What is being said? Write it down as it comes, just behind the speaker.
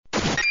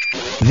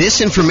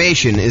This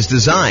information is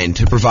designed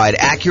to provide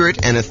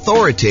accurate and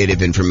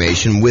authoritative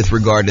information with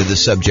regard to the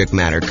subject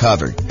matter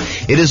covered.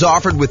 It is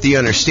offered with the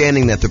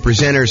understanding that the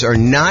presenters are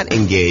not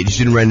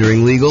engaged in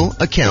rendering legal,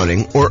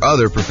 accounting, or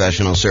other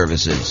professional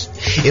services.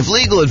 If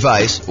legal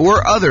advice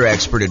or other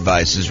expert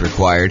advice is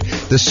required,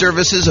 the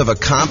services of a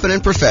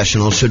competent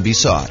professional should be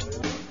sought.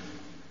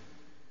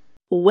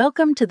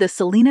 Welcome to the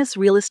Salinas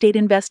Real Estate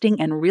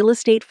Investing and Real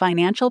Estate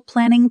Financial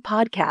Planning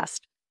Podcast.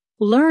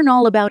 Learn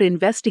all about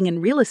investing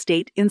in real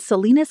estate in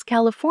Salinas,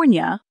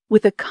 California,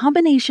 with a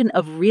combination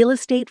of real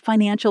estate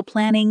financial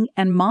planning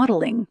and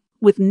modeling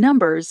with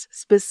numbers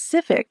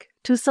specific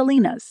to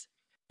Salinas,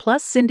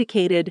 plus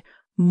syndicated,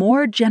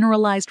 more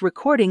generalized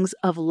recordings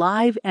of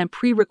live and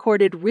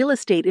pre-recorded real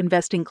estate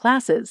investing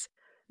classes,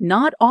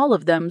 not all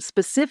of them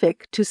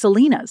specific to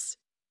Salinas.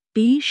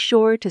 Be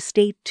sure to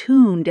stay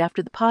tuned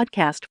after the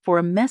podcast for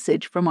a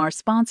message from our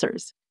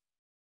sponsors.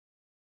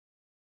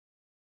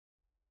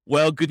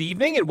 Well, good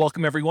evening and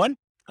welcome everyone.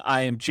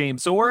 I am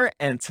James Orr,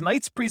 and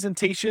tonight's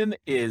presentation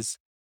is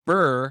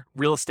BRRRR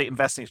Real Estate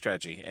Investing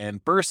Strategy.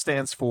 And BRRRR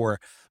stands for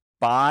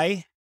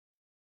Buy,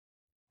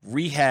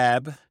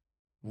 Rehab,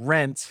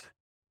 Rent,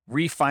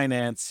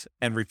 Refinance,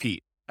 and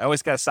Repeat. I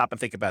always got to stop and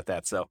think about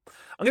that. So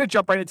I'm going to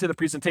jump right into the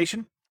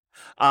presentation.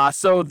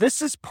 So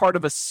this is part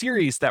of a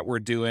series that we're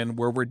doing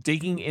where we're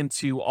digging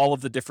into all of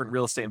the different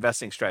real estate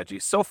investing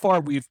strategies. So far,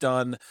 we've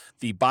done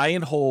the buy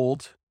and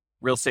hold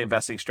real estate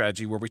investing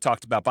strategy, where we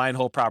talked about buy and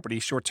hold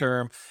properties,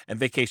 short-term and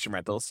vacation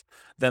rentals.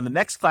 Then the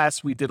next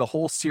class, we did a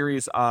whole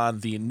series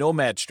on the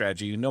nomad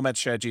strategy. Nomad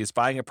strategy is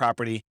buying a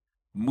property,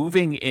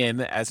 moving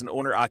in as an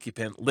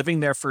owner-occupant, living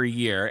there for a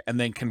year, and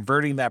then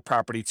converting that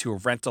property to a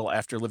rental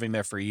after living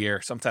there for a year,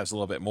 sometimes a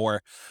little bit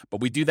more.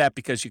 But we do that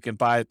because you can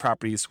buy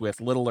properties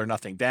with little or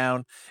nothing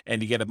down,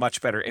 and you get a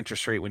much better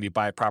interest rate when you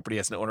buy a property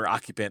as an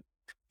owner-occupant.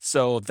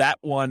 So that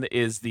one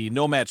is the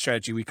nomad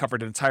strategy. We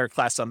covered an entire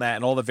class on that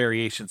and all the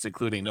variations,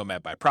 including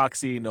nomad by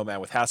proxy, nomad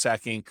with house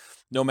hacking,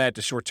 nomad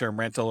to short-term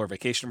rental or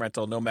vacation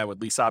rental, nomad with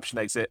lease option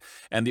exit,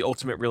 and the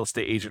ultimate real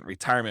estate agent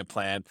retirement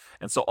plan.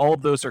 And so all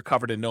of those are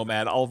covered in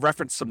nomad. I'll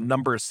reference some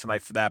numbers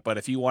tonight for that, but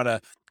if you want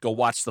to go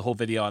watch the whole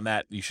video on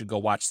that, you should go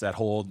watch that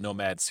whole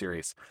nomad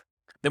series.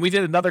 Then we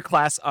did another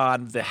class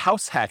on the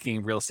house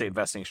hacking real estate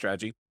investing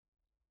strategy.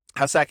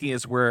 House hacking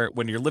is where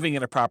when you're living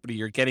in a property,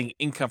 you're getting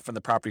income from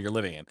the property you're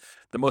living in.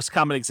 The most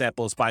common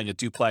example is buying a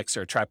duplex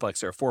or a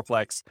triplex or a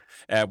fourplex,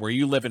 where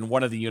you live in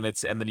one of the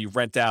units and then you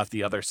rent out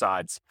the other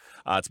sides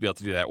to be able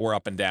to do that, or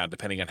up and down,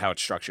 depending on how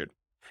it's structured.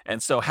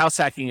 And so house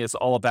hacking is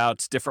all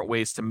about different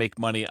ways to make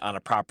money on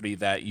a property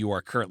that you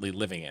are currently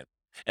living in.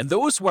 And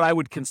those what I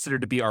would consider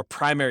to be our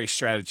primary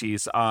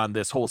strategies on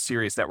this whole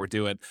series that we're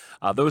doing.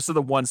 Those are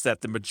the ones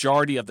that the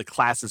majority of the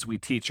classes we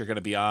teach are going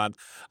to be on,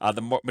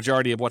 the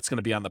majority of what's going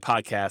to be on the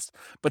podcast.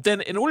 But then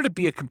in order to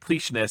be a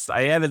completionist,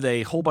 I added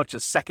a whole bunch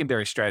of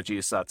secondary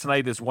strategies.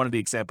 Tonight is one of the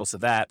examples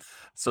of that.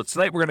 So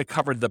tonight we're going to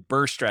cover the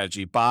BRRRR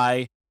strategy: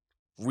 buy,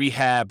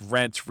 rehab,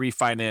 rent,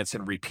 refinance,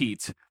 and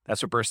repeat.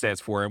 That's what BRRRR stands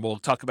for. And we'll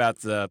talk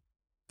about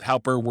how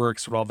BRRRR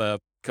works, what all the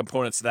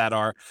components of that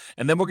are.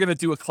 And then we're going to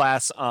do a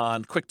class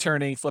on quick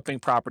turning, flipping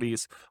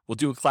properties. We'll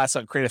do a class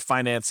on creative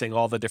financing,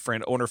 all the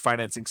different owner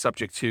financing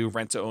subject to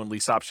rent to own,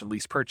 lease option,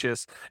 lease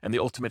purchase, and the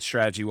ultimate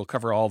strategy. We'll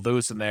cover all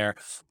those in there.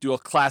 Do a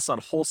class on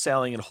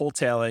wholesaling and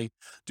wholetailing,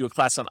 do a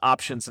class on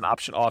options and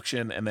option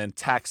auction, and then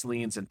tax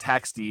liens and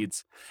tax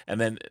deeds. And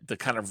then to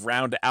kind of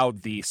round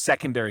out the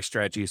secondary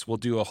strategies, we'll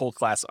do a whole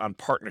class on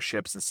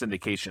partnerships and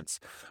syndications,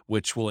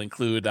 which will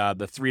include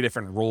the three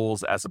different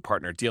roles as a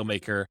partner: deal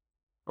maker,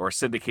 or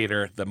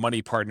syndicator, the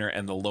money partner,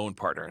 and the loan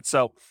partner. And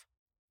so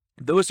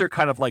those are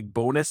kind of like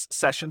bonus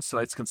sessions. So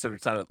it's considered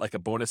kind of like a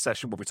bonus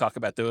session where we talk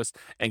about those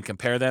and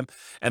compare them.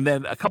 And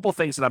then a couple of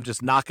things that I'm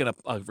just not going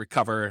to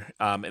recover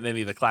in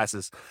any of the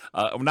classes.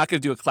 I'm not going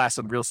to do a class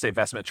on real estate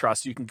investment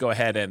trust. You can go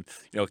ahead and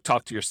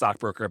talk to your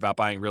stockbroker about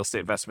buying real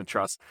estate investment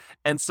trust.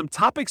 And some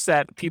topics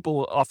that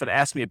people often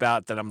ask me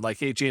about that I'm like,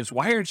 hey, James,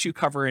 why aren't you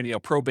covering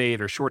probate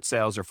or short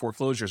sales or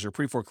foreclosures or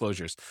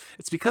pre-foreclosures?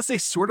 It's because they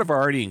sort of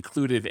are already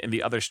included in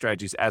the other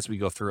strategies as we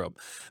go through them.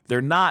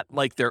 They're not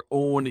like their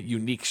own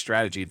unique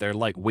strategy. They're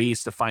like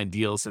ways to find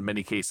deals in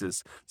many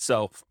cases.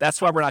 So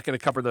that's why we're not going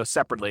to cover those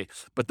separately.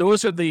 But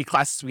those are the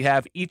classes we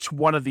have. Each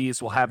one of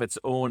these will have its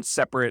own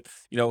separate,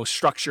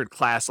 structured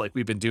class like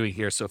we've been doing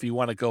here. So if you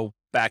want to go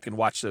back and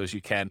watch those,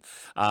 you can,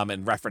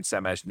 and reference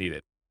them as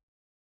needed.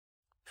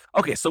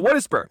 Okay, so what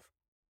is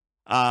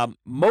BRRRR?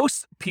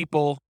 Most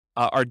people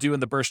are doing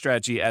the BRRRR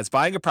strategy as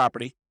buying a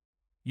property,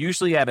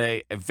 usually at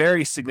a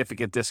very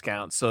significant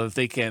discount, so that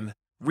they can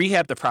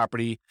rehab the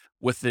property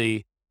with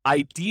the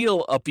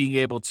ideal of being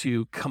able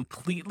to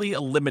completely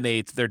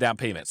eliminate their down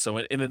payment. So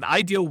in an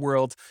ideal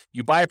world,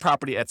 you buy a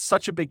property at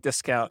such a big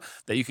discount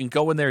that you can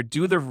go in there,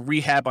 do the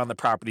rehab on the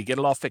property, get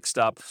it all fixed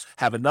up,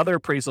 have another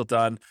appraisal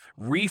done,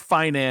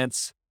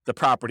 refinance the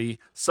property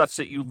such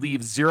that you leave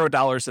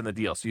 $0 in the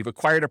deal. So you've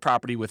acquired a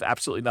property with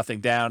absolutely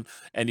nothing down,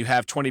 and you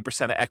have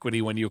 20% of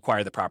equity when you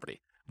acquire the property.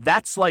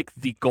 That's like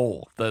the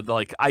goal, the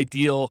like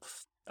ideal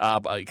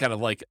kind of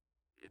like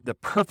the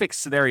perfect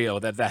scenario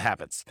that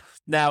happens.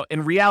 Now,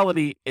 in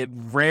reality, it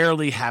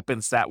rarely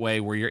happens that way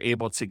where you're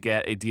able to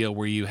get a deal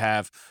where you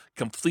have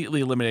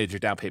completely eliminated your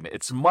down payment.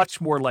 It's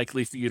much more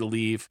likely for you to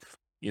leave,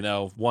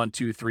 1,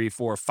 2, 3,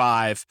 4,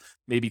 5,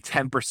 maybe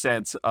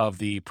 10% of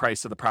the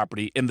price of the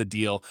property in the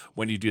deal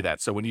when you do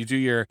that. So when you do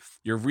your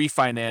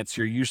refinance,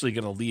 you're usually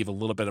going to leave a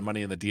little bit of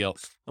money in the deal,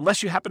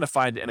 unless you happen to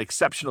find an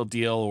exceptional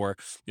deal, or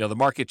the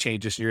market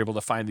changes and you're able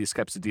to find these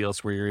types of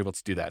deals where you're able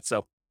to do that.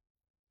 So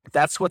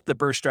that's what the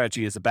BRRRR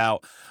strategy is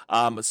about.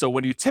 So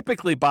when you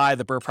typically buy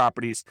the BRRRR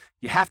properties,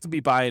 you have to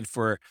be buying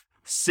for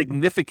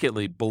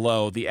significantly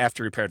below the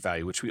after repaired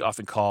value, which we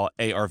often call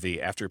ARV,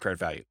 after repaired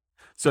value.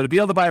 So to be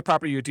able to buy a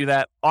property, you do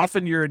that.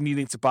 Often you're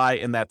needing to buy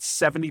in that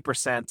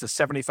 70% to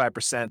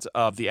 75%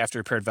 of the after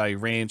repaired value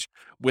range.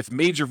 With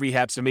major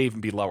rehabs, it may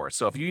even be lower.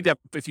 So if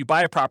you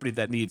buy a property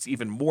that needs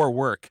even more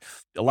work,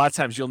 a lot of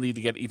times you'll need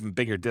to get even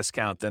bigger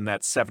discount than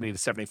that 70 to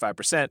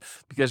 75%,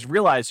 because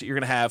realize that you're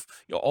going to have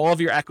all of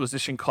your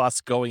acquisition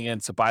costs going in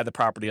to buy the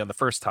property on the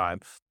first time.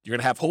 You're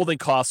going to have holding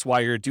costs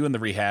while you're doing the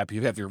rehab.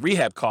 You have your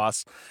rehab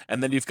costs,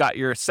 and then you've got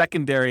your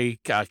secondary,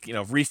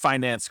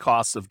 refinance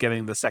costs of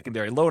getting the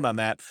secondary loan on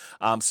that.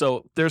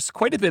 So there's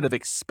quite a bit of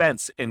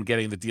expense in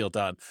getting the deal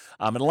done.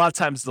 And a lot of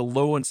times the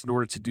loans, in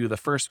order to do the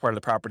first part of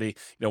the property,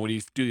 when you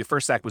do your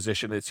first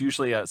acquisition, it's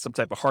usually some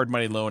type of hard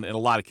money loan in a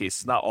lot of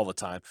cases, not all the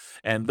time.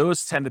 And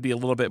those tend to be a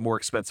little bit more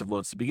expensive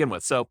loans to begin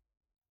with. So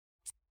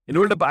in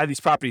order to buy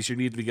these properties, you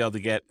need to be able to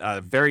get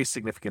very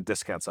significant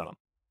discounts on them.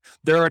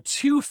 There are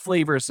two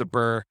flavors of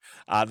BRRRR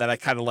that I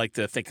kind of like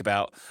to think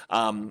about.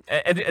 And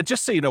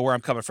just so you know where I'm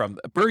coming from,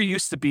 BRRRR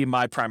used to be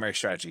my primary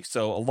strategy.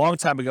 So a long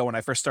time ago, when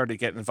I first started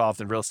getting involved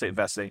in real estate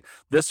investing,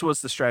 this was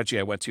the strategy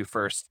I went to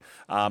first.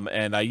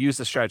 And I used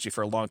the strategy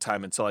for a long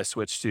time until I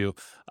switched to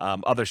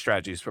other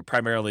strategies, but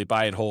primarily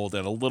buy and hold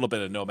and a little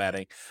bit of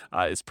nomading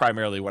is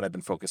primarily what I've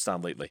been focused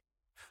on lately.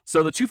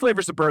 So the two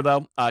flavors of BRRRR,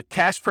 though,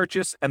 cash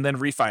purchase and then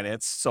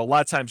refinance. So a lot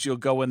of times you'll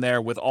go in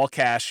there with all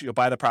cash, you'll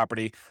buy the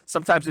property.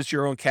 Sometimes it's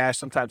your own cash,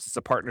 sometimes it's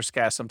a partner's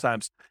cash,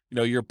 sometimes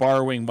you're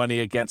borrowing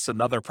money against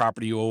another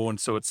property you own.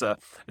 So it's a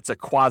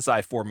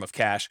quasi form of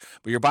cash,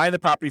 but you're buying the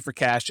property for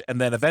cash, and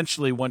then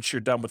eventually, once you're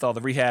done with all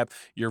the rehab,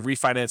 you're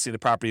refinancing the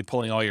property and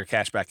pulling all your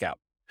cash back out.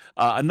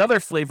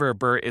 Another flavor of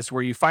BRRRR is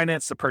where you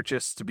finance the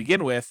purchase to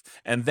begin with,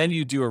 and then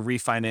you do a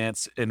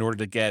refinance in order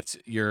to get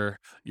your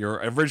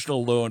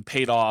original loan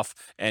paid off,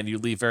 and you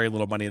leave very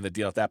little money in the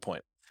deal at that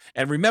point.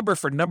 And remember,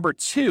 for number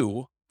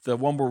two, the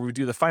one where we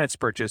do the finance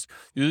purchase,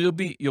 you'll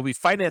be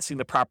financing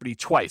the property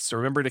twice. So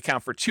remember to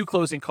account for 2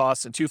 closing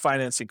costs and 2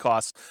 financing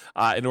costs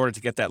in order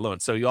to get that loan.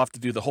 So you'll have to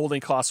do the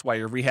holding costs while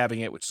you're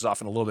rehabbing it, which is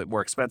often a little bit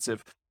more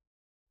expensive.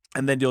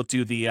 And then you'll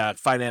do the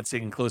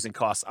financing and closing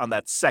costs on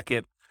that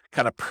second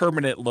kind of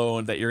permanent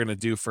loan that you're going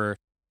to do for,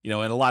 in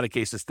a lot of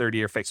cases,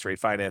 30-year fixed rate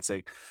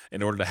financing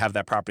in order to have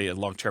that property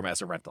long-term as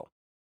a rental.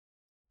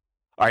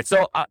 All right,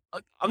 so I'm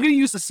going to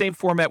use the same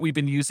format we've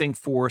been using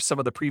for some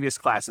of the previous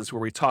classes, where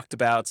we talked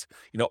about,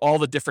 all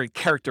the different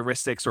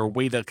characteristics or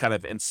way to kind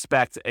of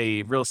inspect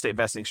a real estate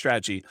investing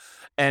strategy.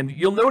 And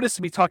you'll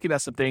notice me talking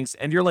about some things,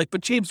 and you're like,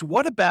 but James,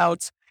 what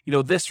about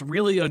this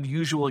really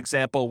unusual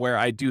example where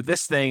I do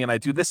this thing and I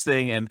do this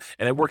thing and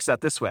it works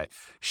out this way?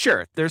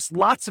 Sure, there's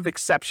lots of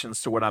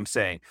exceptions to what I'm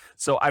saying.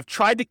 So I've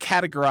tried to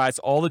categorize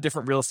all the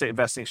different real estate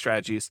investing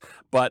strategies,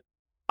 but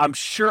I'm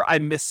sure I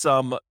missed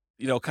some,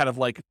 kind of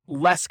like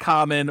less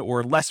common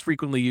or less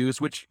frequently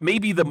used, which may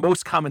be the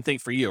most common thing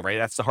for you, right?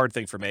 That's the hard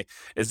thing for me,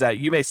 is that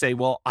you may say,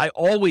 well, I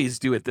always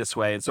do it this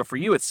way. And so for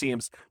you, it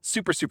seems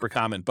super, super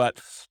common. But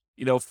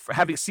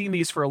having seen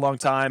these for a long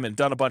time and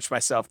done a bunch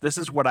myself, this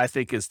is what I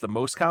think is the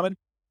most common.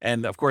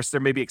 And of course,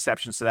 there may be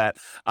exceptions to that.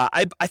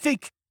 I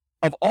think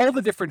of all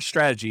the different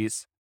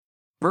strategies,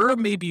 BRRRR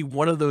may be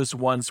one of those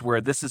ones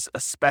where this is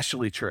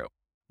especially true,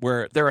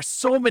 where there are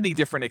so many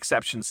different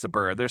exceptions to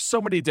BRRRR. There's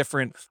so many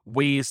different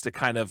ways to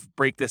kind of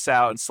break this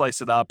out and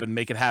slice it up and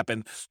make it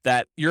happen,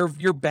 that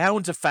you're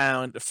bound to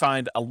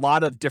find a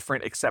lot of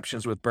different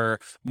exceptions with BRRRR,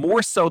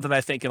 more so than I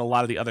think in a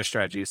lot of the other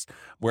strategies,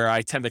 where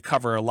I tend to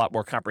cover a lot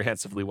more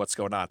comprehensively what's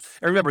going on.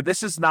 And remember,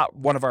 this is not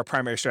one of our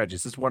primary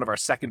strategies. This is one of our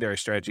secondary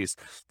strategies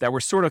that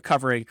we're sort of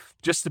covering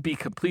just to be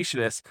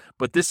completionists,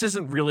 but this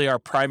isn't really our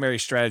primary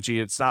strategy.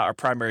 It's not our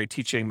primary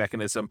teaching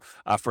mechanism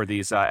for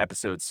these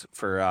episodes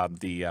for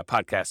the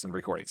podcast and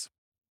recordings.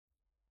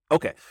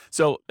 Okay,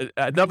 so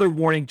another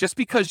warning, just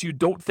because you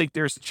don't think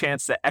there's a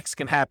chance that X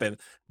can happen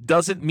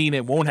doesn't mean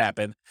it won't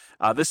happen.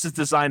 This is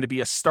designed to be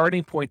a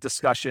starting point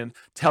discussion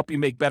to help you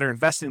make better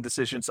investing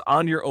decisions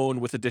on your own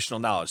with additional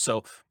knowledge.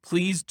 So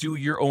please do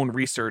your own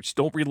research.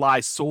 Don't rely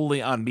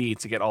solely on me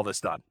to get all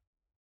this done.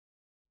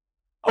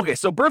 Okay,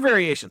 so BRRRR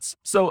variations.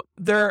 So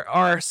there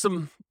are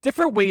some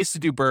different ways to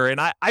do BRRRR,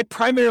 and I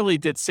primarily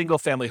did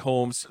single-family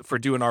homes for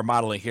doing our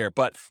modeling here,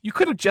 but you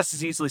could have just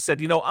as easily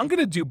said, I'm going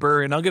to do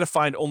BRRRR, and I'm going to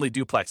find only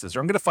duplexes,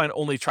 or I'm going to find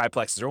only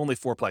triplexes, or only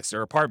fourplexes,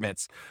 or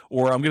apartments,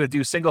 or I'm going to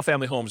do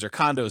single-family homes, or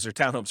condos, or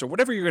townhomes, or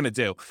whatever you're going to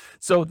do.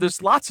 So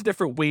there's lots of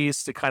different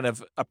ways to kind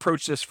of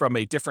approach this from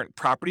a different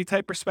property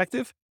type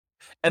perspective.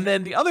 And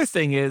then the other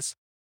thing is,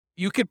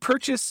 you could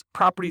purchase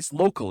properties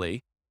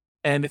locally.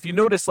 And if you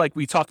notice, like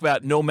we talk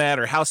about nomad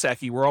or house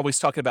hacking, we're always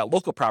talking about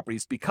local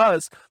properties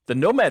because the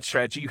nomad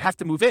strategy, you have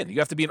to move in. You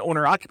have to be an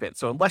owner occupant.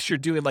 So unless you're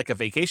doing like a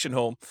vacation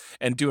home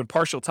and doing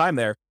partial time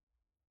there,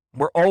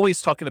 we're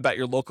always talking about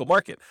your local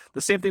market.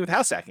 The same thing with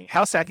house hacking.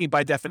 House hacking,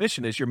 by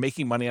definition, is you're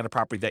making money on a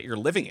property that you're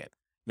living in.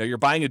 You're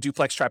buying a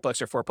duplex,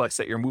 triplex, or fourplex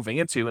that you're moving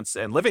into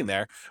and living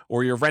there,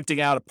 or you're renting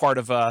out a part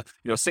of a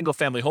single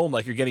family home,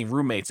 like you're getting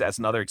roommates, as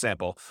another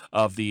example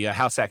of the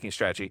house hacking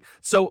strategy.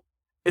 So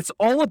it's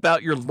all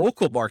about your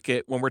local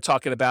market when we're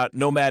talking about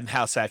nomad and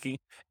house hacking.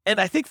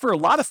 And I think for a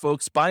lot of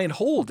folks, buy and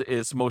hold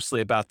is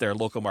mostly about their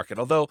local market,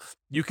 although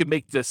you could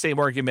make the same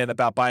argument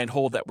about buy and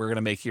hold that we're going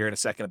to make here in a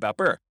second about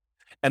BRRRR.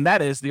 And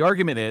that is, the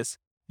argument is,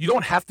 you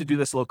don't have to do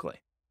this locally.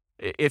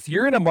 If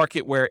you're in a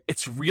market where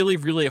it's really,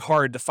 really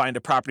hard to find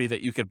a property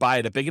that you could buy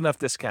at a big enough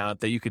discount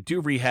that you could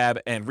do rehab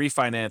and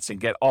refinance and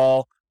get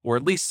all, or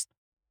at least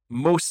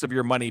most of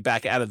your money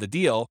back out of the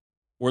deal,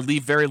 or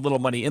leave very little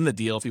money in the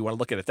deal, if you want to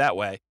look at it that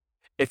way.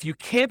 If you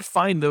can't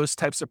find those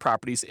types of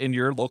properties in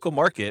your local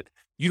market,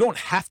 you don't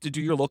have to do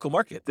your local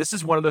market. This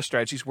is one of those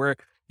strategies where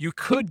you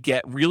could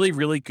get really,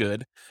 really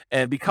good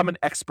and become an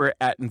expert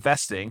at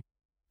investing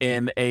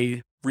in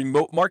a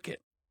remote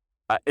market.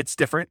 It's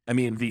different. I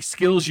mean, the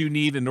skills you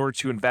need in order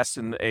to invest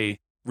in a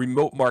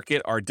remote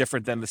market are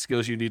different than the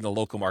skills you need in a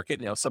local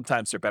market.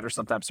 Sometimes they're better,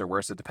 sometimes they're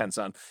worse. It depends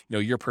on,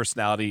 your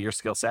personality, your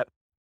skill set.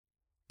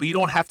 But you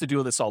don't have to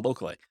do this all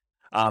locally.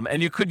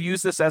 And you could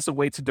use this as a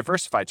way to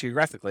diversify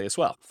geographically as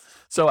well.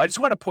 So I just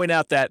want to point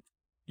out that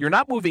you're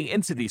not moving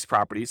into these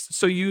properties.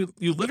 So you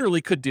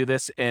literally could do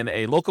this in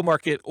a local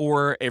market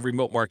or a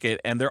remote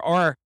market. And there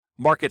are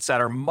markets that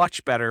are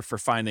much better for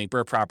finding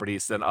BRRRR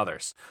properties than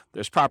others.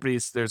 There's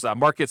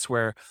markets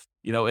where,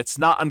 it's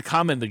not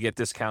uncommon to get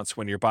discounts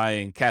when you're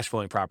buying cash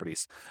flowing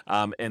properties.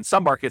 In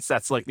some markets,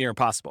 that's like near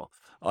impossible.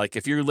 Like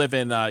if you live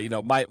in,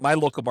 my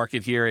local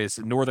market here is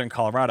northern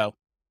Colorado.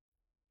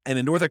 And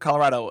in northern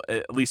Colorado,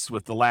 at least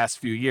with the last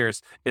few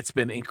years, it's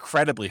been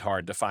incredibly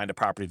hard to find a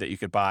property that you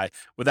could buy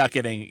without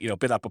getting,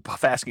 bid up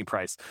above asking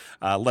price,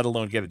 let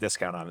alone get a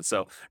discount on it.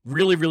 So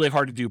really, really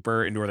hard to do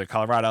BRRRR in northern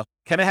Colorado.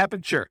 Can it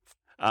happen? Sure.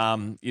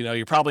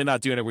 You're probably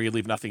not doing it where you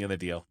leave nothing in the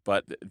deal,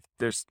 but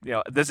there's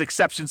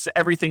exceptions to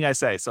everything I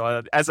say.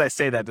 So as I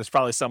say that, there's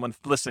probably someone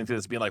listening to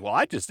this being like, well,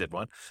 I just did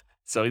one.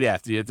 So yeah,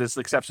 there's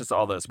exceptions to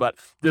all those, but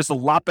there's a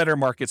lot better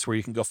markets where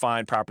you can go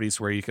find properties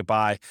where you could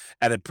buy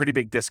at a pretty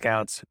big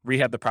discount,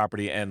 rehab the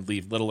property, and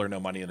leave little or no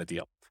money in the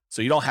deal.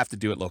 So you don't have to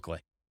do it locally.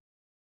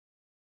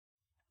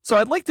 So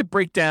I'd like to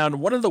break down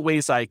one of the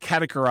ways I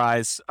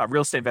categorize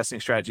real estate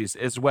investing strategies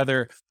is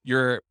whether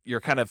you're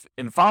kind of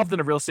involved in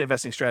a real estate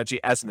investing strategy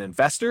as an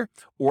investor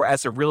or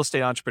as a real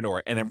estate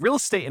entrepreneur. And a real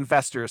estate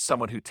investor is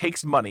someone who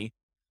takes money,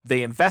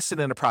 they invest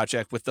it in a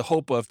project with the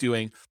hope of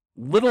doing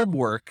little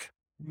work,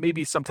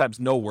 maybe sometimes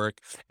no work,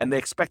 and they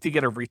expect to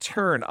get a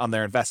return on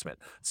their investment.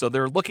 So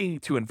they're looking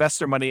to invest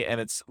their money, and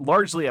it's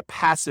largely a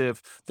passive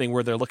thing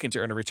where they're looking to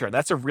earn a return.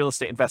 That's a real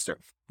estate investor.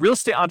 Real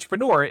estate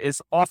entrepreneur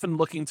is often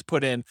looking to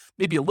put in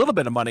maybe a little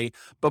bit of money,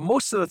 but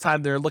most of the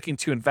time they're looking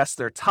to invest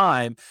their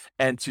time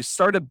and to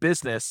start a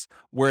business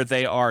where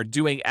they are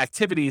doing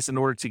activities in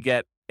order to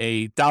get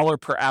a dollar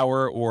per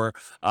hour or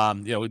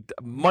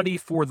money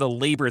for the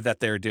labor that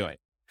they're doing.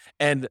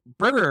 And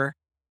BRRRR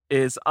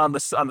is on the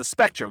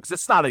spectrum, because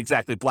it's not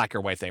exactly black or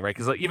white thing, right?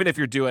 Because even if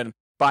you're doing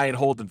buy and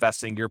hold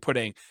investing, you're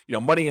putting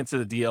money into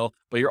the deal,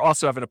 but you're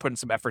also having to put in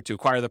some effort to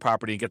acquire the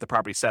property and get the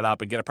property set up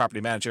and get a property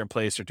manager in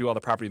place or do all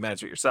the property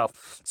management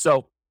yourself.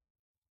 So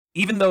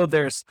even though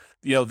there's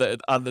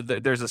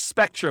there's a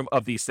spectrum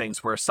of these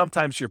things where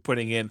sometimes you're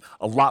putting in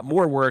a lot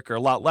more work or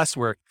a lot less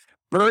work,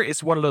 BRRRR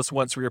is one of those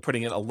ones where you're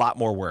putting in a lot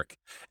more work.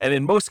 And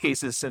in most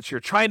cases, since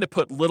you're trying to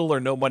put little or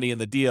no money in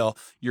the deal,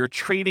 you're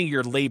trading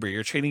your labor,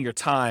 you're trading your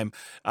time,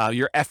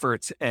 your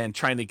efforts, and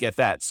trying to get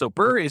that. So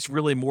BRRRR is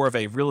really more of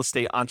a real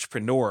estate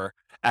entrepreneur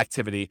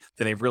activity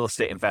than a real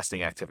estate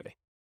investing activity.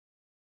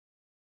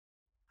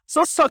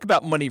 So let's talk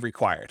about money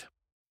required.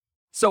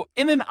 So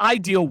in an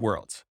ideal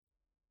world,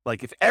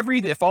 like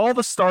if all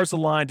the stars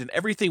aligned and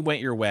everything went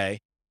your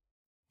way,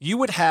 you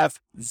would have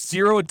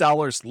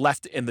 $0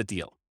 left in the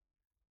deal.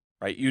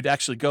 Right? You'd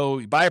actually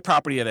you buy a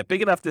property at a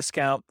big enough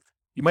discount.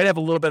 You might have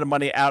a little bit of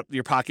money out of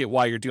your pocket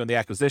while you're doing the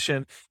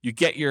acquisition. You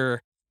get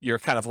your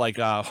kind of like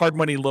a hard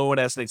money loan,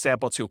 as an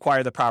example, to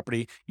acquire the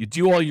property. You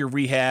do all your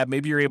rehab.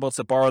 Maybe you're able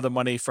to borrow the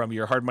money from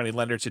your hard money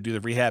lender to do the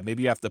rehab.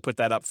 Maybe you have to put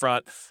that up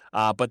front.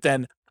 But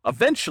then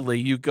eventually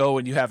you go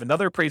and you have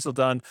another appraisal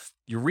done.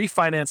 You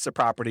refinance the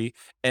property.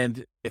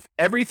 And if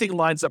everything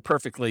lines up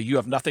perfectly, you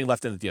have nothing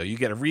left in the deal. You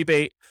get a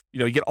rebate.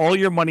 You get all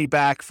your money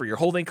back for your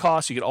holding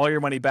costs. You get all your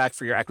money back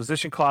for your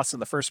acquisition costs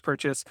in the first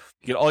purchase.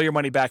 You get all your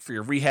money back for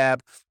your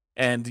rehab.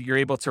 And you're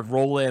able to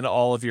roll in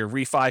all of your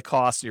refi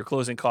costs, your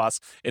closing costs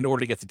in order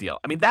to get the deal.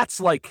 I mean,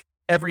 that's like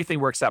everything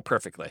works out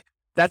perfectly.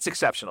 That's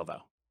exceptional,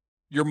 though.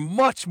 You're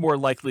much more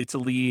likely to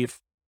leave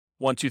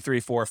 1, 2, 3,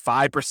 4,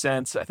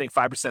 5%. I think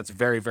 5% is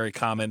very, very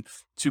common,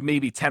 to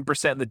maybe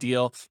 10% in the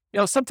deal.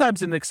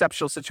 Sometimes in an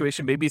exceptional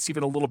situation, maybe it's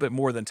even a little bit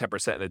more than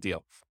 10% in a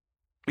deal.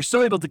 You're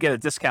still able to get a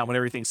discount when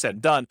everything's said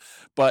and done,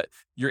 but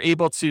you're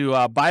able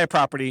to buy a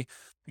property,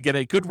 get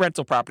a good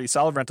rental property,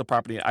 solid rental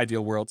property in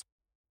ideal world,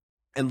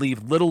 and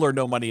leave little or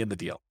no money in the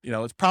deal.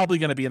 It's probably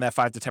going to be in that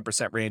 5 to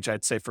 10% range,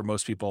 I'd say, for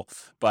most people.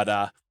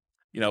 But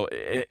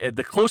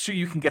the closer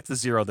you can get to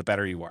zero, the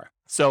better you are.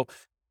 So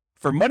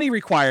for money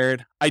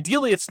required,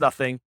 ideally it's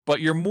nothing, but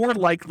you're more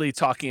likely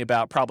talking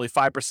about probably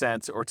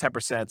 5% or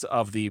 10%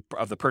 of the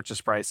purchase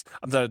price,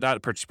 not the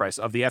purchase price,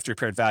 of the after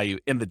repaired value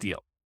in the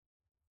deal.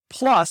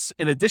 Plus,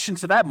 in addition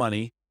to that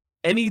money,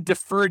 any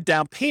deferred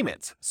down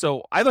payment.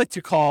 So I like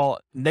to call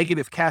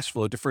negative cash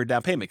flow deferred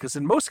down payment, because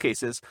in most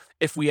cases,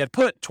 if we had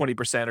put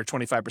 20% or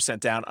 25%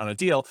 down on a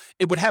deal,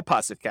 it would have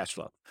positive cash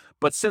flow.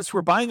 But since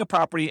we're buying a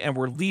property and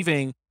we're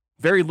leaving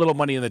very little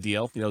money in the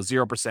deal,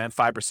 0%,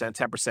 5%,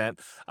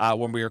 10%,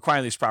 when we're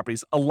acquiring these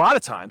properties, a lot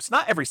of times,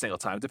 not every single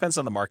time, it depends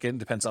on the market and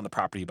depends on the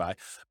property you buy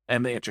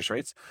and the interest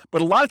rates,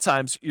 but a lot of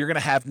times you're going to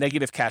have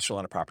negative cash flow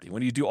on a property.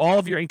 When you do all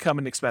of your income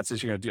and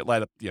expenses, you're going to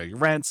light up your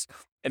rents,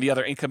 any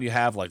other income you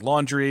have like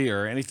laundry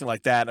or anything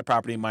like that in a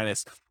property,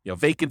 minus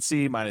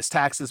vacancy, minus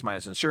taxes,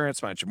 minus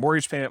insurance, minus your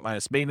mortgage payment,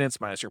 minus maintenance,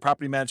 minus your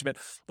property management,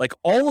 like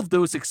all of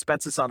those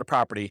expenses on a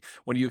property,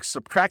 when you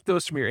subtract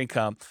those from your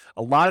income,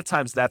 a lot of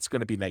times that's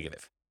going to be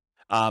negative.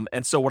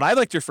 And so what I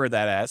like to refer to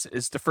that as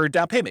is deferred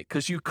down payment,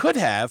 because you could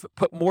have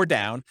put more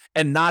down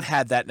and not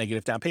had that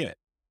negative down payment,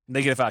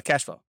 negative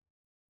cash flow.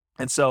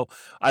 And so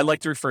I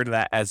like to refer to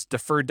that as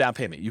deferred down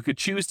payment. You could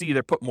choose to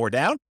either put more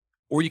down,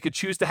 or you could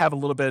choose to have a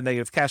little bit of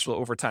negative cash flow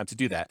over time to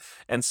do that.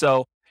 And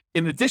so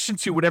in addition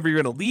to whatever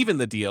you're going to leave in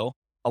the deal,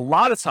 a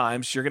lot of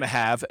times you're going to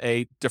have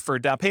a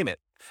deferred down payment.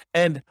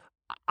 And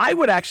I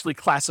would actually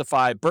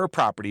classify BRRRR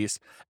properties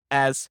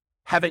as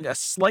having a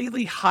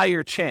slightly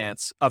higher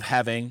chance of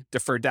having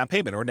deferred down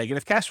payment or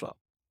negative cash flow.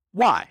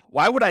 Why?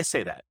 Why would I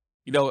say that?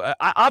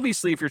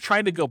 Obviously, if you're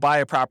trying to go buy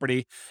a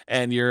property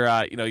and you're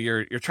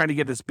trying to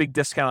get this big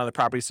discount on the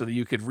property so that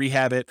you could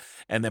rehab it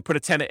and then put a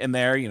tenant in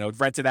there,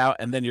 rent it out,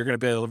 and then you're going to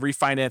be able to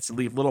refinance and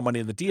leave little money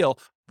in the deal,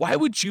 why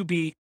would you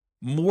be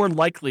more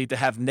likely to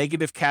have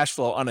negative cash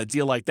flow on a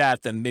deal like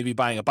that than maybe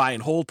buying a buy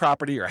and hold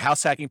property or a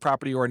house hacking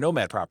property or a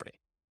nomad property?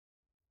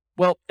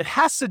 Well, it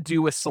has to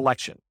do with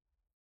selection.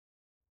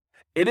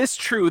 It is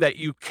true that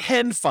you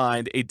can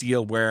find a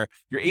deal where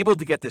you're able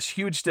to get this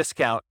huge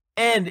discount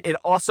and it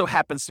also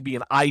happens to be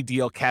an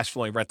ideal cash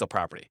flowing rental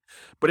property.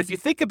 But if you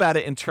think about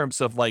it in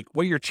terms of like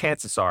what your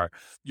chances are,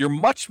 you're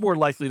much more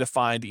likely to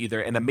find either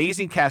an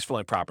amazing cash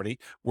flowing property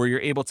where you're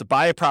able to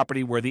buy a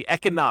property where the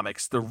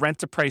economics, the rent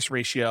to price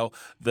ratio,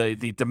 the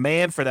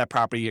demand for that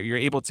property, you're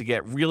able to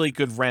get really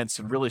good rents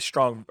and really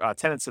strong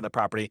tenants in the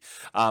property,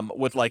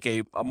 with like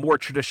a more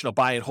traditional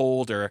buy and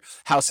hold or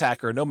house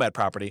hack or nomad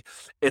property.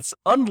 It's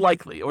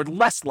unlikely or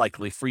less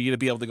likely for you to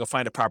be able to go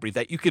find a property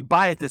that you could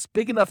buy at this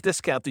big enough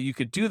discount that you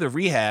could do the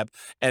rehab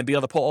and be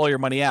able to pull all your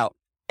money out.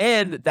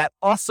 And that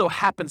also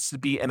happens to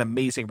be an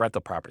amazing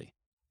rental property.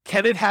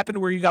 Can it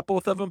happen where you got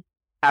both of them?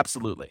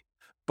 Absolutely.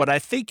 But I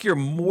think you're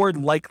more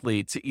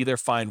likely to either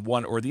find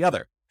one or the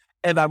other.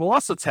 And I will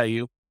also tell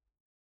you,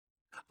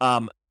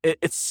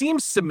 it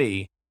seems to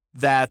me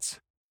that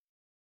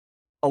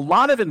a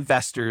lot of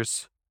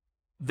investors,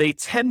 they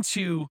tend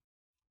to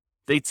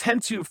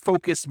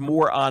focus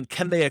more on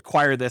can they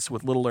acquire this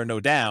with little or no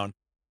down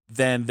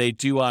than they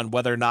do on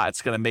whether or not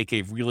it's going to make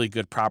a really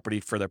good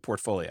property for their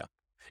portfolio.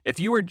 If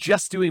you are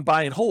just doing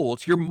buy and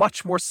hold, you're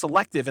much more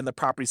selective in the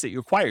properties that you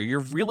acquire.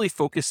 You're really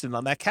focused in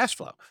on that cash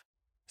flow.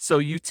 So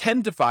you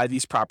tend to buy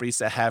these properties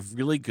that have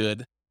really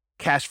good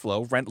cash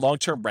flow,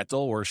 long-term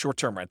rental or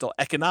short-term rental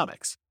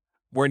economics.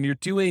 When you're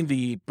doing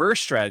the BRRRR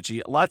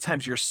strategy, a lot of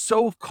times you're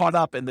so caught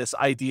up in this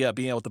idea of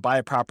being able to buy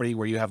a property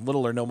where you have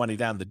little or no money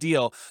down the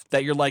deal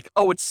that you're like,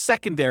 oh, it's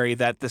secondary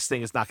that this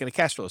thing is not going to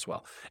cash flow as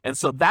well. And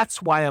so that's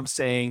why I'm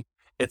saying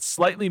it's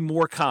slightly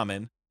more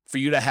common for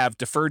you to have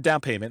deferred down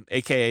payment,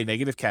 aka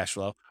negative cash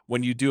flow,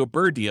 when you do a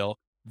BRRRR deal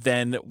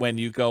than when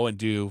you go and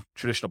do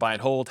traditional buy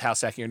and hold,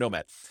 house hacking, or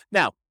nomad.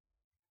 Now,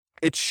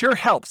 it sure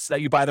helps that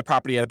you buy the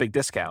property at a big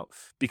discount,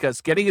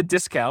 because getting a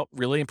discount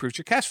really improves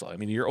your cash flow. I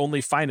mean, you're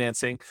only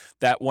financing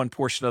that one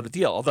portion of the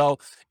deal. Although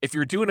if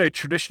you're doing a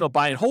traditional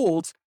buy and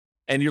hold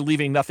and you're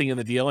leaving nothing in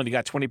the deal and you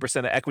got 20%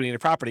 of equity in your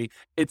property,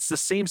 it's the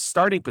same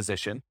starting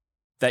position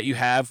that you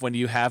have when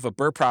you have a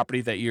BRRRR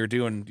property that you're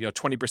doing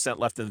 20%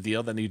 left in the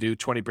deal, then you do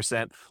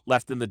 20%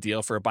 left in the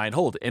deal for a buy and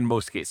hold in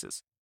most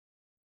cases.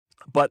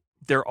 But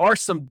there are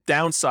some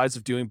downsides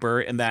of doing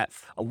BRRRR in that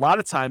a lot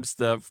of times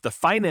the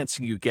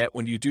financing you get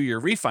when you do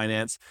your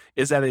refinance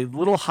is at a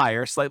little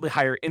higher, slightly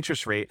higher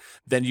interest rate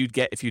than you'd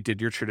get if you did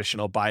your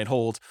traditional buy and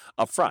hold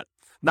up front.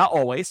 Not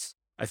always.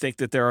 I think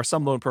that there are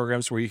some loan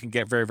programs where you can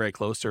get very, very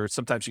close, or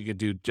sometimes you can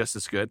do just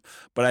as good.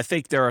 But I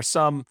think there are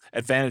some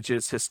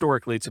advantages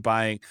historically to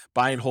buying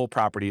buy and hold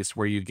properties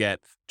where you get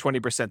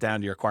 20%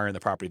 down, you're acquiring the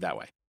property that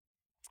way.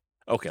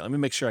 Okay, let me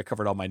make sure I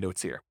covered all my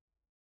notes here.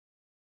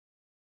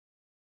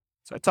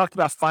 So I talked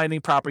about finding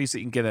properties that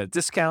you can get at a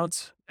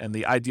discount, and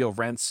the ideal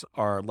rents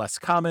are less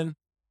common.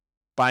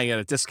 Buying at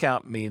a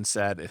discount means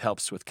that it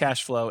helps with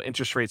cash flow.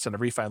 Interest rates on the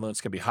refi loans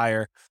can be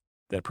higher.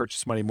 than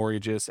purchase money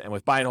mortgages. And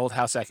with buy and hold,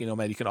 house hacking,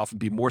 nomad, you can often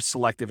be more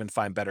selective and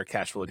find better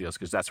cash flow deals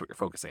because that's what you're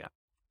focusing on.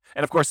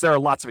 And of course, there are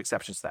lots of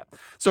exceptions to that.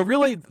 So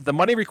really, the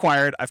money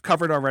required, I've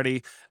covered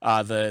already.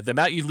 The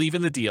amount you leave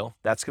in the deal,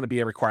 that's going to be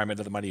a requirement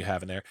of the money you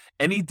have in there.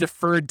 Any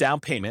deferred down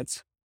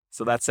payments,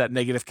 so that's that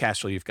negative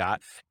cash flow you've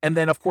got. And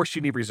then, of course,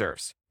 you need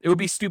reserves. It would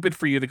be stupid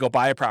for you to go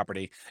buy a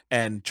property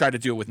and try to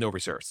do it with no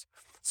reserves.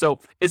 So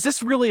is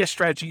this really a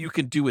strategy you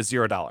can do with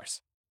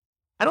 $0?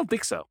 I don't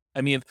think so.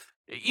 I mean,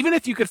 even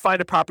if you could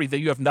find a property that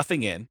you have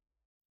nothing in,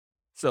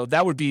 so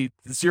that would be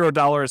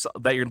 $0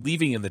 that you're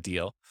leaving in the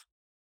deal.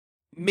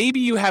 Maybe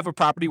you have a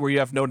property where you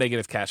have no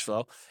negative cash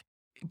flow,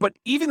 but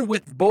even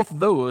with both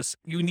those,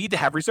 you need to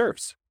have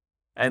reserves.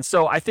 And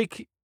so I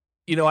think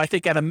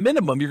at a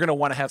minimum, you're going to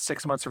want to have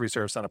 6 months of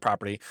reserves on a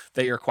property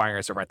that you're acquiring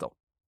as a rental.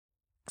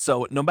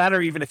 So no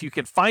matter even if you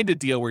can find a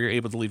deal where you're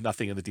able to leave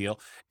nothing in the deal,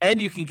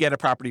 and you can get a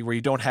property where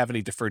you don't have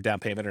any deferred down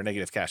payment or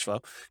negative cash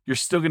flow, you're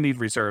still going to need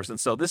reserves. And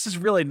so this is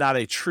really not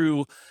a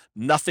true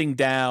nothing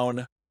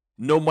down,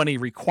 no money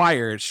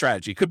required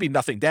strategy. It could be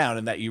nothing down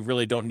in that you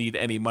really don't need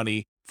any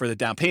money for the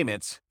down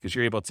payments because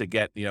you're able to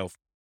get,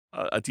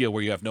 a deal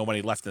where you have no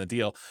money left in the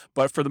deal.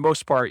 But for the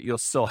most part, you'll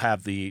still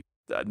have the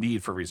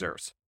need for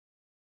reserves.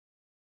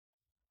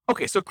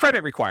 Okay, so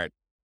credit required.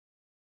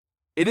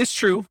 It is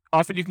true.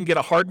 Often you can get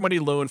a hard money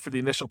loan for the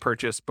initial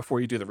purchase before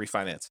you do the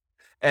refinance.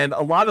 And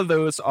a lot of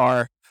those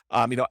are,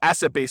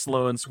 asset-based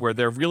loans where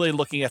they're really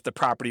looking at the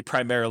property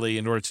primarily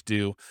in order to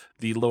do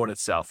the loan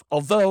itself.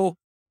 Although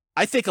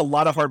I think a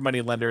lot of hard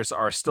money lenders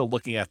are still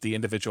looking at the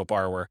individual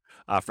borrower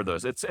for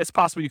those. It's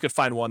possible you could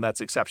find one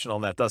that's exceptional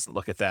and that doesn't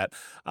look at that.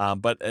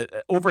 But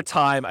over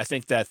time, I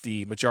think that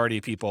the majority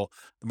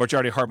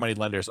of hard money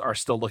lenders are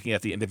still looking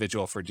at the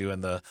individual for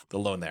doing the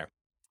loan there.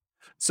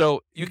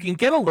 So you can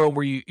get a loan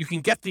where you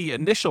can get the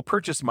initial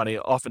purchase money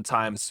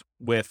oftentimes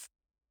with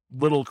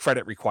little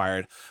credit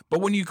required.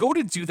 But when you go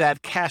to do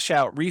that cash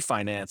out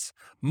refinance,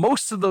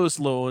 most of those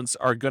loans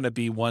are going to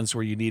be ones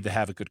where you need to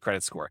have a good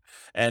credit score.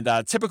 And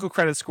typical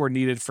credit score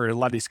needed for a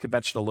lot of these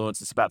conventional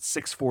loans is about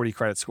 640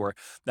 credit score.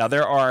 Now,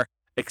 there are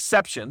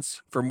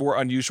exceptions for more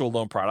unusual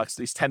loan products.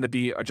 These tend to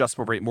be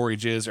adjustable rate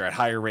mortgages or at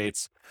higher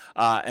rates,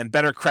 and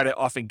better credit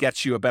often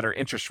gets you a better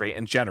interest rate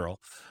in general.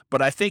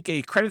 But I think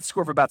a credit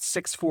score of about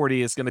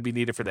 640 is going to be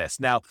needed for this.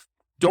 Now,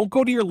 don't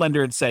go to your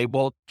lender and say,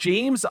 well,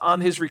 James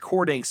on his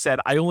recording said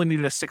I only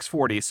needed a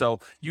 640, so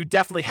you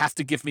definitely have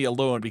to give me a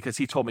loan because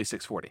he told me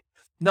 640.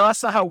 No,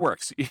 that's not how it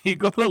works. You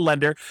go to the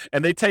lender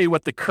and they tell you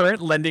what the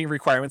current lending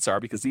requirements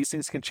are because these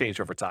things can change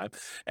over time.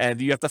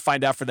 And you have to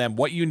find out for them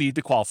what you need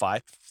to qualify.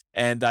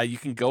 And you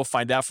can go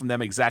find out from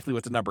them exactly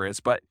what the number is.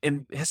 But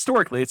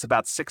historically, it's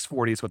about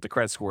 640 is what the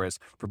credit score is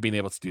for being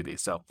able to do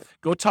these. So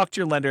go talk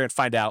to your lender and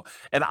find out.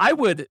 And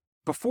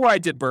before I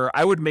did BRRRR,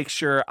 I would make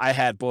sure I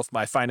had both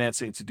my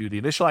financing to do the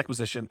initial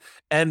acquisition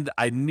and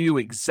I knew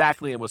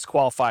exactly and was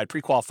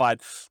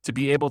pre-qualified to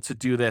be able to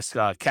do this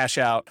cash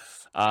out,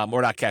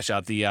 or not cash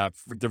out, the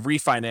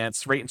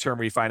refinance, rate and term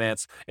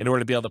refinance in order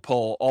to be able to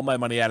pull all my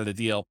money out of the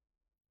deal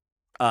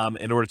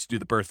in order to do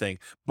the BRRRR thing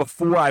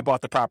before I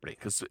bought the property.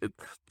 Because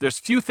there's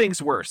few things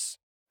worse.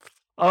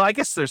 I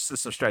guess there's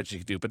some strategy you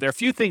can do, but there are a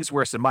few things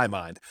worse in my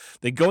mind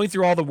than going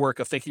through all the work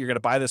of thinking you're going to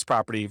buy this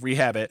property,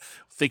 rehab it,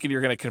 thinking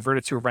you're going to convert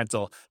it to a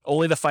rental,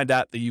 only to find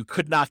out that you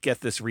could not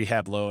get this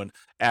rehab loan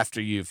after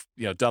you've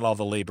done all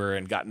the labor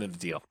and gotten in the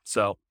deal.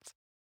 So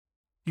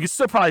you can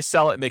still probably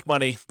sell it and make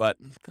money, but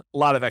a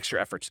lot of extra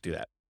effort to do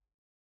that.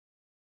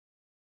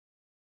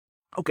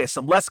 Okay,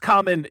 some less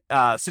common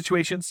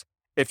situations.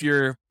 If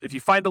you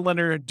find a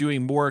lender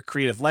doing more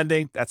creative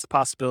lending, that's a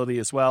possibility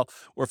as well.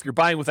 Or if you're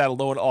buying without a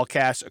loan, all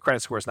cash, a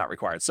credit score is not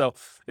required. So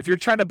if you're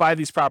trying to buy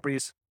these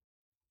properties,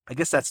 I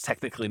guess that's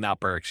technically not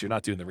BRRRR because you're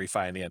not doing the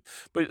refi in the end.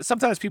 But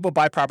sometimes people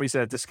buy properties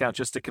at a discount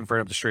just to convert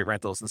them to straight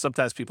rentals. And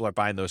sometimes people are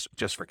buying those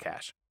just for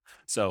cash.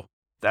 So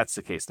that's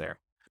the case there.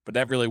 But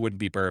that really wouldn't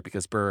be BRRRR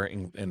because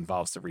BRRRR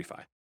involves the refi.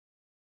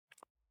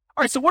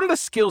 All right, so what are the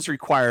skills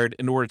required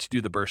in order to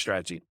do the BRRRR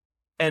strategy?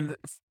 And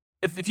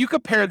if you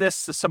compare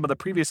this to some of the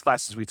previous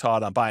classes we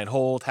taught on buy and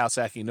hold, house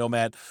hacking,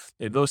 nomad,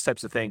 those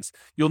types of things,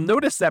 you'll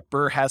notice that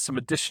BRRRR has some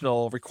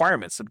additional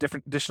requirements, some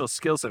different additional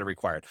skills that are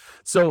required.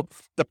 So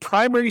the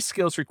primary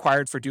skills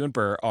required for doing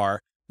BRRRR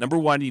are, number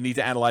one, you need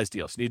to analyze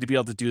deals. You need to be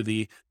able to do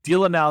the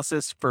deal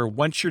analysis for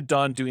once you're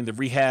done doing the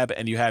rehab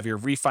and you have your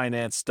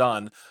refinance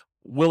done,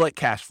 will it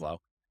cash flow?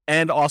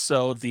 And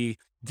also the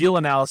deal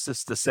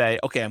analysis to say,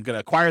 okay, I'm going to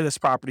acquire this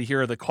property.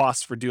 Here are the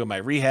costs for doing my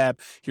rehab.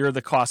 Here are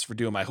the costs for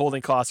doing my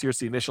holding costs. Here's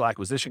the initial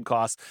acquisition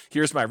costs.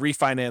 Here's my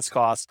refinance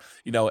costs,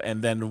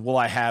 and then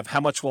how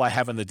much will I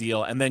have in the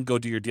deal? And then go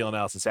do your deal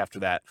analysis after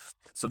that.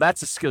 So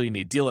that's a skill you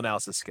need, deal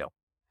analysis skill.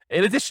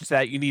 In addition to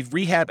that, you need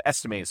rehab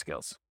estimating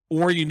skills,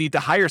 or you need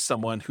to hire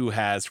someone who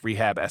has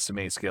rehab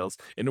estimating skills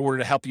in order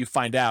to help you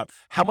find out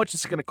how much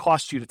it's going to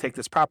cost you to take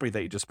this property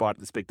that you just bought at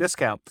this big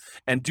discount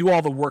and do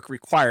all the work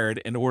required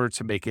in order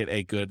to make it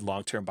a good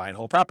long-term buy and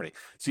hold property.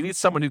 So you need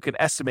someone who can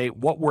estimate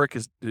what work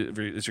is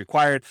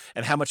required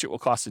and how much it will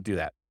cost to do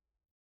that.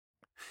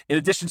 In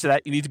addition to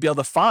that, you need to be able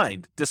to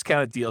find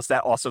discounted deals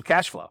that also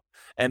cash flow.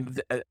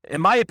 And in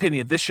my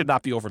opinion, this should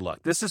not be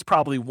overlooked. This is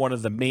probably one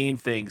of the main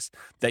things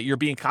that you're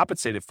being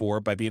compensated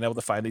for by being able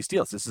to find these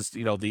deals. This is,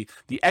 the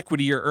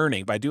equity you're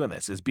earning by doing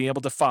this is being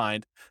able to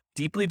find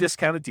deeply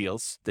discounted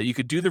deals that you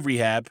could do the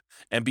rehab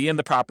and be in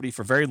the property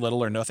for very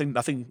little or nothing,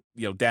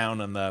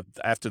 down on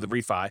after the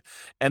refi,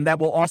 and that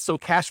will also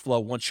cash flow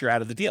once you're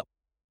out of the deal.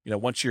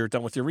 Once you're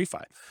done with your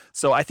refi.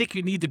 So I think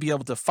you need to be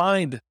able to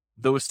find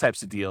those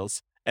types of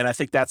deals, and I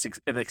think that's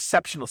an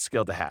exceptional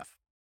skill to have.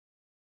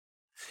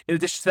 In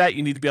addition to that,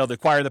 you need to be able to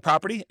acquire the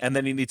property, and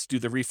then you need to do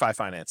the refi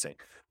financing.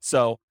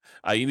 So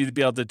you need to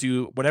be able to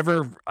do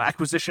whatever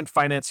acquisition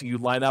financing you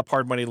line up,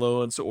 hard money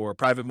loans or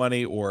private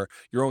money or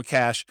your own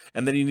cash,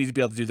 and then you need to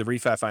be able to do the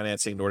refi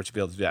financing in order to be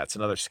able to do that. It's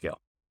another skill.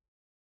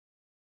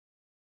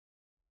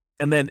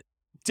 And then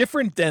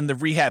different than the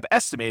rehab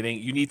estimating,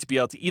 you need to be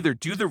able to either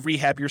do the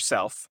rehab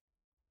yourself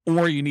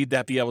or you need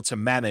to be able to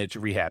manage a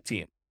rehab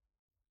team.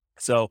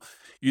 So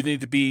you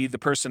need to be the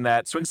person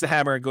that swings the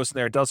hammer and goes in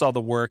there, does all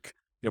the work,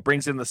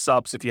 brings in the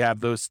subs if you have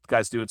those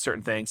guys doing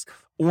certain things,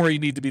 or you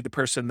need to be the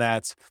person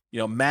that,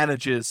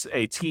 manages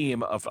a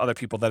team of other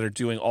people that are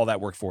doing all that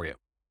work for you.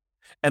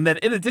 And then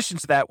in addition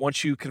to that,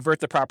 once you convert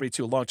the property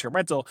to a long-term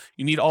rental,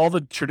 you need all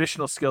the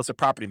traditional skills of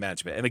property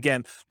management. And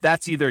again,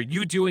 that's either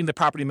you doing the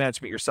property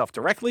management yourself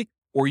directly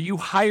or you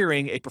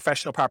hiring a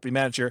professional property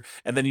manager,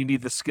 and then you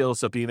need the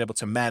skills of being able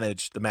to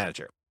manage the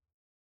manager.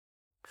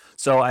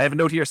 So I have a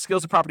note here,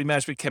 skills of property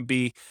management can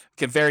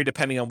vary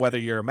depending on whether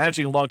you're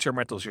managing long-term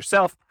rentals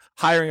yourself,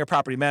 hiring a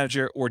property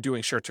manager, or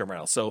doing short-term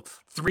rentals. So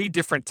 3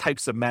 different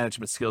types of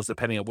management skills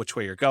depending on which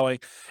way you're going.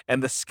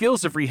 And the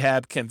skills of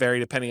rehab can vary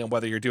depending on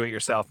whether you're doing it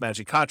yourself,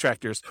 managing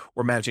contractors,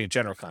 or managing a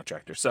general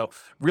contractor. So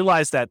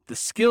realize that the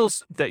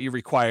skills that you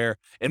require,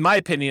 in my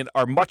opinion,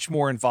 are much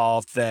more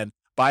involved than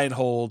buy and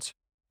hold,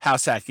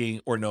 house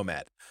hacking, or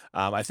nomad.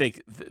 I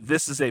think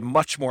this is a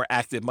much more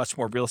active, much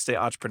more real estate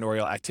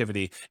entrepreneurial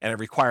activity, and it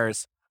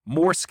requires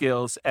more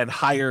skills and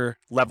higher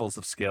levels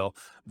of skill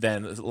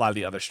than a lot of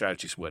the other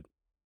strategies would.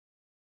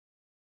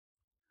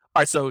 All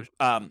right, so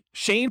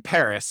Shane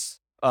Paris,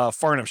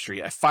 Farnham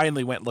Street, I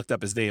finally went and looked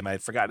up his name. I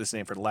had forgotten his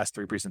name for the last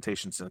 3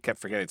 presentations and kept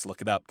forgetting to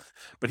look it up.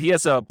 But he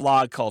has a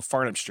blog called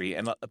Farnham Street,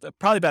 and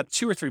probably about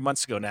 2 or 3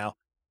 months ago now,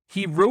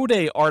 he wrote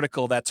an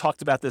article that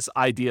talked about this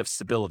idea of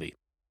stability.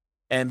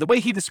 And the way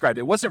he described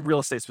it wasn't real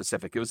estate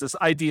specific. It was this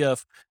idea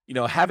of,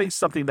 having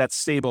something that's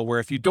stable where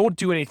if you don't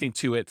do anything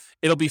to it,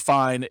 it'll be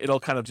fine. It'll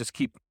kind of just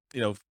keep,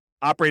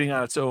 operating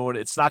on its own.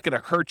 It's not going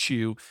to hurt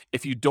you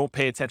if you don't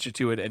pay attention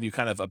to it and you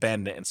kind of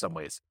abandon it in some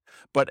ways.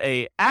 But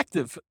a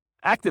active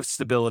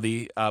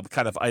stability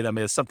kind of item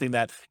is something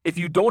that if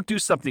you don't do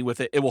something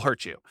with it, it will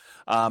hurt you.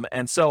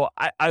 And so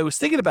I was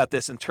thinking about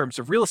this in terms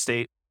of real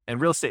estate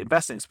and real estate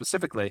investing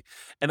specifically.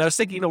 And I was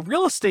thinking,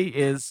 real estate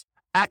is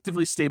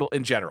actively stable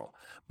in general.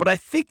 But I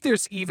think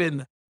there's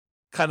even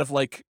kind of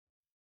like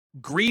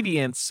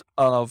gradients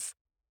of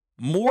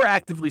more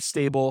actively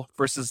stable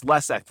versus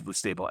less actively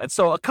stable. And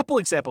so a couple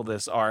examples of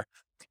this are,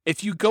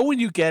 if you go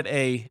and you get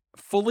a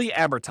fully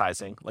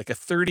amortizing, like a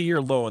 30-year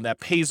loan that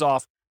pays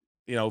off,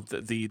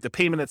 the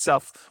payment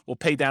itself will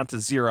pay down to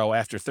 0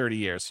 after 30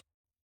 years.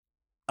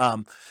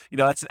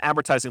 That's an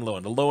amortizing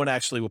loan. The loan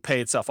actually will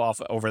pay itself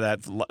off over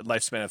that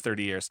lifespan of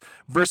 30 years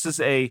versus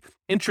a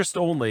interest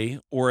only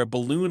or a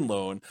balloon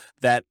loan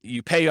that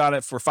you pay on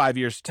it for 5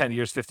 years, 10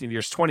 years, 15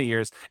 years, 20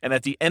 years. And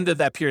at the end of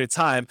that period of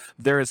time,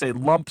 there is a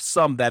lump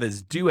sum that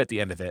is due at the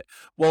end of it.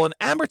 Well, an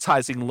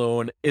amortizing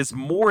loan is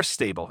more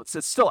stable.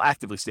 It's still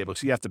actively stable,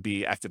 so you have to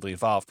be actively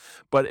involved,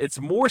 but it's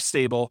more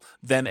stable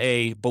than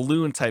a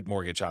balloon type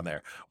mortgage on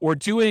there. Or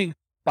doing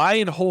buy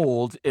and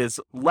hold is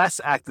less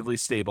actively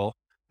stable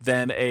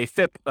than a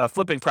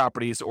flipping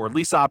properties or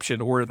lease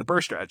option or the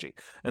BRRRR strategy.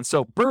 And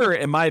so BRRRR,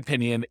 in my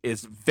opinion,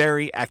 is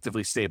very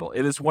actively stable.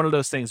 It is one of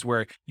those things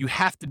where you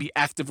have to be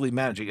actively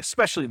managing,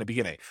 especially in the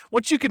beginning.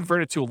 Once you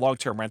convert it to a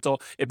long-term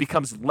rental, it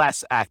becomes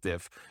less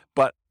active.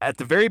 But at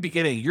the very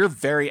beginning, you're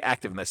very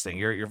active in this thing.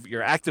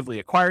 You're actively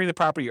acquiring the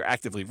property, you're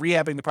actively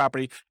rehabbing the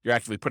property, you're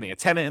actively putting a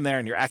tenant in there,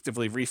 and you're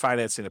actively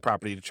refinancing the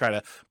property to try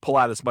to pull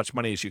out as much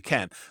money as you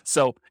can.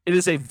 So it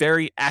is a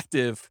very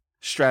active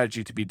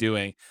strategy to be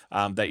doing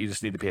that you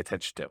just need to pay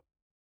attention to.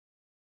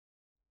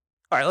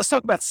 All right, let's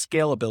talk about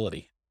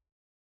scalability.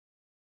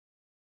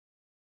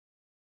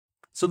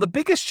 So the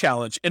biggest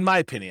challenge, in my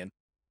opinion,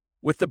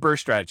 with the BRRRR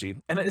strategy,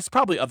 and it's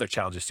probably other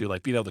challenges too,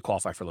 like being able to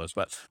qualify for loans,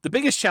 but the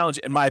biggest challenge,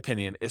 in my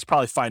opinion, is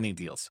probably finding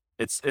deals.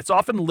 It's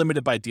often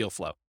limited by deal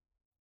flow.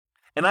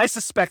 And I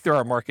suspect there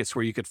are markets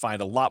where you could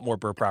find a lot more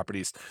BRRRR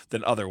properties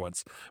than other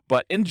ones.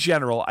 But in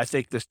general, I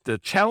think the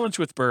challenge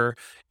with BRRRR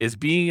is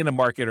being in a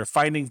market or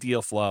finding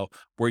deal flow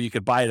where you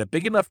could buy at a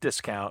big enough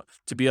discount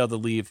to be able to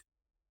leave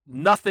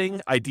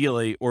nothing,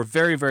 ideally, or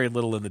very, very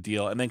little in the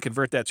deal, and then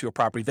convert that to a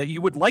property that you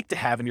would like to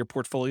have in your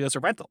portfolio as a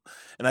rental.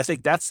 And I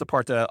think that's the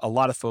part that a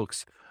lot of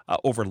folks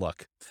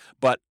overlook.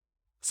 But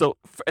So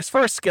as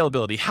far as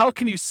scalability, how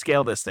can you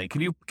scale this thing?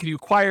 Can you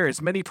acquire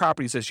as many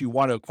properties as you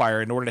want to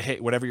acquire in order to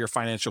hit whatever your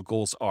financial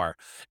goals are?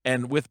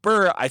 And with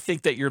BRRRR, I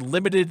think that you're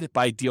limited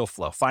by deal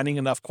flow, finding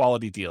enough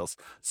quality deals.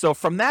 So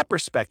from that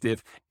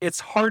perspective, it's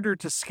harder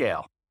to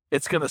scale.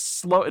 It's going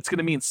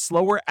to mean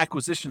slower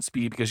acquisition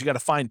speed because you got to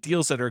find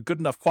deals that are good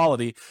enough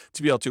quality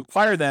to be able to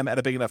acquire them at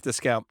a big enough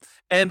discount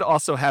and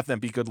also have them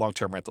be good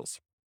long-term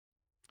rentals.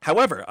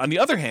 However, on the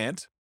other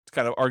hand, to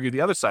kind of argue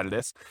the other side of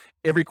this,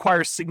 it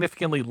requires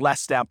significantly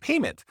less down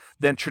payment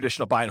than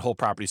traditional buy and hold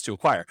properties to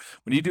acquire.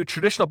 When you do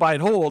traditional buy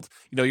and hold,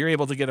 you're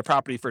able to get a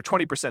property for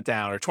 20%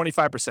 down or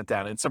 25%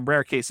 down. In some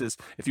rare cases,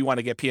 if you want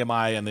to get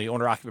PMI and the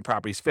owner occupant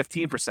properties,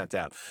 15%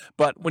 down.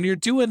 But when you're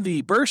doing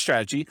the BRRRR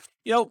strategy,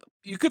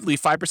 you could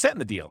leave 5% in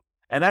the deal.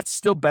 And that's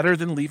still better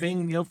than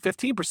leaving,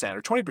 15%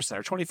 or 20%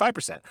 or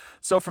 25%.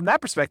 So from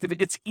that perspective,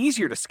 it's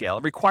easier to scale.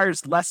 It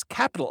requires less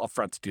capital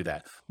upfront to do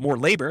that. More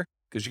labor,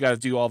 because you got to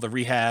do all the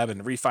rehab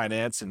and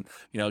refinance and,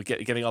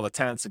 getting all the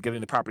tenants and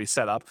getting the property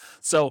set up.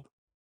 So,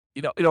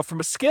 from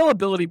a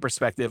scalability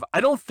perspective,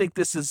 I don't think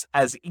this is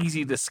as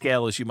easy to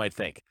scale as you might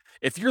think.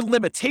 If your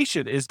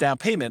limitation is down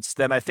payments,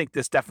 then I think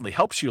this definitely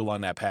helps you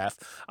along that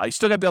path. You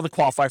still got to be able to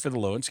qualify for the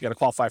loans. You got to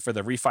qualify for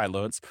the refi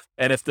loans.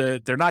 And if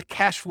they're not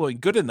cash flowing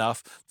good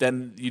enough,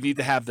 then you need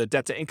to have the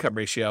debt to income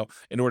ratio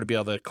in order to be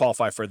able to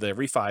qualify for the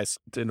refis,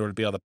 in order to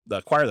be able to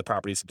acquire the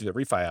properties and do the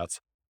refi outs.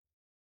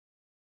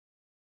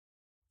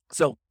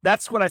 So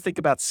that's what I think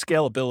about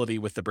scalability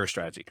with the BRRRR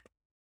strategy.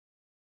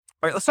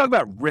 All right, let's talk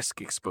about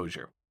risk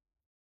exposure.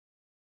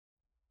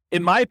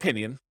 In my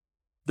opinion,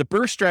 the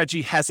BRRRR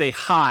strategy has a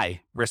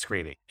high risk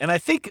rating. And I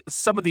think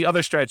some of the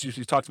other strategies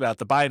we talked about,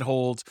 the buy and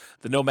hold,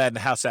 the nomad and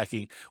the house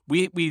hacking,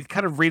 we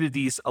kind of rated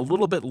these a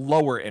little bit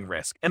lower in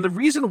risk. And the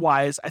reason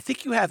why is I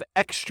think you have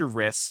extra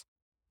risks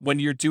when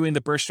you're doing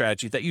the BRRRR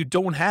strategy that you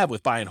don't have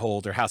with buy and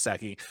hold or house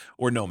hacking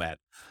or nomad.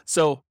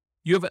 So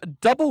you have a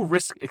double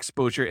risk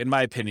exposure, in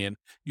my opinion.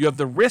 You have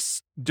the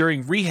risks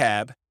during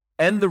rehab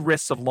and the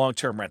risks of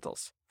long-term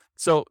rentals.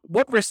 So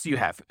what risks do you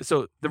have?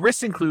 So the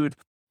risks include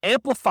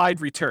amplified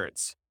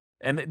returns,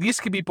 and these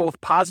can be both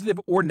positive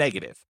or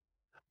negative.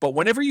 But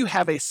whenever you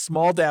have a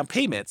small down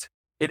payment,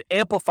 it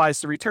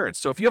amplifies the returns.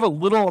 So if you have a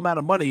little amount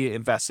of money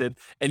invested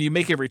and you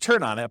make a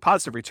return on it, a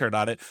positive return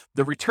on it,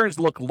 the returns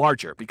look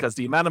larger because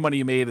the amount of money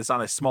you made is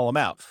on a small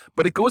amount.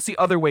 But it goes the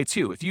other way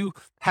too. If you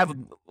have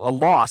a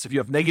loss, if you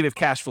have negative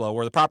cash flow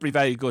or the property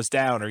value goes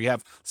down or you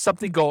have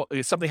something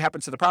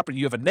happens to the property,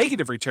 you have a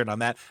negative return on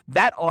that,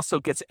 that also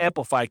gets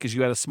amplified because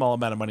you had a small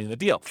amount of money in the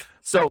deal.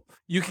 So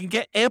you can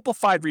get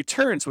amplified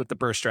returns with the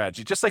BRRRR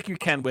strategy, just like you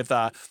can with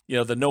the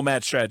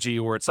nomad strategy,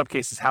 or in some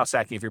cases house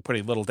hacking if you're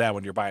putting little down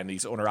when you're buying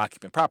these owner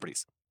occupant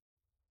properties.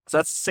 So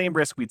that's the same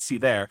risk we'd see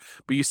there,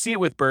 but you see it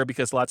with BRRRR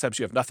because a lot of times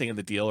you have nothing in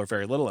the deal or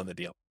very little in the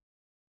deal.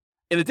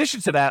 In addition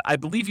to that, I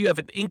believe you have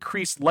an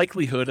increased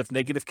likelihood of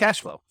negative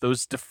cash flow,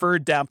 those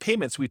deferred down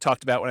payments we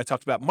talked about when I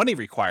talked about money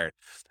required.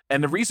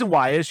 And the reason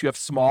why is you have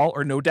small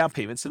or no down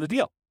payments in the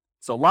deal.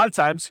 So a lot of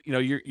times,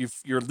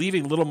 you're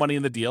leaving little money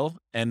in the deal,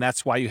 and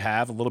that's why you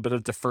have a little bit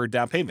of deferred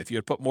down payment. If you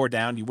had put more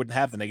down, you wouldn't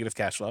have the negative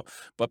cash flow.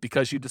 But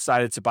because you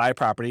decided to buy a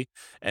property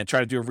and try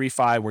to do a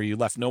refi where you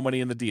left no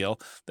money in the deal,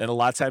 then a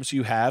lot of times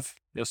you have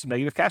some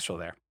negative cash flow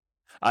there.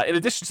 In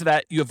addition to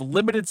that, you have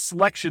limited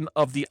selection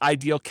of the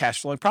ideal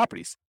cash flowing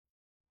properties.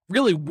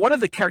 Really, one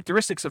of the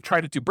characteristics of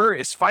trying to do BRRRR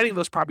is finding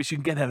those properties you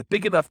can get at a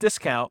big enough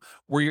discount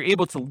where you're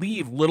able to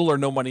leave little or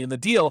no money in the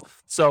deal.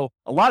 So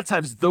a lot of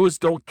times those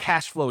don't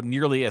cash flow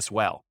nearly as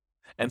well.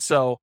 And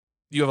so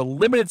you have a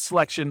limited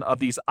selection of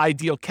these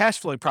ideal cash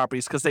flowing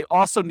properties because they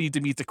also need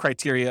to meet the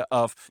criteria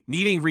of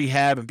needing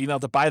rehab and being able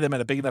to buy them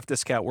at a big enough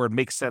discount where it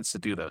makes sense to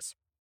do those.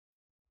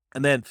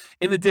 And then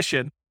in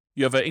addition,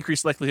 you have an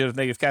increased likelihood of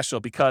negative cash flow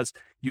because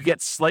you get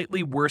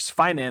slightly worse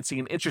financing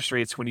and interest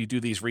rates when you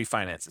do these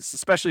refinances,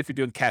 especially if you're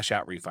doing cash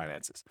out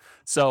refinances.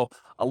 So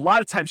a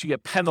lot of times you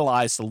get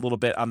penalized a little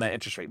bit on that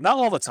interest rate. Not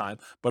all the time,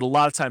 but a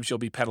lot of times you'll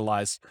be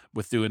penalized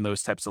with doing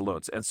those types of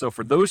loans. And so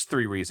for those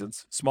three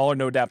reasons, smaller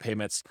no down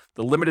payments,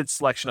 the limited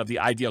selection of the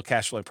ideal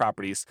cash flowing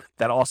properties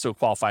that also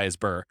qualify as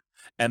BRRRR,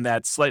 and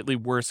that slightly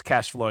worse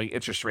cash flowing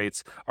interest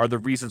rates are the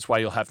reasons why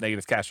you'll have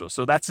negative cash flow.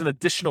 So that's an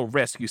additional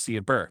risk you see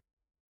in BRRRR.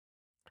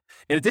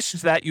 In addition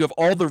to that, you have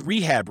all the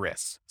rehab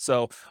risks.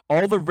 So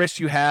all the risks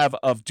you have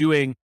of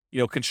doing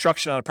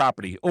construction on a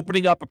property,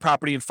 opening up a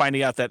property and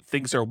finding out that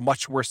things are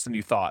much worse than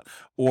you thought,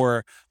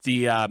 or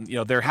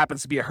there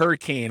happens to be a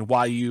hurricane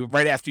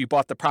right after you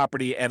bought the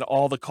property and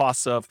all the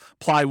costs of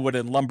plywood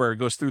and lumber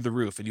goes through the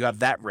roof and you have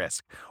that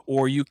risk,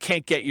 or you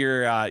can't get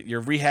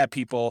your rehab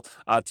people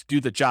to do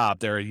the job.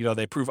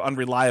 They prove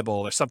unreliable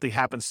or something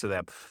happens to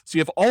them. So you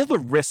have all the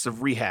risks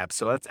of rehab.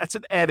 So that's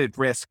an added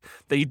risk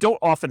that you don't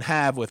often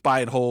have with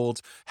buy and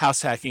hold,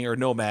 house hacking, or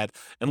nomad,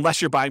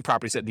 unless you're buying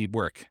properties that need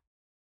work.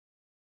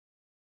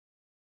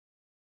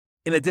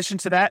 In addition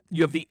to that,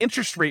 you have the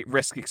interest rate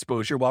risk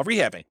exposure while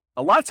rehabbing.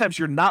 A lot of times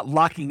you're not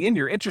locking in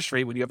your interest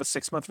rate when you have a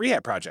 6-month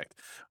rehab project.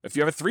 If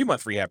you have a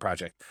 3-month rehab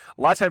project,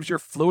 a lot of times you're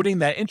floating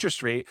that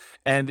interest rate.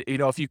 And,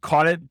 if you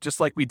caught it,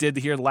 just like we did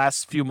here the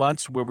last few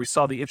months where we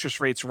saw the interest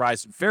rates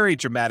rise very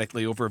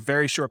dramatically over a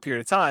very short period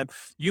of time,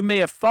 you may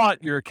have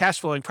thought your cash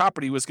flowing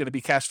property was going to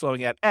be cash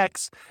flowing at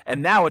X.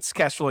 And now it's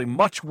cash flowing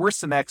much worse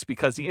than X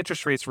because the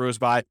interest rates rose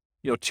by,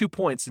 2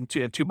 points in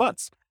 2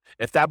 months.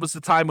 If that was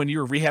the time when you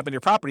were rehabbing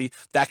your property,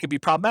 that could be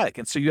problematic.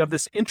 And so you have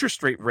this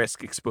interest rate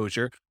risk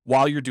exposure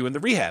while you're doing the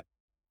rehab.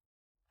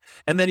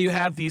 And then you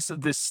have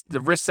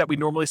the risks that we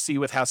normally see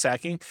with house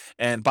hacking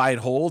and buy and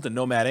hold and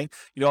nomading,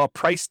 a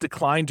price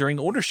decline during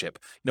ownership.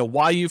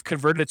 While you've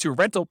converted it to a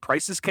rental,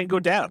 prices can go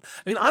down.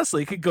 I mean,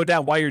 honestly, it could go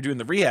down while you're doing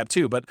the rehab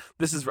too, but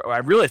I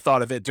really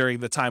thought of it during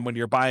the time when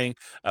you're buying,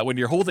 when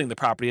you're holding the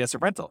property as a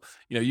rental.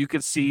 You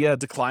could see a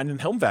decline in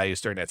home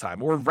values during that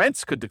time, or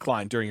rents could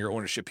decline during your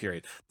ownership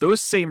period.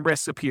 Those same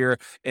risks appear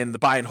in the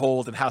buy and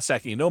hold and house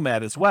hacking and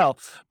nomad as well,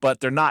 but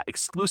they're not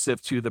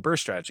exclusive to the BRRRR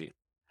strategy.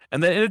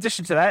 And then in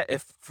addition to that,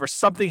 if for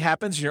something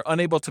happens and you're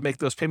unable to make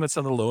those payments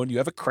on the loan, you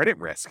have a credit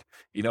risk.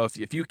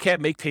 If you can't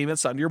make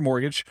payments on your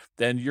mortgage,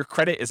 then your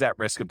credit is at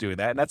risk of doing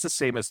that. And that's the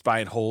same as buy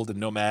and hold and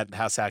nomad and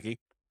house hacking.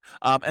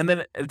 And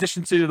then in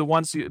addition to the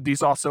ones,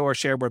 these also are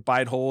shared with buy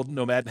and hold,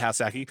 nomad, and house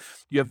hacking.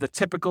 You have the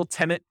typical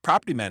tenant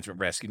property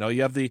management risk.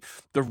 You have the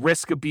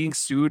risk of being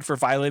sued for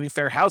violating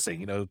fair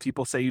housing.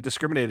 People say you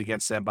discriminate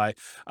against them by,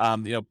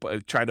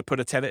 trying to put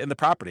a tenant in the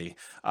property,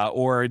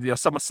 or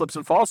someone slips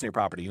and falls in your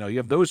property. You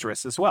have those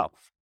risks as well.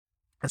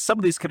 And some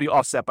of these can be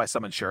offset by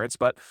some insurance,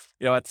 but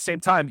at the same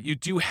time, you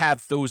do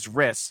have those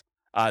risks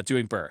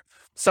doing BRRRR.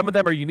 Some of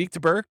them are unique to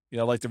BRRRR,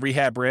 like the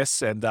rehab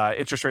risks and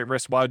interest rate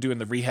risks while doing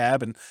the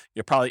rehab, and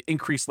probably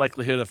increased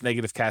likelihood of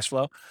negative cash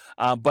flow.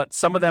 But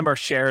some of them are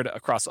shared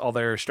across all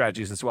their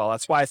strategies as well.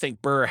 That's why I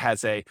think BRRRR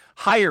has a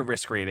higher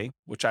risk rating,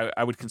 which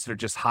I would consider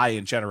just high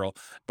in general,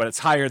 but it's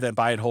higher than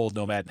buy and hold,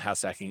 nomad, and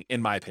house hacking,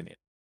 in my opinion.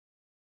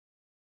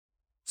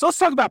 So let's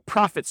talk about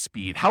profit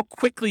speed, how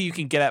quickly you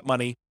can get at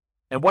money,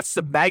 and what's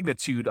the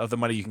magnitude of the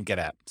money you can get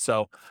at.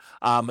 So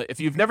if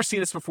you've never seen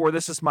this before,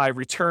 this is my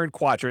return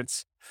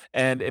quadrants.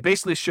 And it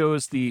basically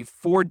shows the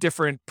 4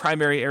 different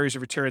primary areas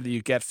of return that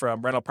you get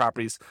from rental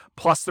properties,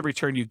 plus the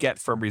return you get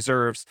from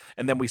reserves,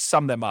 and then we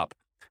sum them up.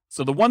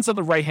 So the ones on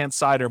the right-hand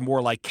side are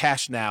more like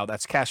cash now.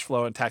 That's cash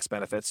flow and tax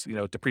benefits,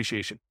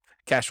 depreciation,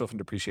 cash flow from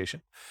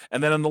depreciation.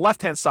 And then on the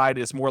left-hand side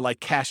is more like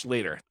cash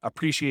later,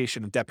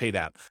 appreciation and debt pay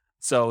down.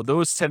 So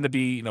those tend to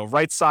be,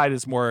 right side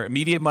is more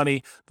immediate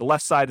money. The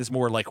left side is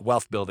more like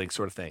wealth building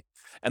sort of thing.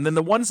 And then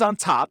the ones on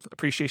top,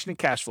 appreciation and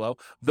cash flow,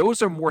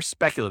 those are more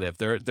speculative.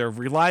 They're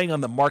relying on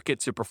the market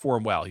to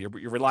perform well. You're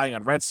relying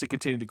on rents to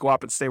continue to go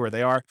up and stay where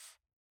they are,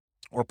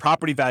 or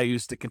property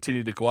values to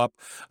continue to go up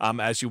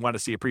as you want to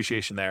see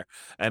appreciation there.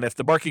 And if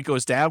the market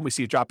goes down, we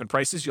see a drop in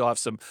prices, you'll have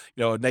some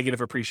negative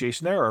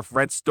appreciation there. Or if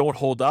rents don't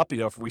hold up,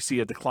 if we see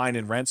a decline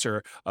in rents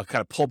or a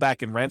kind of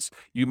pullback in rents,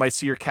 you might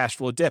see your cash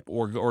flow dip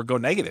or go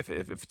negative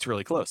if it's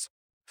really close.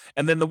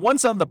 And then the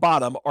ones on the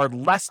bottom are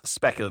less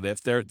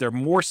speculative. They're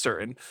more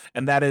certain,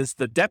 and that is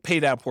the debt pay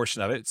down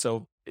portion of it.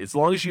 So as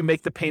long as you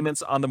make the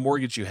payments on the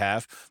mortgage you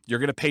have, you're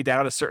going to pay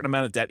down a certain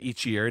amount of debt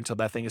each year until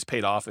that thing is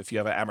paid off if you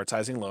have an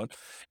amortizing loan.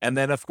 And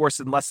then, of course,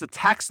 unless the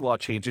tax law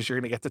changes, you're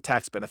going to get the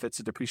tax benefits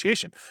of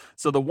depreciation.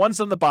 So the ones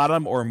on the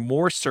bottom are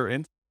more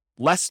certain,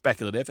 less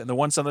speculative, and the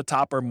ones on the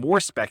top are more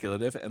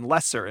speculative and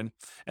less certain.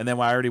 And then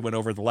I already went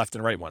over the left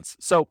and right ones.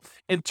 So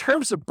in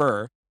terms of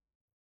BRRRR,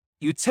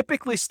 you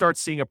typically start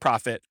seeing a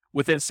profit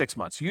within 6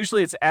 months.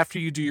 Usually it's after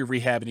you do your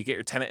rehab and you get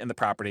your tenant in the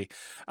property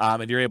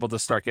and you're able to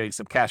start getting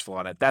some cash flow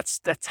on it. That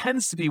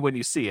tends to be when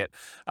you see it,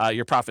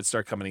 your profits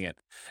start coming in.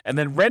 And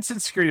then rents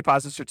and security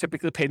deposits are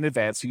typically paid in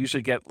advance. So you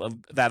usually get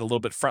that a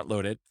little bit front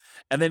loaded.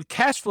 And then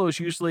cash flow is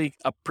usually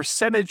a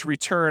percentage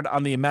return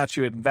on the amount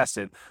you had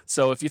invested.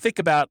 So if you think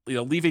about,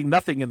 leaving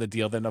nothing in the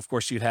deal, then of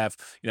course you'd have,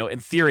 in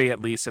theory at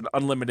least, an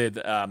unlimited,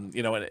 an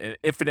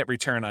infinite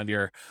return on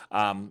your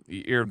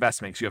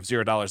investments. You have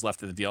 $0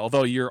 left in the deal,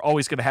 although you're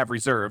always going to have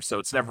reserves. So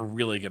it's never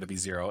really going to be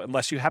zero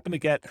unless you happen to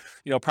get,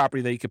 a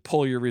property that you could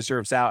pull your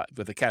reserves out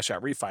with a cash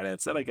out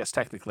refinance. Then I guess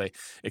technically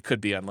it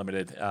could be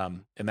unlimited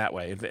in that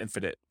way,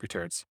 infinite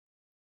returns.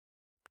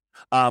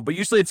 But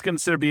usually it's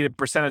considered to be a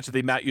percentage of the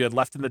amount you had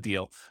left in the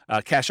deal,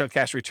 cash on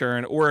cash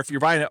return, or if you're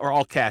buying it or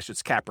all cash,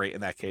 it's cap rate in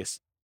that case.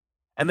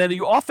 And then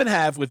you often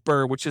have with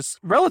BRRRR, which is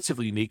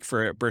relatively unique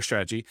for a BRRRR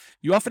strategy,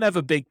 you often have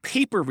a big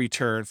paper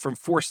return from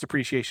forced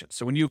appreciation.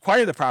 So when you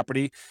acquire the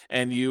property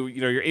and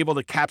you're able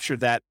to capture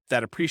that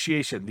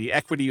appreciation, the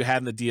equity you had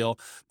in the deal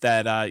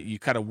that you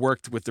kind of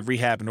worked with the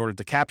rehab in order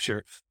to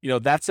capture,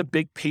 that's a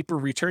big paper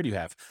return you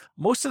have.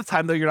 Most of the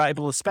time, though, you're not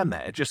able to spend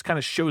that. It just kind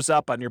of shows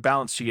up on your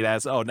balance sheet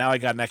as, oh, now I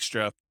got an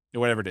extra,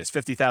 whatever it is,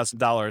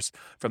 $50,000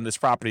 from this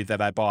property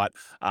that I bought,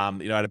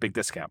 at a big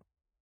discount.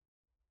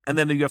 And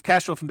then you have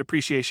cash flow from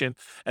depreciation,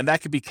 and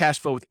that could be cash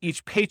flow with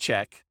each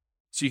paycheck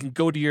So you can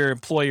go to your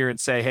employer and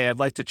say, hey, I'd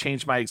like to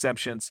change my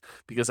exemptions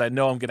because I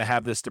know I'm going to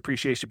have this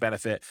depreciation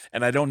benefit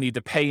and I don't need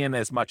to pay in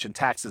as much in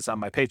taxes on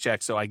my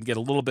paycheck, so I can get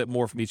a little bit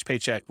more from each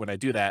paycheck when I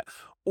do that.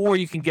 Or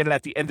you can get it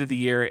at the end of the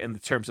year in the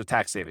terms of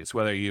tax savings,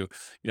 whether you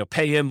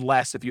pay in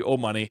less if you owe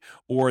money,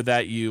 or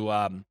that you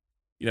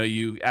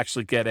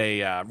actually get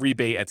a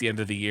rebate at the end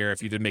of the year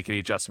if you didn't make any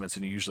adjustments,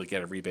 and you usually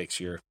get a rebate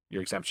because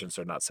your exemptions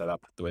are not set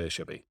up the way they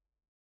should be.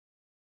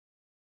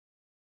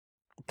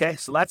 Okay,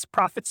 so that's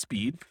profit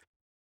speed.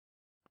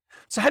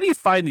 So how do you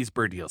find these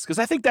BRRRR deals? Because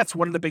I think that's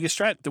one of the biggest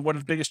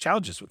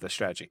challenges with this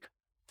strategy.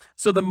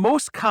 So the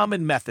most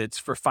common methods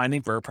for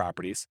finding BRRRR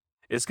properties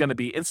is going to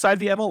be inside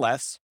the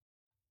MLS,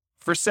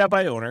 for sale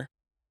by owner,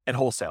 and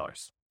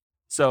wholesalers.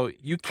 So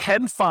you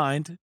can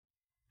find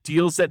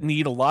deals that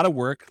need a lot of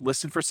work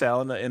listed for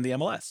sale in the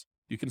MLS.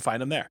 You can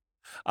find them there.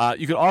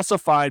 You can also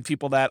find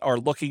people that are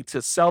looking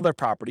to sell their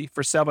property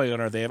for sale by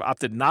owner. They have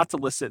opted not to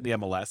list it in the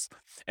MLS.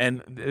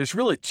 And there's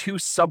really two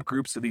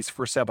subgroups of these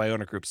for sale by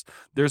owner groups.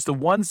 There's the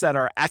ones that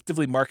are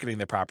actively marketing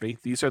their property.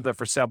 These are the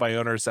for sale by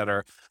owners that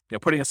are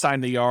putting a sign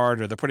in the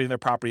yard, or they're putting their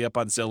property up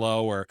on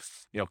Zillow or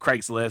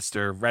Craigslist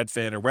or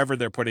Redfin or wherever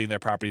they're putting their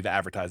property to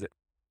advertise it.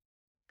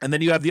 And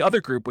then you have the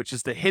other group, which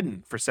is the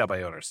hidden for sale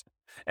by owners.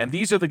 And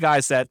these are the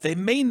guys that they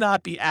may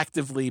not be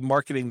actively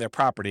marketing their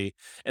property,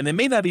 and they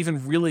may not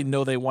even really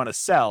know they want to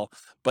sell,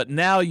 but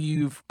now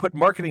you've put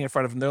marketing in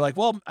front of them. They're like,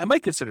 well, I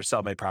might consider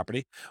selling my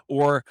property.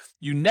 Or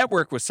you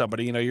network with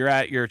somebody, you're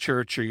at your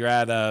church, or you're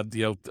at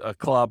a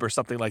club or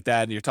something like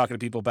that, and you're talking to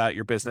people about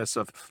your business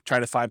of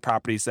trying to find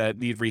properties that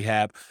need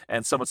rehab.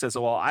 And someone says,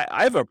 well,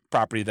 I have a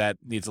property that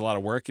needs a lot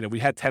of work. We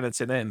had tenants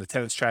in it, and the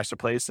tenants trashed the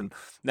place, and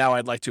now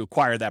I'd like to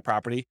acquire that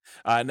property.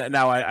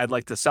 Now I'd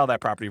like to sell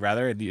that property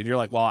rather. And you're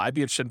like, well, I'd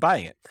be interested in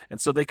buying it. And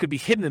so they could be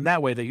hidden in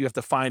that way, that you have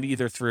to find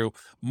either through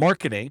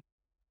marketing,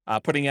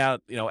 putting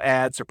out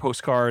ads or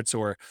postcards,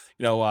 or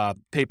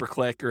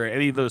pay-per-click, or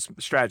any of those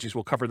strategies.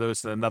 We'll cover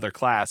those in another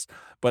class.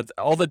 But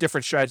all the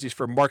different strategies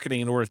for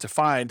marketing in order to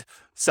find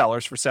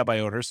sellers for sale by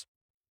owners,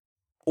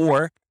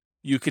 or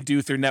you could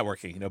do through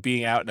networking,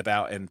 being out and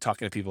about and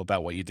talking to people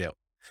about what you do.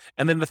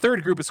 And then the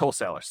third group is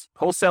wholesalers.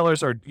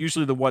 Wholesalers are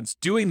usually the ones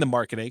doing the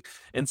marketing.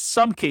 In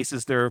some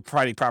cases, they're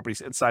providing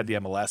properties inside the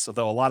MLS,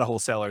 although a lot of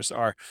wholesalers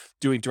are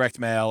doing direct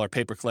mail or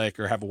pay-per-click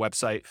or have a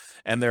website,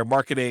 and they're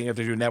marketing, or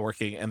they're doing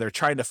networking, and they're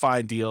trying to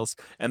find deals,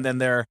 and then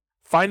they're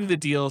finding the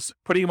deals,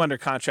 putting them under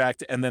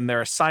contract, and then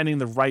they're assigning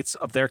the rights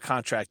of their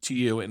contract to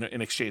you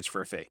in exchange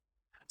for a fee.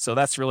 So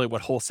that's really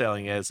what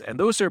wholesaling is. And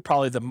those are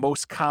probably the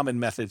most common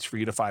methods for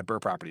you to find BRRRR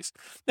properties.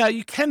 Now,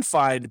 you can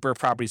find BRRRR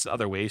properties in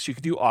other ways. You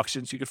could do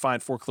auctions. You could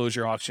find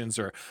foreclosure auctions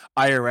or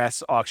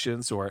IRS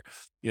auctions, or,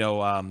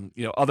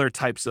 other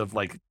types of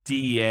like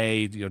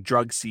DEA,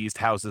 drug seized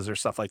houses or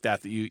stuff like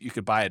that you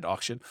could buy at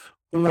auction.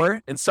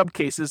 Or in some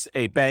cases,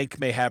 a bank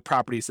may have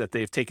properties that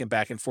they've taken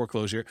back in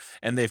foreclosure,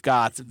 and they've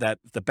got that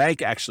the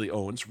bank actually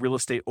owns, real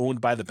estate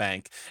owned by the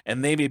bank,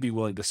 and they may be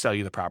willing to sell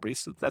you the property.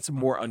 So that's a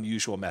more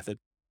unusual method.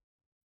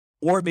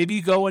 Or maybe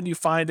you go and you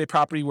find a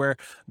property where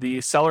the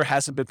seller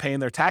hasn't been paying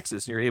their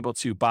taxes, and you're able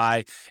to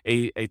buy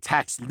a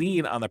tax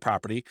lien on the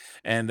property.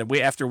 And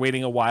after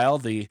waiting a while,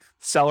 the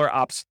seller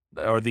opts,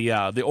 or the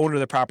owner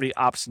of the property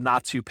opts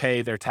not to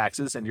pay their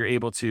taxes, and you're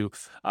able to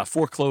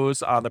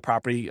foreclose on the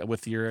property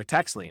with your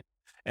tax lien,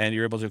 and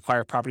you're able to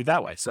acquire property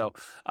that way. So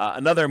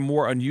another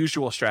more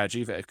unusual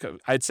strategy,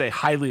 I'd say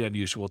highly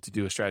unusual to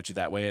do a strategy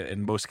that way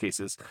in most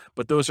cases,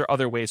 but those are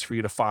other ways for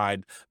you to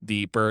find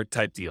the BRRRR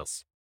type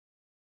deals.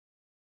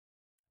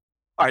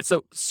 All right,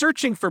 so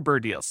searching for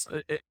BRRRR deals,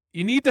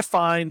 you need to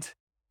find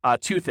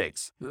two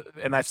things.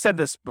 And I've said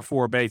this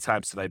before many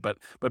times today, but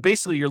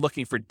basically you're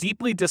looking for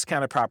deeply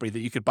discounted property that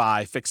you could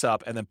buy, fix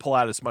up, and then pull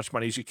out as much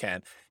money as you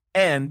can,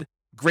 and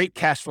great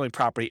cash flowing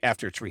property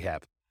after it's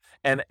rehab.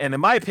 And in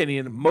my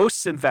opinion,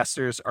 most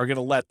investors are going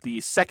to let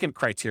the second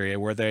criteria,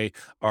 where they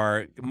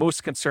are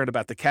most concerned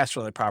about the cash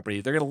flowing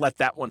property, they're going to let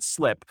that one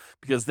slip,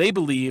 because they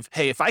believe,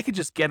 hey, if I could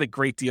just get a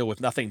great deal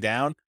with nothing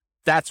down,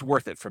 that's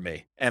worth it for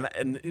me.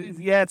 And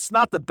yeah, it's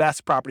not the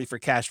best property for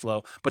cash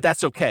flow, but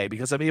that's okay,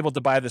 because I'm able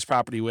to buy this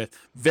property with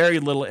very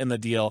little in the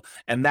deal,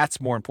 and that's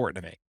more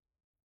important to me.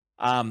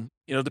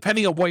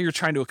 Depending on what you're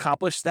trying to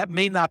accomplish, that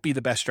may not be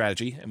the best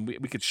strategy, and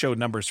we could show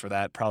numbers for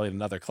that probably in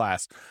another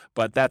class,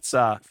 but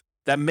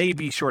that may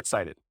be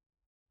short-sighted.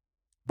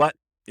 But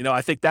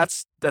I think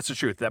that's the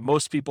truth, that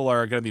most people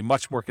are going to be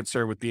much more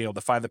concerned with being able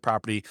to find the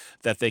property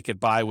that they could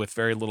buy with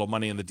very little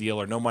money in the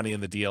deal or no money in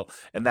the deal,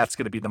 and that's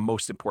going to be the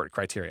most important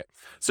criteria.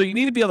 So you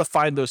need to be able to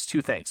find those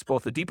two things,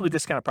 both a deeply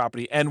discounted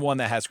property and one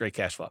that has great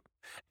cash flow.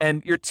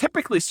 And you're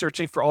typically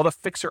searching for all the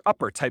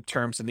fixer-upper type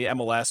terms in the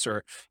MLS,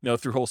 or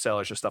through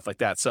wholesalers or stuff like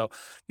that. So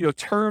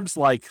terms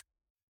like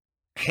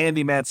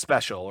handyman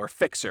special, or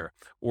fixer,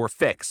 or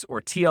fix,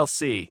 or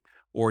TLC,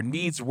 or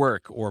needs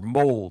work, or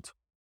mold,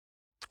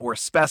 or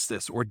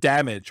asbestos, or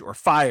damage, or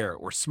fire,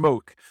 or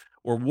smoke,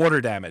 or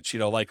water damage,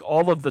 like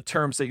all of the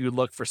terms that you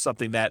look for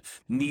something that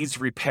needs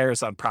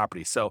repairs on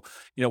property. So,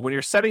 when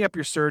you're setting up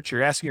your search,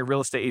 you're asking your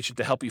real estate agent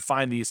to help you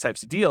find these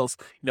types of deals,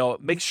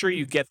 make sure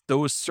you get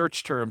those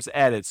search terms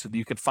added so that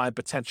you can find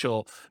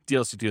potential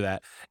deals to do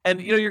that.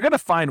 And, you're going to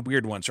find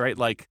weird ones, right?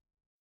 Like,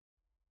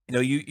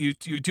 you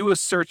do a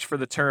search for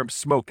the term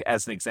smoke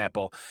as an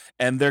example,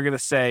 and they're going to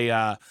say,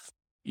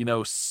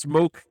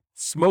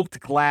 smoked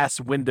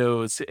glass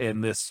windows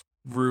in this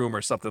room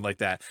or something like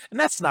that. And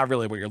that's not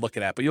really what you're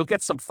looking at, but you'll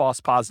get some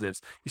false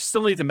positives. You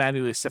still need to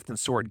manually sift and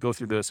sort and go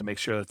through those and make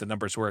sure that the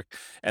numbers work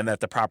and that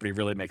the property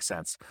really makes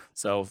sense.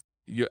 So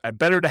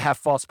better to have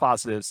false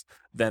positives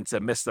than to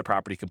miss the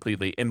property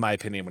completely, in my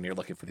opinion, when you're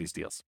looking for these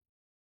deals.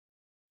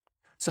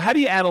 So how do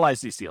you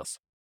analyze these deals?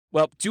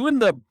 Well, doing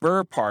the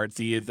BRRRR part,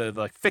 the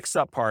like fix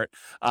up part,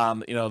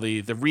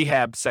 the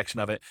rehab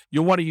section of it,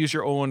 you'll want to use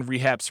your own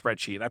rehab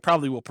spreadsheet. And I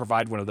probably will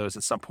provide one of those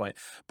at some point,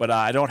 but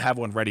I don't have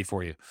one ready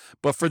for you.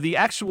 But for the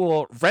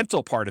actual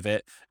rental part of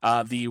it,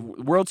 the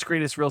world's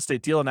greatest real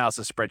estate deal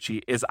analysis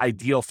spreadsheet is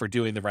ideal for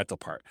doing the rental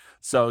part.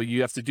 So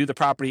you have to do the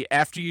property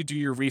after you do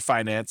your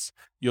refinance.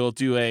 You'll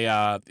do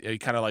a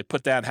kind of like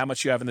put down how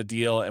much you have in the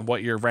deal and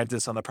what your rent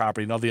is on the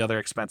property and all the other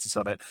expenses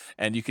of it.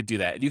 And you could do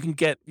that. You can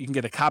get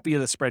a copy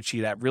of the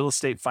spreadsheet at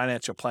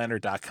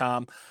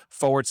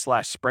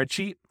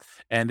realestatefinancialplanner.com/spreadsheet.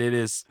 And it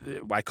is,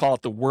 I call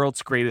it the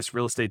world's greatest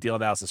real estate deal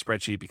analysis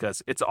spreadsheet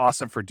because it's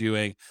awesome for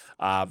doing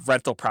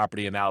rental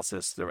property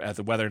analysis as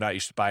to whether or not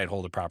you should buy and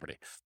hold a property.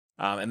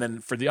 And then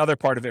for the other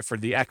part of it, for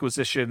the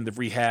acquisition, the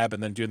rehab,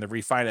 and then doing the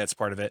refinance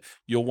part of it,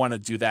 you'll want to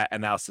do that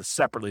analysis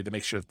separately to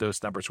make sure that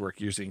those numbers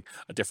work using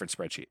a different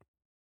spreadsheet.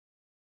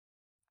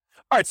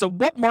 All right, so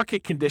what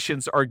market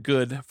conditions are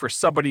good for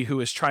somebody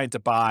who is trying to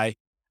buy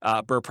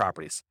BRRRR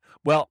properties?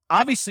 Well,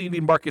 obviously you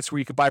need markets where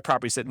you can buy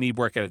properties that need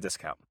work at a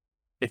discount.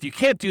 If you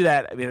can't do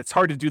that, it's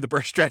hard to do the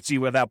BRRRR strategy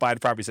without buying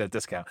properties at a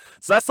discount.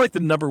 So that's like the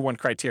number one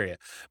criteria.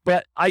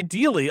 But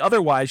ideally,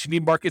 otherwise, you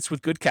need markets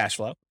with good cash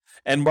flow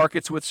and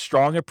markets with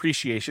strong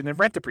appreciation and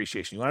rent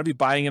appreciation. You want to be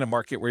buying in a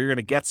market where you're going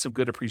to get some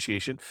good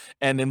appreciation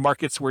and in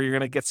markets where you're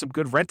going to get some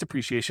good rent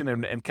appreciation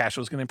and cash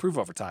flow is going to improve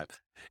over time.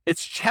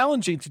 It's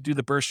challenging to do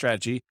the BRRRR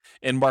strategy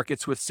in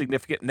markets with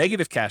significant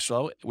negative cash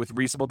flow with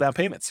reasonable down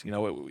payments.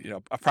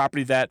 A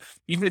property that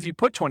even if you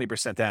put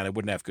 20% down, it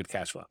wouldn't have good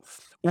cash flow.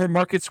 Or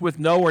markets with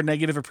no or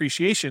negative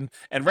appreciation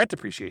and rent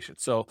appreciation.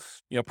 So,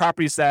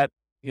 properties that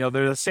they're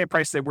the same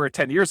price they were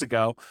 10 years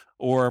ago,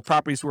 or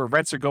properties where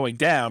rents are going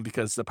down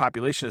because the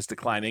population is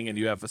declining and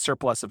you have a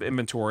surplus of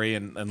inventory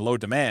and low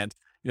demand.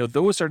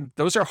 Those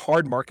are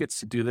hard markets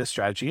to do this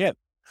strategy in.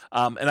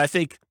 And I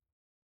think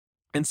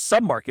in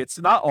some markets,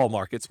 not all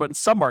markets, but in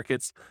some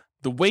markets,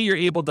 the way you're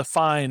able to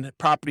find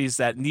properties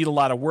that need a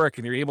lot of work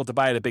and you're able to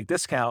buy at a big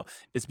discount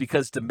is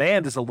because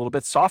demand is a little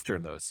bit softer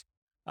in those.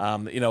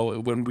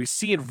 When we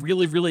see in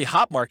really, really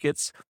hot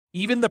markets,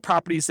 even the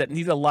properties that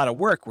needed a lot of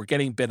work were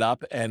getting bid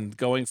up and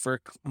going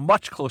for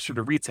much closer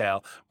to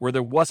retail, where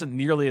there wasn't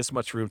nearly as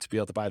much room to be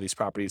able to buy these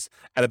properties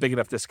at a big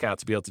enough discount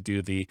to be able to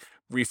do the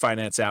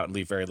refinance out and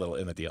leave very little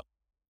in the deal.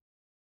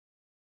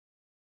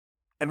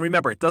 And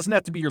remember, it doesn't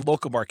have to be your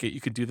local market. You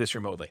can do this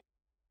remotely,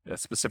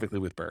 specifically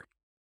with BRRRR.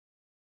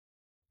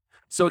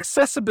 So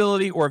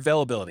accessibility or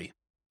availability.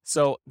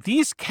 So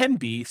these can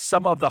be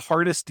some of the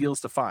hardest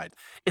deals to find.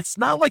 It's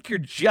not like you're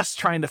just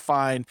trying to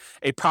find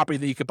a property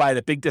that you could buy at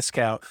a big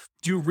discount,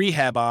 do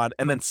rehab on,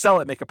 and then sell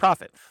it, make a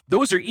profit.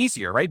 Those are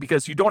easier, right?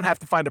 Because you don't have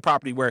to find a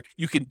property where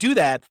you can do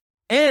that.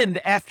 And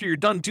after you're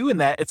done doing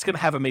that, it's going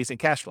to have amazing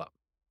cash flow.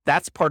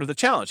 That's part of the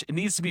challenge. It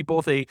needs to be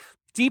both a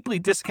deeply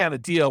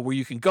discounted deal where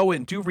you can go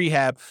in, do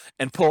rehab,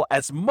 and pull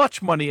as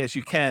much money as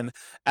you can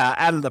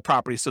out of the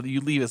property so that you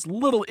leave as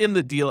little in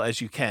the deal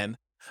as you can.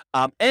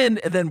 And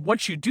then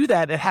once you do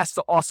that, it has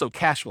to also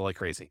cash flow like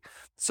crazy.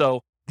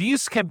 So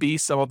these can be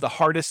some of the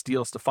hardest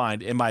deals to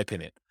find, in my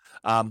opinion.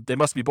 They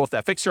must be both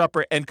that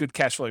fixer-upper and good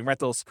cash flowing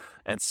rentals.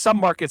 And some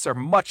markets are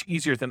much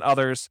easier than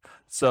others.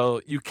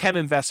 So you can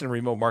invest in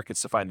remote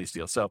markets to find these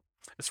deals. So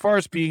as far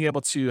as being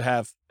able to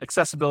have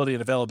accessibility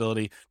and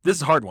availability, this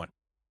is a hard one.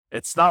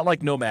 It's not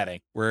like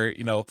nomading where,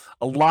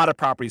 a lot of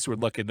properties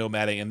would look at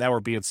nomading and now we're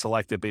being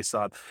selected based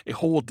on a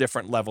whole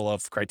different level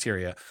of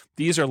criteria.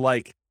 These are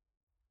like,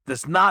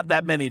 there's not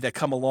that many that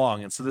come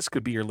along. And so this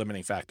could be your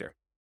limiting factor.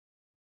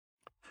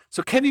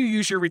 So can you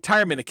use your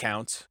retirement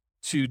account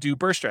to do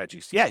BRRRR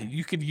strategies? Yeah,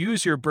 you could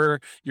use your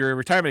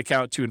retirement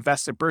account to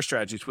invest in BRRRR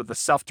strategies with a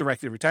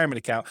self-directed retirement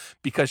account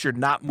because you're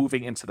not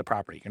moving into the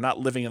property. You're not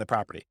living in the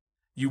property.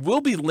 You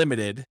will be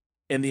limited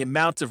in the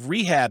amount of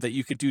rehab that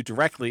you could do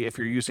directly if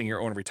you're using your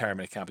own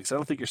retirement account, because I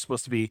don't think you're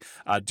supposed to be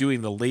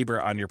doing the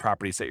labor on your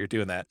properties that you're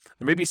doing that.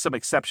 There may be some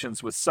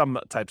exceptions with some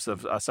types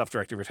of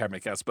self-directed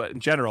retirement accounts, but in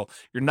general,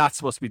 you're not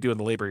supposed to be doing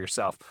the labor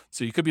yourself.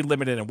 So you could be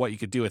limited in what you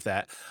could do with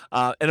that.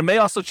 And it may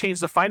also change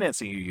the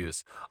financing you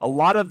use. A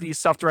lot of these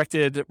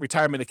self-directed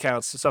retirement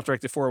accounts,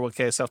 self-directed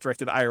 401k,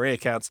 self-directed IRA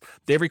accounts,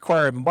 they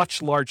require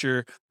much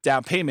larger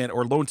down payment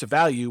or loan to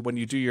value when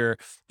you do your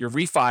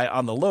refi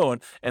on the loan.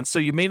 And so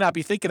you may not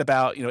be thinking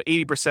about,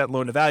 80%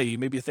 loan to value. You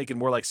may be thinking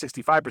more like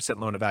 65%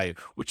 loan to value,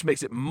 which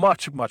makes it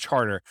much, much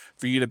harder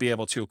for you to be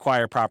able to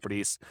acquire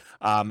properties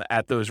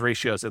at those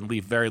ratios and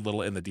leave very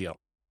little in the deal.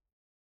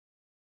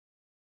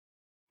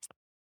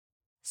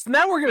 So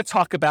now we're going to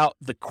talk about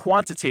the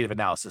quantitative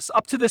analysis.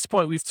 Up to this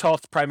point, we've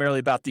talked primarily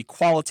about the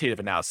qualitative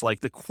analysis, like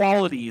the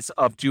qualities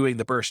of doing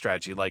the BRRRR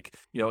strategy, like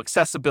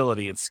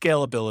accessibility and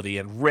scalability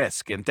and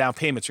risk and down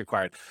payments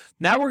required.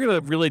 Now we're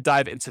going to really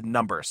dive into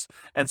numbers.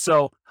 And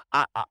so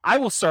I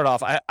will start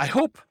off. I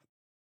hope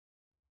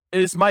it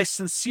is my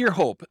sincere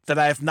hope that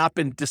I have not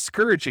been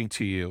discouraging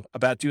to you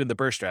about doing the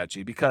BRRRR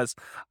strategy, because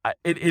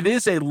it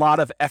is a lot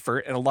of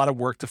effort and a lot of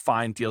work to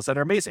find deals that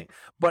are amazing.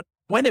 But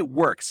when it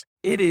works,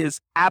 it is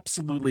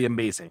absolutely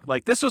amazing.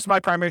 Like, this was my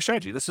primary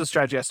strategy. This is the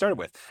strategy I started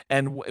with.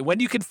 And when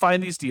you can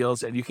find these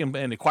deals and you can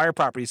acquire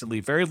properties and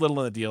leave very little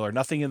in the deal or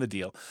nothing in the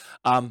deal,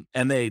 and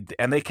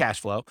they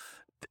cash flow,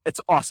 it's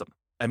awesome.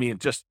 I mean,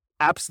 just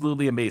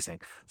absolutely amazing.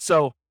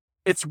 So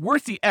it's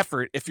worth the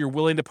effort if you're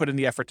willing to put in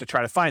the effort to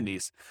try to find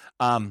these.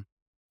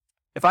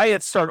 If I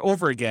had start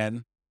over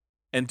again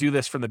and do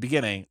this from the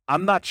beginning,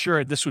 I'm not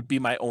sure this would be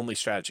my only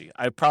strategy.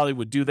 I probably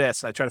would do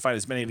this. I try to find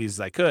as many of these as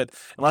I could,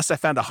 unless I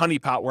found a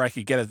honeypot where I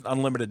could get an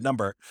unlimited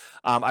number.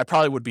 I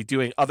probably would be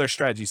doing other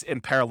strategies in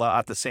parallel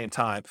at the same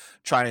time,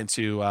 trying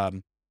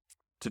to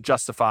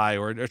justify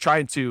or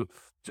trying to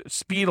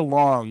speed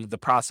along the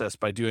process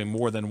by doing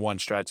more than one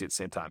strategy at the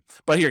same time.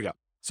 But here you go.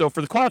 So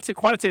for the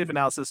quantitative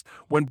analysis,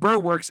 when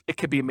BRRRR works, it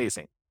can be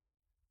amazing.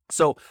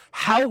 So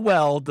how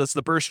well does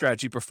the BRRRR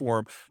strategy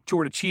perform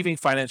toward achieving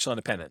financial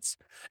independence?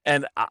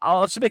 And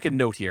I'll just make a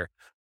note here.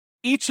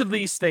 Each of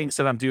these things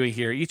that I'm doing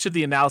here, each of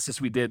the analysis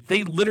we did,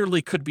 they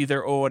literally could be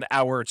their own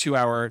hour or 2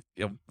 hour,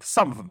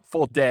 some of them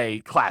full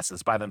day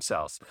classes by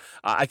themselves.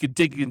 I could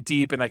dig in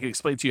deep and I could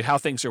explain to you how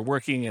things are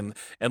working and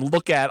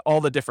look at all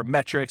the different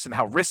metrics and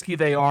how risky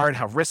they are and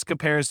how risk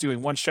compares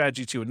doing one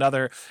strategy to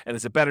another. And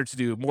is it better to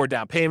do more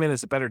down payment?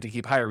 Is it better to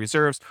keep higher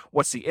reserves?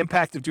 What's the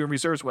impact of doing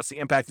reserves? What's the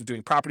impact of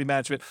doing property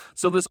management?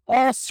 So there's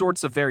all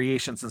sorts of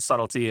variations and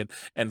subtlety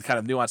and kind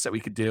of nuance that we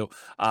could do,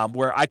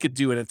 where I could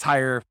do an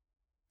entire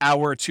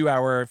hour, 2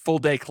 hour, full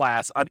day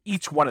class on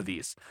each one of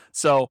these.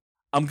 So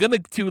I'm going to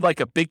do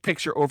like a big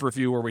picture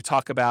overview where we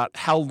talk about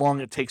how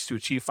long it takes to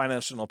achieve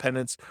financial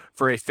independence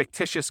for a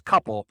fictitious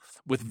couple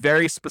with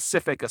very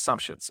specific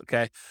assumptions.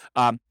 Okay.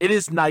 It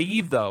is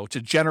naive, though,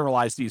 to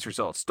generalize these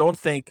results. Don't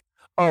think,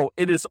 oh,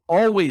 it is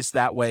always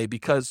that way,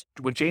 because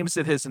when James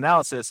did his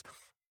analysis,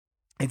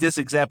 in this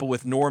example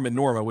with Norm and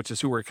Norma, which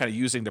is who we're kind of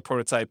using to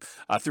prototype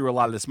through a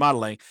lot of this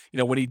modeling,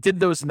 when he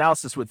did those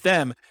analysis with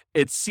them,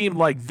 it seemed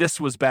like this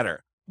was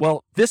better.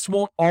 Well, this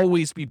won't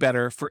always be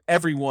better for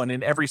everyone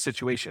in every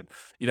situation.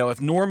 If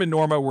Norm and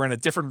Norma were in a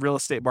different real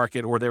estate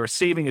market, or they were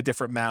saving a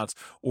different amount,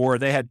 or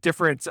they had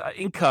different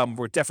income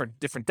or different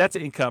debt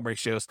to income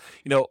ratios,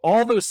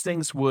 all those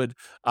things would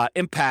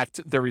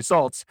impact their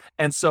results.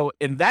 And so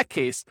in that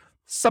case,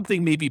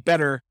 something may be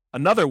better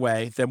another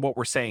way than what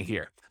we're saying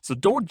here. So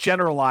don't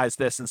generalize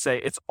this and say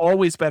it's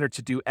always better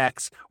to do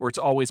X or it's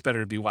always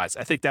better to be Y.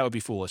 I think that would be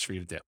foolish for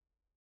you to do.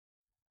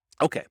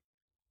 Okay.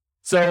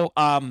 So,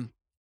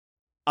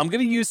 I'm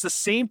going to use the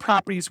same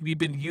properties we've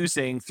been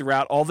using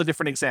throughout all the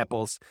different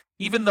examples,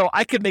 even though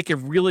I could make a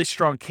really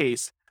strong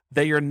case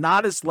that you're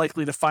not as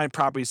likely to find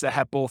properties that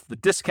have both the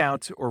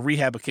discount or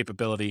rehab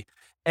capability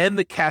and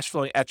the cash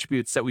flowing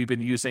attributes that we've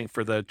been using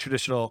for the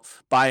traditional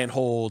buy and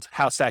hold,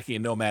 house hacking,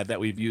 and nomad that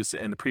we've used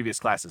in the previous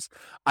classes.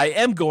 I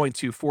am going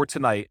to, for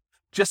tonight,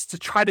 just to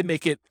try to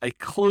make it a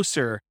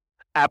closer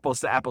apples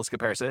to apples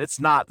comparison. It's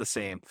not the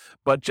same,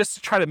 but just to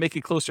try to make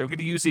it closer, I'm going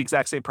to use the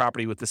exact same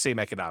property with the same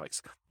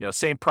economics,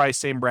 same price,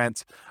 same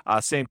rent,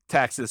 same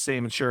taxes,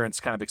 same insurance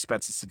kind of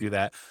expenses to do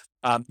that.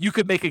 You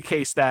could make a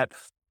case that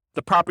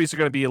the properties are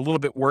going to be a little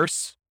bit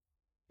worse.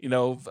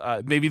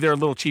 Maybe they're a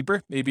little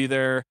cheaper. Maybe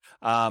they're,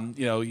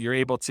 you're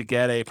able to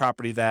get a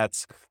property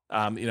that's,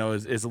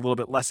 is a little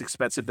bit less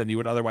expensive than you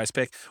would otherwise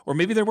pick, or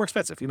maybe they're more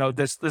expensive.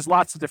 There's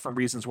lots of different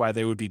reasons why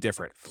they would be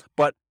different.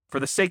 But for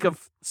the sake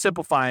of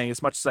simplifying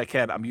as much as I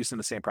can, I'm using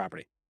the same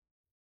property.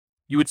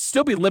 You would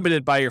still be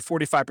limited by your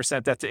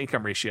 45% debt to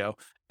income ratio,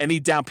 any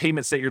down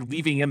payments that you're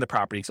leaving in the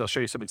property, so I'll show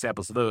you some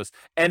examples of those,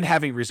 and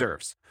having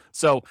reserves.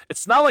 So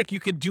it's not like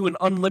you can do an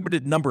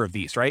unlimited number of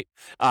these, right?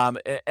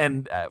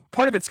 And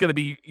part of it's going to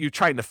be you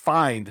trying to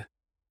find,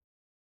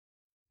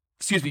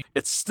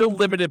 it's still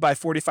limited by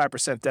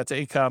 45% debt to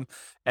income,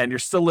 and you're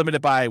still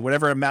limited by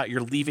whatever amount you're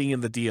leaving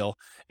in the deal,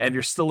 and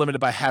you're still limited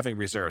by having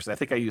reserves. I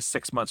think I use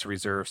 6 months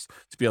reserves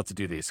to be able to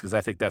do these because I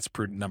think that's a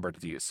prudent number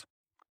to use.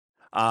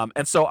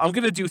 And so I'm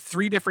going to do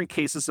 3 different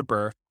cases of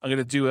BRRRR. I'm going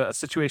to do a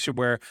situation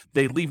where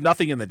they leave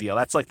nothing in the deal.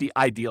 That's like the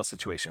ideal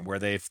situation where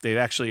they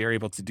actually are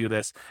able to do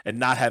this and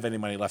not have any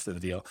money left in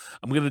the deal.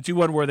 I'm going to do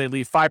one where they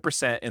leave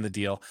 5% in the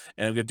deal,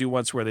 and I'm going to do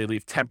ones where they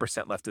leave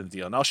 10% left in the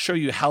deal. And I'll show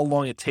you how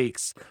long it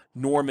takes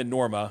Norm and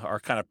Norma,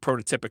 our kind of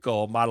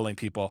prototypical modeling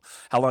people,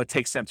 how long it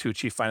takes them to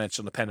achieve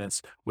financial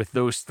independence with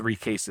those 3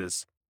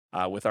 cases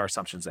with our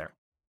assumptions there.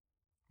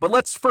 But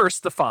let's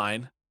first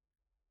define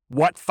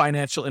what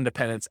financial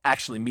independence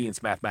actually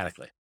means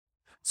mathematically.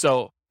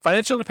 So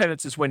financial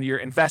independence is when your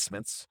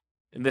investments,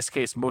 in this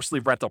case, mostly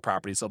rental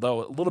properties,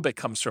 although a little bit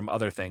comes from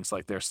other things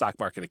like their stock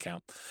market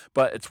account,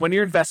 but it's when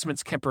your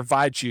investments can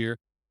provide you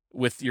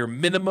with your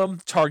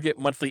minimum target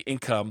monthly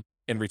income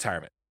in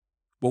retirement.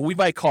 What we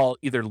might call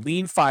either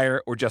lean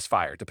fire or just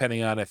fire,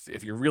 depending on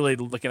if you're really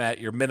looking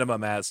at your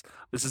minimum as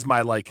this is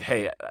my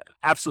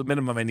absolute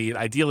minimum I need.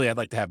 Ideally, I'd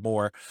like to have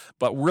more,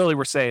 but really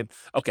we're saying,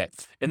 okay,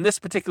 in this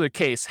particular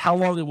case, how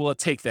long will it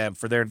take them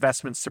for their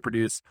investments to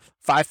produce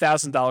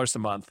 $5,000 a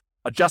month,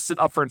 adjusted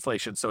up for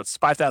inflation? So it's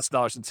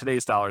 $5,000 in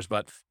today's dollars,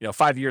 but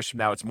 5 years from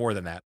now, it's more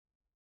than that.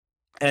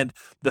 And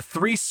the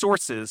three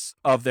sources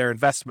of their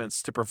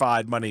investments to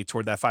provide money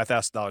toward that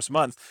 $5,000 a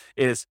month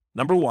is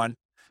number one,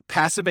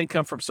 passive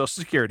income from Social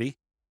Security,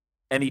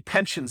 any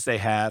pensions they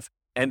have,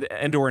 and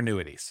or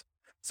annuities.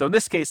 So in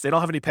this case, they don't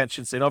have any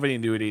pensions, they don't have any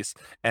annuities,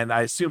 and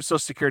I assume Social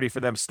Security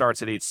for them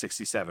starts at age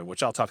 67,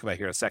 which I'll talk about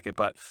here in a second,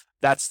 but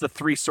that's the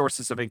three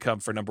sources of income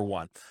for number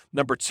one.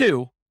 Number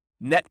two,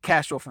 net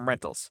cash flow from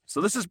rentals.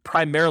 So this is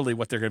primarily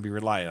what they're going to be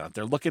relying on.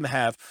 They're looking to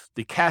have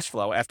the cash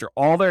flow after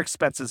all their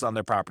expenses on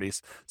their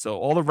properties. So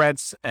all the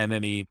rents and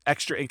any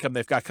extra income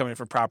they've got coming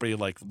from property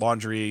like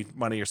laundry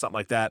money or something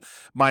like that,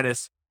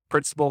 minus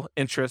principal,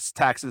 interest,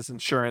 taxes,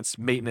 insurance,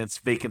 maintenance,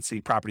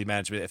 vacancy, property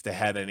management, if they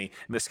had any.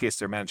 In this case,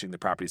 they're managing the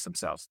properties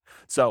themselves.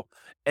 So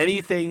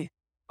anything,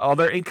 all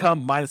their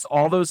income minus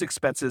all those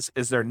expenses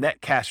is their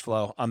net cash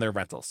flow on their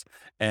rentals.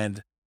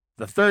 And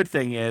the third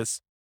thing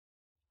is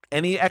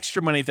any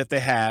extra money that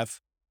they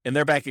have in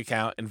their bank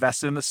account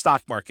invested in the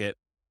stock market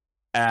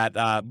at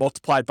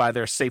multiplied by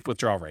their safe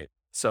withdrawal rate.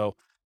 So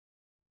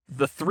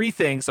the three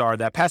things are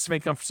that passive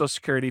income from Social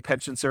Security,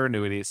 pensions, or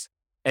annuities,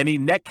 any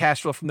net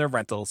cash flow from their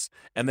rentals,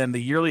 and then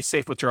the yearly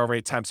safe withdrawal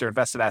rate times their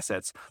invested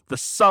assets. The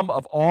sum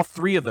of all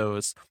three of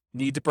those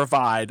need to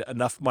provide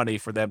enough money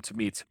for them to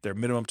meet their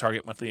minimum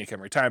target monthly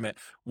income retirement.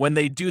 When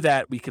they do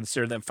that, we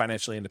consider them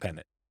financially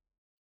independent.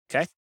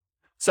 Okay?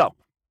 So,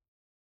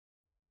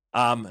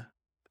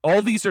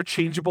 all these are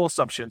changeable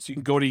assumptions. You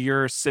can go to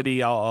your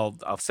city.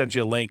 I'll send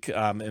you a link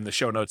in the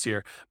show notes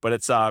here, but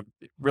it's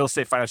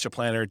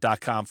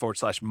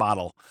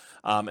realestatefinancialplanner.com/model.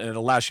 And it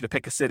allows you to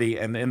pick a city.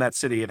 And in that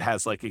city, it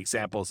has like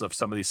examples of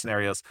some of these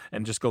scenarios,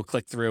 and just go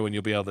click through and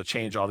you'll be able to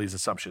change all these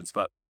assumptions.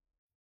 But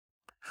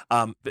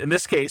in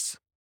this case,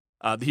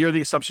 here are the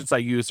assumptions I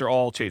use. They're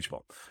all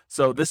changeable.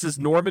 So this is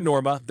Norm and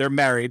Norma. They're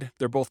married.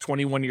 They're both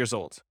 21 years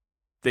old.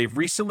 They've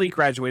recently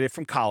graduated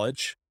from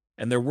college,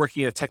 and they're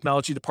working in a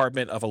technology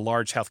department of a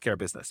large healthcare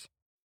business.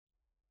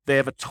 They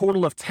have a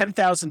total of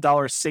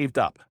 $10,000 saved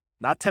up,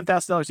 not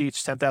 $10,000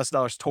 each,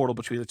 $10,000 total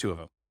between the two of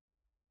them.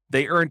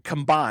 They earn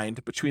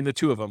combined between the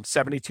two of them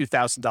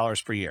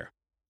 $72,000 per year.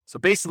 So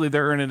basically,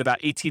 they're earning about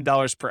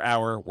 $18 per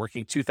hour,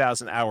 working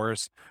 2,000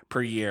 hours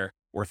per year,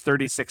 or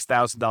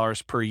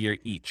 $36,000 per year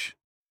each.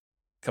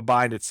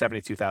 Combined, it's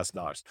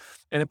 $72,000.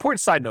 An important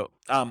side note,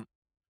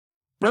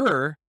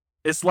 BRRRR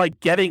is like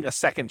getting a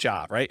second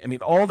job, right? I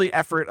mean, all the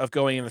effort of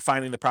going in and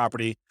finding the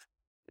property,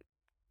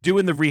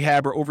 doing the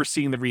rehab or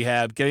overseeing the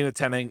rehab, getting the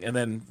tenant, and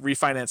then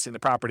refinancing the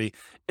property.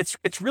 It's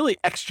really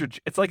extra.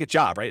 It's like a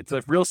job, right? It's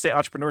like real estate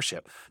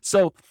entrepreneurship.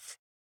 So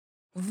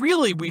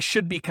really, we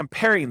should be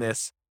comparing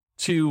this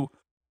to,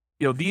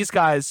 these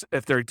guys,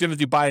 if they're going to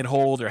do buy and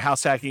hold or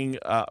house hacking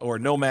or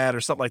nomad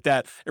or something like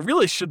that, it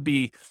really should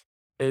be,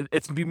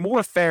 it's be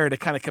more fair to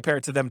kind of compare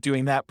it to them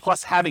doing that,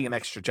 plus having an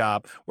extra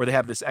job where they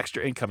have this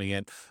extra income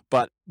in.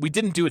 But we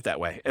didn't do it that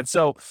way. And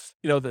so,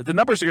 the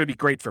numbers are going to be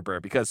great for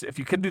BRRRR, because if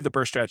you can do the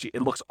BRRRR strategy,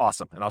 it looks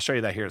awesome. And I'll show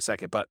you that here in a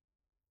second. But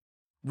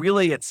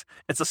really, it's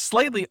a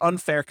slightly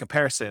unfair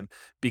comparison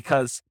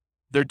because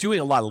they're doing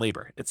a lot of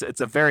labor.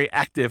 It's a very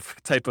active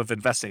type of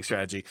investing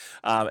strategy.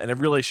 And it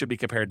really should be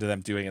compared to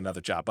them doing another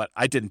job. But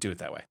I didn't do it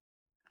that way.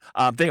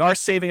 They are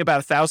saving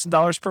about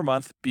 $1,000 per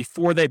month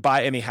before they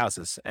buy any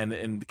houses. And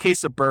in the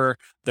case of BRRRR,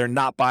 they're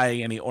not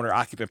buying any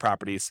owner-occupant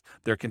properties.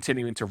 They're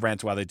continuing to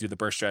rent while they do the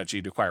BRRRR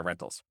strategy to acquire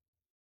rentals.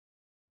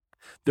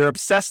 They're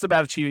obsessed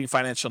about achieving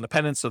financial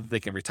independence so that they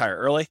can retire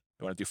early.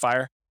 They want to do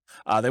FIRE.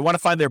 They want to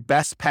find their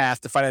best path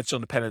to financial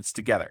independence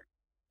together.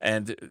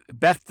 And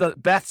best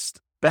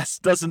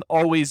doesn't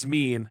always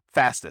mean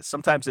fastest.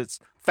 Sometimes it's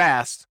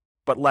fast,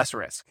 but less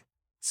risk.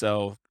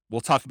 So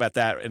we'll talk about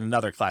that in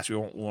another class. We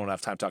won't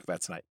have time to talk about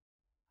it tonight.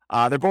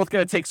 They're both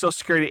going to take Social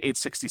Security at age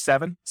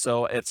 67.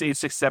 So at age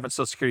 67,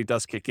 Social Security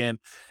does kick in.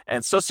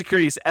 And Social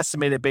Security is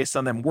estimated based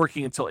on them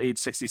working until age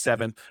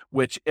 67,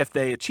 which if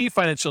they achieve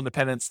financial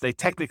independence, they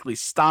technically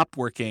stop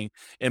working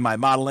in my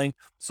modeling.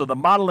 So the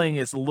modeling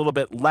is a little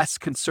bit less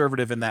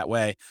conservative in that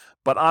way.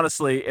 But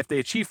honestly, if they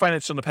achieve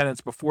financial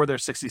independence before they're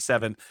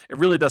 67, it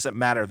really doesn't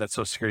matter that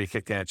Social Security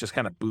kicked in. It just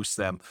kind of boosts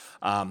them.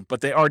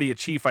 But they already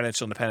achieved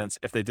financial independence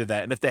if they did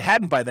that. And if they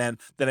hadn't by then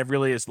it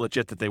really is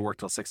legit that they worked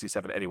till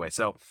 67 anyway.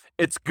 So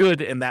it's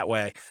good in that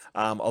way.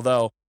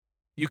 Although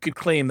you could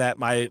claim that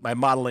my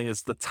modeling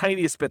is the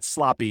tiniest bit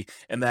sloppy,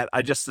 and that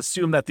I just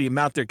assume that the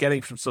amount they're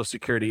getting from Social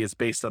Security is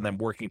based on them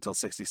working till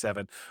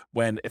 67,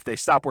 when if they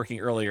stop working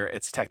earlier,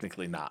 it's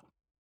technically not.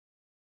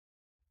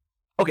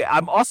 Okay,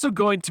 I'm also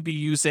going to be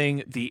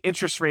using the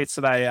interest rates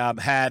that I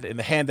had in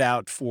the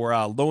handout for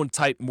loan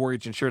type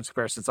mortgage insurance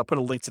comparisons. I'll put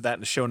a link to that in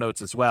the show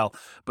notes as well.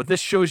 But this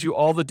shows you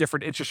all the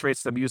different interest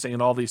rates that I'm using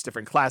in all these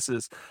different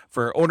classes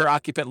for owner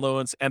occupant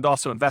loans and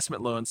also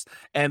investment loans.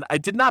 And I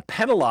did not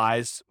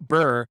penalize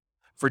BRRRR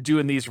for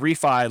doing these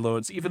refi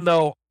loans, even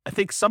though I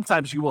think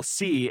sometimes you will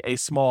see a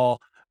small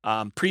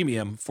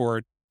premium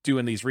for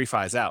doing these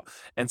refis out.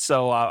 And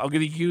so I'm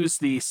going to use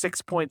the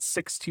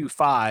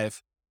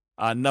 6.625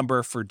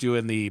 number for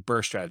doing the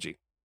BRRRR strategy.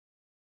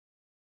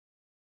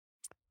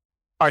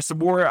 All right, some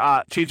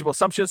more changeable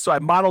assumptions. So I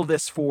modeled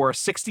this for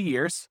 60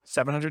 years,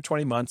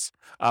 720 months.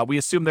 We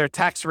assume their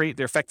tax rate,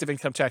 their effective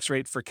income tax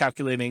rate for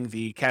calculating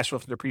the cash flow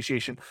from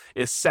depreciation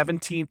is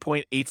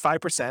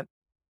 17.85%.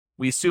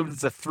 We assume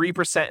it's a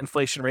 3%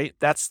 inflation rate.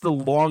 That's the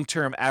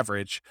long-term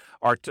average.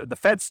 The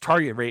Fed's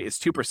target rate is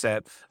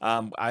 2%.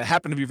 I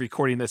happen to be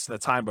recording this in a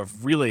time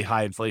of really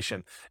high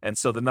inflation, and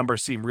so the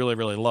numbers seem really,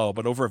 really low.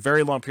 But over a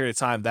very long period of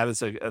time,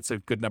 that's a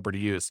good number to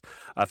use,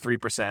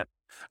 3%.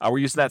 We're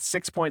using that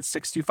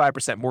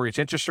 6.625% mortgage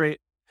interest rate.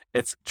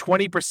 It's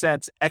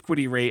 20%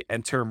 equity rate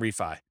and term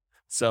refi.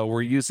 So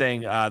we're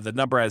using the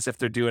number as if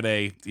they're doing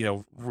a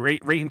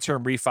rate and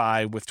term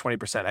refi with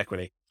 20%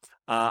 equity.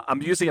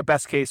 I'm using a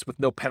best case with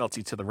no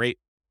penalty to the rate.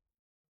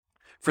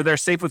 For their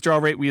safe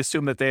withdrawal rate, we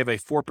assume that they have a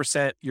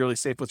 4% yearly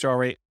safe withdrawal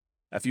rate.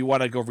 If you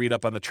want to go read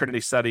up on the Trinity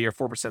study or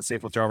 4%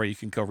 safe withdrawal rate, you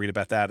can go read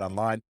about that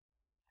online.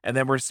 And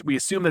then we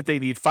assume that they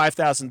need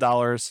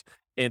 $5,000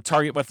 in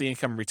target monthly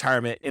income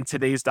retirement in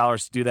today's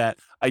dollars to do that.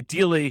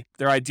 Ideally,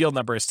 their ideal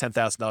number is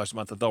 $10,000 a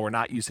month, although we're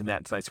not using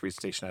that in tonight's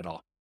presentation at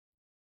all.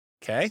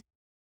 Okay.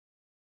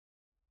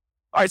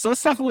 All right, so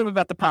let's talk a little bit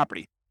about the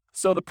property.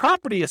 So the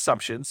property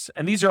assumptions,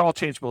 and these are all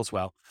changeable as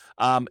well.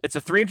 It's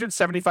a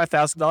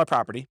 $375,000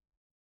 property,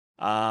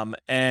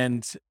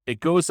 and it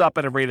goes up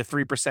at a rate of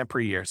 3%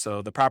 per year.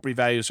 So the property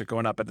values are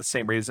going up at the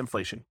same rate as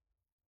inflation.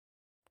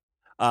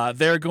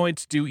 They're going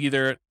to do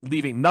either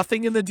leaving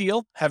nothing in the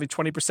deal, having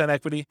 20%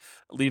 equity,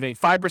 leaving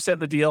 5% in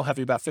the deal,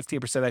 having about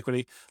 15%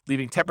 equity,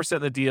 leaving 10%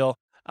 in the deal,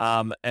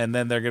 and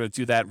then they're going to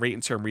do that rate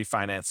and term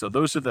refinance. So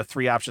those are the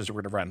three options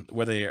we're going to run,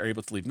 whether they are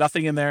able to leave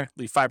nothing in there,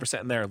 leave 5%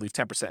 in there, or leave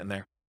 10% in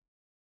there.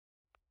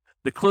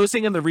 The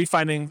closing and the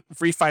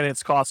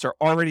refinance costs are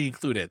already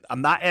included.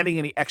 I'm not adding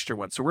any extra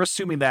ones. So we're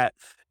assuming that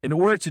in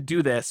order to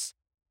do this,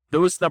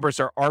 those numbers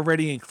are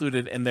already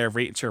included in their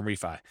rate and term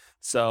refi.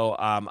 So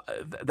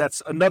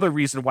that's another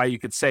reason why you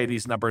could say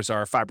these numbers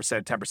are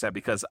 5%, 10%,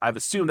 because I've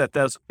assumed that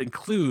those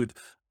include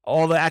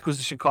all the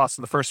acquisition costs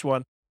in the first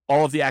one,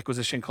 all of the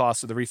acquisition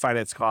costs or the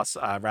refinance costs,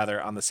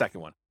 rather, on the second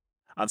one,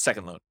 on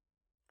second loan.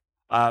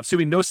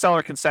 Assuming no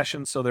seller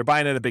concessions, so they're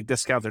buying at a big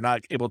discount. They're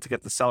not able to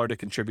get the seller to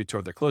contribute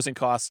toward their closing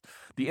costs.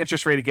 The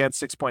interest rate, again,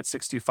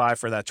 6.625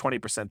 for that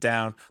 20%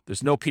 down.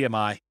 There's no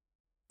PMI.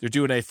 They're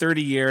doing a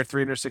 30-year,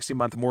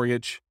 360-month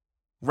mortgage.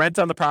 Rent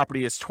on the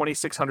property is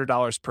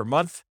 $2,600 per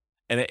month,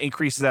 and it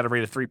increases at a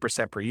rate of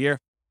 3% per year.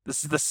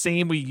 This is the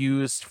same we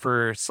used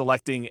for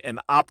selecting an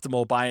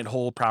optimal buy and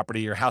hold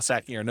property or house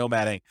hacking or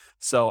nomading.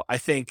 So I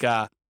think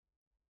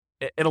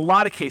in a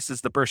lot of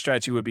cases, the BRRRR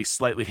strategy would be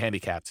slightly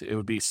handicapped. It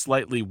would be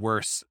slightly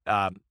worse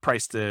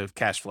price to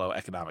cash flow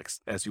economics,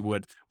 as you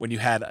would when you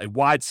had a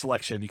wide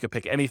selection. You could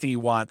pick anything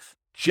you want,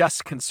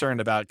 just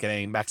concerned about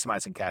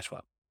maximizing cash flow.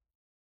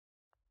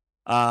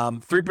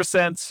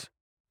 3%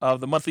 of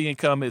the monthly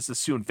income is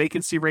assumed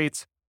vacancy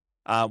rate,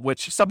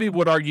 which some people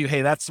would argue,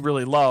 hey, that's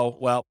really low.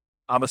 Well,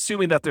 I'm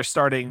assuming that they're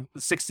starting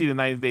 60 to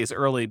 90 days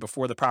early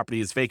before the property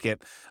is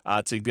vacant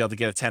to be able to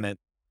get a tenant.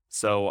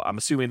 So I'm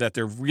assuming that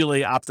they're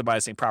really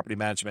optimizing property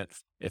management.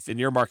 If in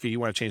your market you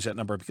want to change that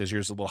number because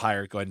yours is a little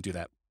higher, go ahead and do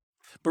that.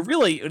 But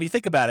really, when you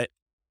think about it,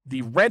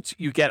 the rent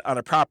you get on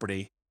a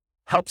property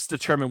helps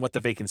determine what the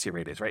vacancy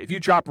rate is, right? If you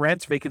drop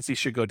rent, vacancy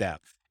should go down.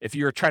 If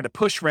you're trying to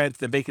push rent,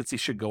 then vacancy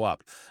should go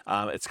up.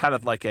 It's kind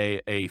of like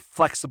a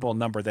flexible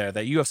number there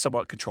that you have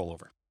somewhat control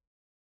over.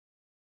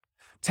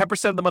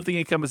 10% of the monthly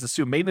income is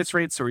assumed maintenance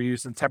rate. So we're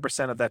using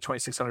 10% of that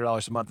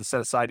 $2,600 a month to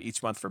set aside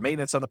each month for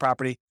maintenance on the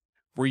property.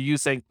 We're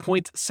using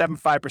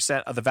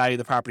 0.75% of the value of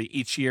the property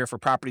each year for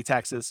property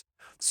taxes.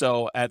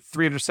 So at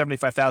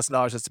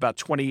 $375,000, it's about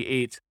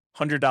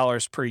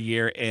 $2,800 per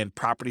year in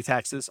property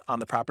taxes on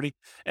the property.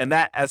 And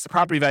that, as the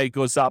property value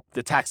goes up,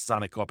 the taxes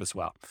on it go up as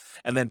well.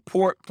 And then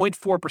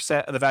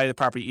 0.4% of the value of the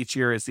property each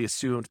year is the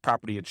assumed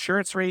property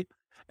insurance rate.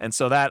 And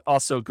so that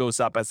also goes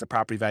up as the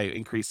property value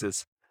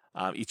increases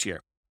each year.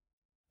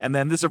 And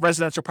then this is a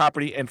residential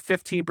property, and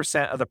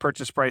 15% of the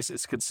purchase price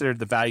is considered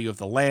the value of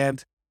the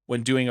land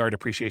when doing our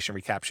depreciation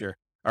recapture,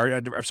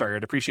 our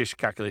depreciation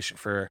calculation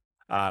for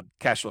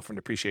cash flow from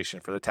depreciation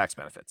for the tax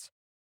benefits.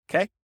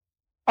 Okay?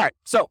 All right,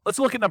 so let's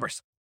look at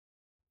numbers.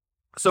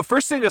 So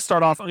first thing to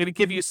start off, I'm going to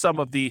give you some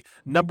of the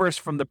numbers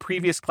from the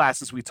previous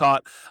classes we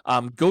taught.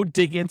 Go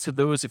dig into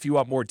those if you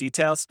want more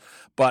details,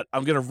 but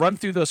I'm going to run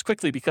through those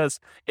quickly because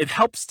it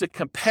helps to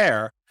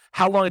compare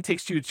how long it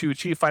takes you to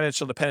achieve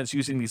financial independence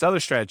using these other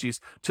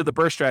strategies to the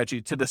BRRRR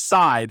strategy to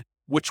decide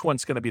which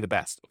one's going to be the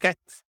best, okay?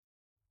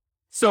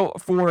 So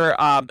for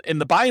in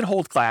the buy and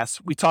hold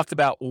class, we talked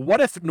about what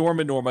if Norm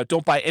and Norma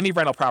don't buy any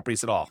rental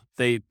properties at all?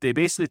 They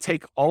basically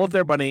take all of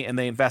their money and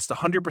they invest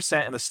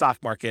 100% in the stock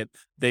market.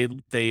 They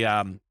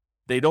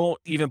don't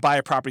even buy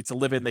a property to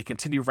live in. They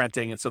continue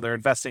renting, and so they're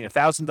investing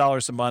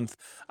 $1,000 a month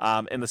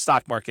in the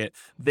stock market.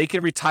 They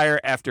can retire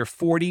after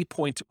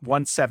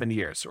 40.17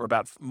 years, or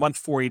about month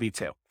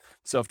 482.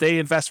 So if they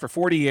invest for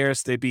 40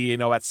 years, they'd be,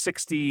 at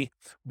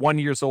 61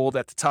 years old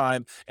at the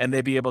time, and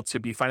they'd be able to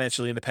be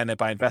financially independent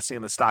by investing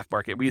in the stock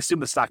market. We assume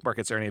the stock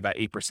market's earning about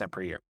 8%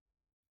 per year.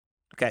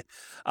 Okay.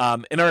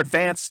 In our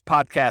advanced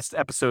podcast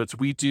episodes,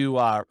 we do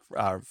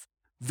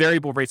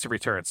variable rates of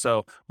return.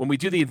 So when we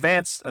do the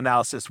advanced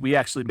analysis, we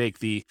actually make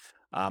the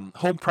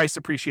home price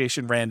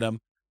appreciation random.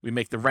 We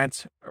make the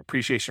rent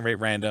appreciation rate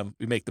random.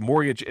 We make the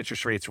mortgage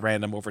interest rates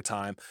random over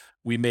time.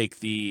 We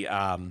make the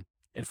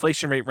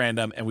inflation rate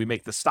random, and we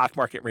make the stock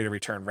market rate of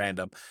return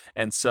random.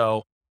 And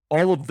so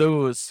all of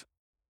those,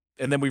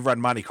 and then we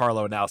run Monte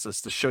Carlo analysis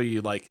to show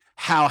you like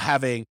how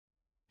having,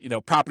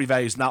 property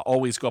values not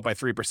always go up by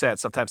 3%.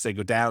 Sometimes they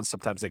go down,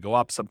 sometimes they go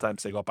up,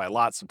 sometimes they go up by a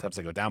lot, sometimes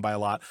they go down by a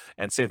lot.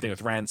 And same thing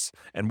with rents,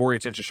 and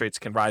mortgage interest rates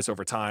can rise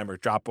over time or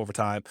drop over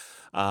time,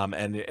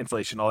 and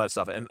inflation, all that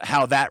stuff, and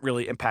how that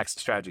really impacts the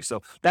strategy.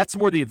 So that's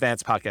more the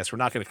advanced podcast. We're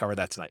not going to cover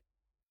that tonight.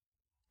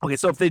 Okay,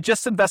 so if they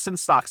just invest in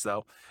stocks,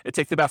 though, it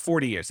takes about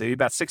 40 years. They'd be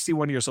about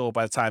 61 years old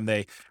by the time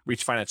they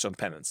reach financial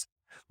independence.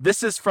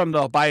 This is from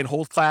the buy and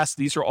hold class.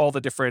 These are all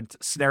the different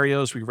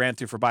scenarios we ran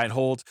through for buy and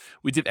hold.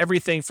 We did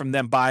everything from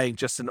them buying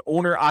just an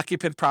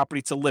owner-occupant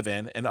property to live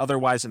in and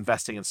otherwise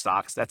investing in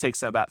stocks. That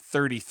takes them about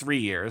 33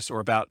 years, or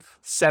about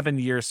 7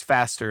 years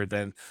faster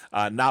than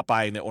not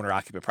buying the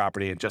owner-occupant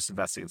property and just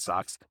investing in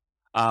stocks.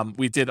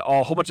 We did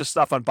a whole bunch of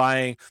stuff on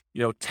buying,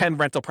 10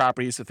 rental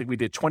properties. I think we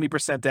did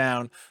 20%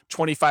 down,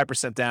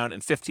 25% down,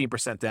 and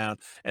 15% down.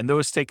 And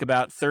those take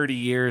about 30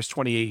 years,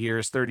 28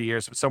 years, 30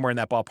 years, somewhere in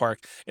that ballpark,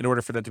 in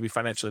order for them to be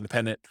financially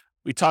independent.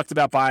 We talked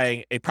about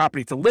buying a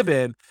property to live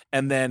in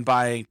and then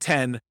buying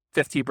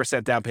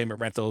 15% down payment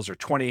rentals, or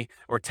 20%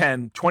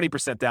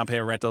 down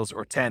payment rentals,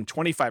 or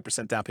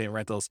 25% down payment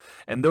rentals.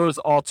 And those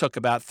all took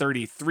about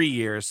 33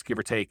 years, give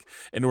or take,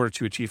 in order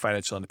to achieve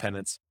financial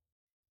independence.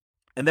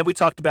 And then we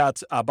talked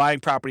about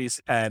buying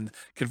properties and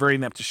converting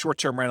them to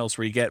short-term rentals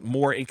where you get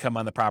more income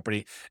on the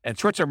property. And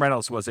short-term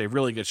rentals was a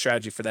really good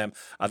strategy for them.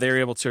 They were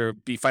able to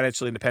be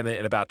financially independent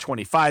in about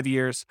 25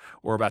 years,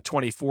 or about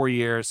 24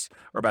 years,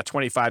 or about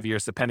 25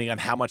 years, depending on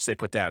how much they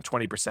put down,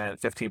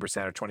 20%,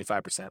 15%, or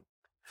 25%.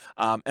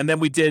 And then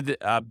we did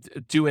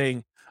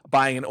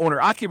buying an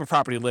owner-occupant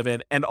property to live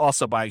in and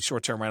also buying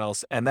short-term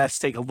rentals. And that's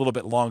take a little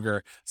bit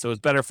longer. So it's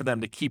better for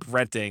them to keep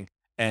renting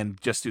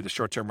and just do the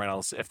short-term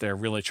rentals if they're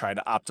really trying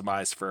to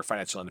optimize for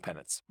financial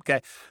independence.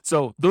 Okay,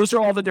 so those are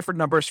all the different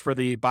numbers for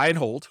the buy and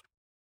hold.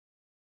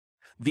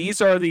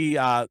 These are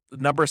the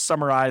numbers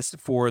summarized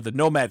for the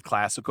Nomad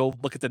class. So go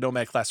look at the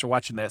Nomad class for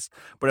watching this.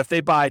 But if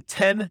they buy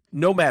 10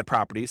 Nomad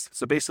properties,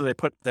 so basically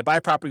they buy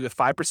a property with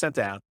 5%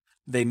 down,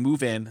 they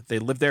move in, they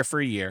live there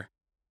for a year,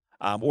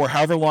 or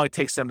however long it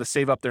takes them to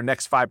save up their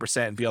next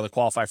 5% and be able to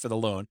qualify for the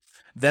loan.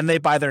 Then they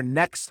buy their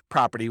next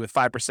property with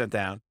 5%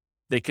 down.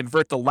 They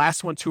convert the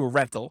last one to a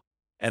rental,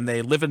 and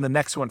they live in the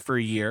next one for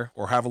a year,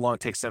 or however long it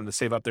takes them to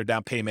save up their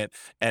down payment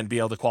and be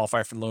able to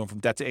qualify for the loan from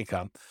debt to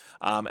income.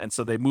 And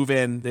so they move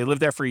in, they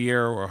live there for a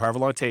year, or however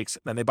long it takes.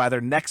 Then they buy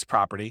their next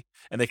property,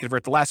 and they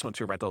convert the last one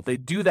to a rental. They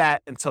do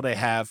that until they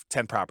have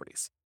 10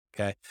 properties.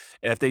 Okay.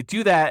 And if they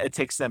do that, it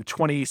takes them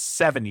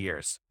 27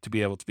 years to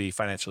be able to be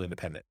financially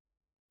independent.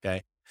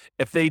 Okay.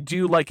 If they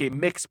do like a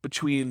mix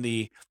between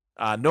the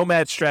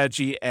Nomad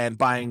strategy and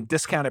buying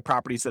discounted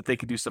properties that they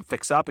could do some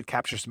fix up and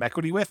capture some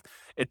equity with,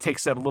 it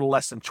takes them a little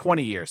less than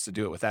 20 years to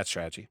do it with that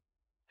strategy.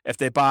 If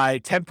they buy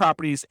 10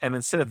 properties and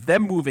instead of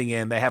them moving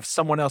in, they have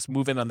someone else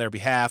move in on their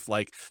behalf,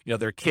 like,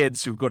 their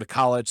kids who go to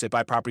college, they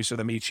buy properties for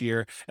them each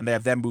year and they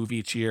have them move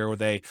each year, or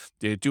they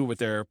do it with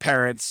their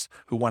parents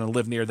who want to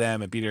live near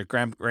them and be their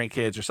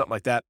grandkids or something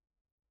like that.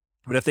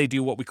 But if they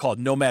do what we call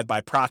Nomad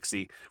by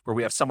proxy, where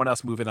we have someone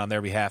else move in on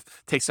their behalf,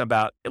 it takes them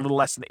about a little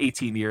less than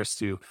 18 years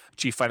to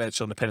achieve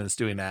financial independence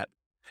doing that.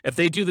 If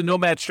they do the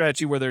Nomad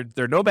strategy where they're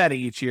nomading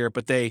each year,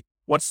 but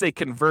once they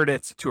convert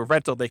it to a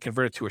rental, they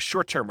convert it to a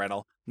short-term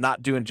rental,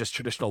 not doing just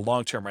traditional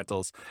long-term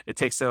rentals, it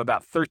takes them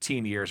about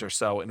 13 years or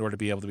so in order to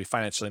be able to be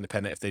financially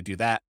independent if they do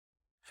that.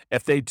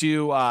 If they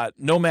do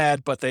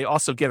Nomad, but they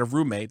also get a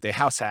roommate, they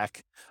house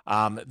hack,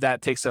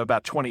 that takes them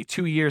about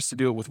 22 years to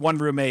do it with one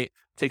roommate,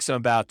 takes them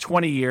about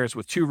 20 years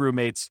with two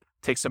roommates,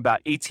 takes them about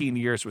 18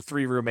 years with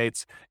three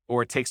roommates,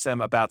 or it takes them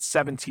about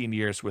 17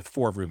 years with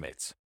four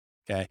roommates.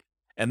 Okay.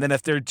 And then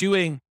if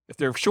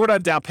they're short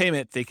on down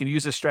payment, they can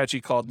use a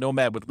strategy called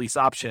Nomad with lease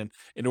option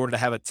in order to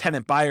have a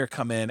tenant buyer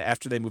come in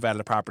after they move out of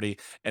the property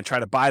and try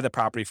to buy the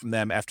property from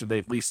them after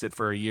they've leased it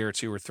for a year or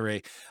two or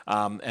three.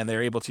 And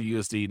they're able to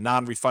use the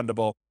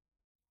non-refundable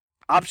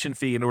option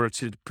fee in order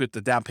to put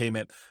the down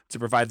payment to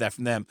provide that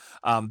from them.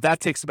 That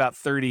takes about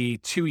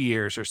 32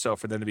 years or so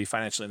for them to be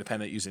financially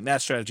independent using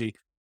that strategy.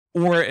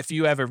 Or if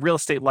you have a real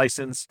estate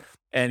license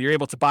and you're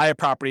able to buy a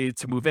property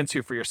to move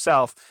into for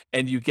yourself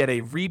and you get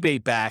a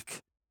rebate back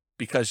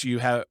because you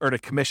have earned a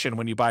commission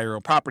when you buy your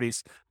own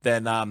properties,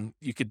 then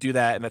you could do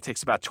that. And that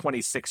takes about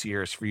 26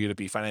 years for you to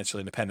be financially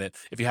independent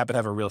if you happen to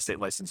have a real estate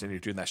license and you're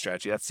doing that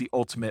strategy. That's the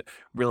ultimate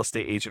real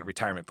estate agent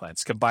retirement plan.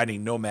 It's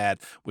combining Nomad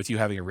with you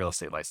having a real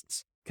estate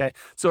license. Okay.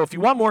 So if you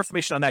want more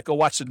information on that, go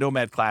watch the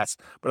Nomad class,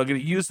 but I'm going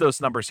to use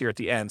those numbers here at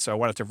the end. So I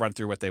wanted to run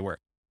through what they were.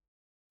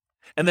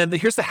 And then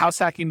here's the house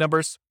hacking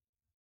numbers.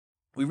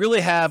 We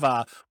really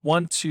have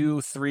 1,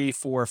 2, 3,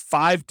 4,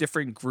 5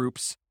 different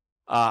groups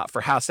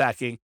for house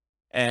hacking.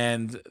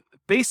 And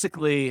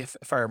basically,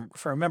 if I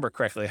remember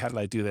correctly, how did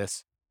I do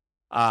this?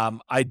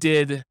 I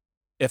did,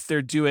 if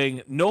they're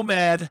doing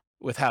Nomad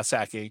with house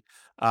hacking,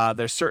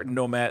 there's certain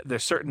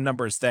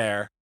numbers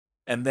there.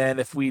 And then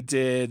if we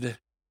did,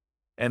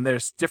 and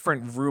there's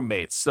different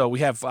roommates. So we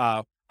have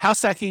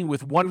house hacking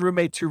with 1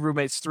 roommate, 2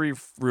 roommates, 3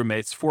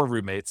 roommates, 4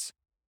 roommates.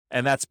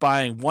 And that's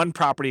buying one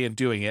property and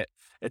doing it.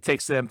 It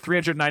takes them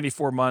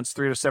 394 months,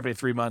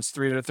 373 months,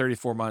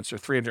 334 months, or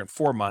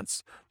 304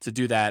 months to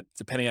do that,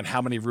 depending on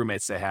how many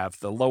roommates they have.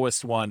 The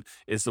lowest one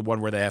is the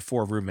one where they have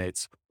 4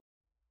 roommates.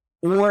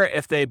 Or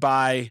if they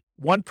buy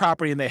one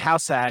property and they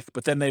house hack,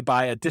 but then they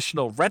buy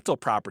additional rental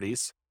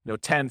properties,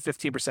 10,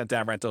 15%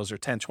 down rentals or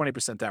 10,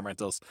 20% down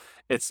rentals,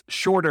 it's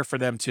shorter for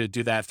them to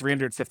do that,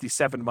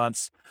 357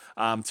 months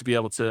to be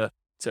able to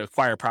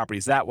acquire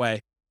properties that way.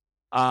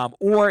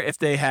 Or if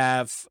they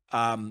have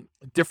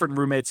different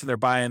roommates and they're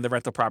buying the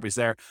rental properties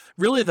there,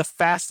 really the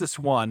fastest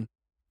one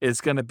is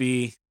going to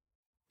be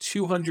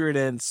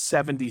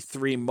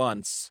 273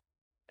 months.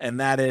 And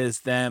that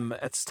is them,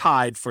 it's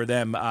tied for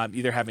them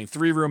either having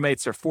 3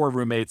 roommates or 4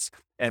 roommates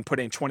and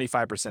putting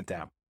 25%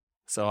 down.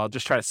 So I'll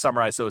just try to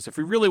summarize those. If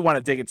you really want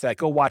to dig into that,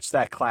 go watch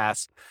that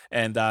class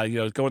and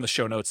go in the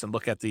show notes and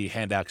look at the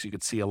handouts. You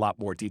can see a lot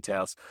more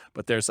details,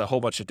 but there's a whole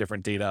bunch of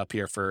different data up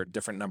here for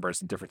different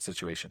numbers and different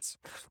situations.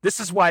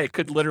 This is why it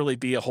could literally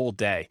be a whole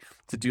day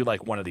to do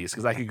like one of these,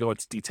 because I could go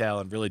into detail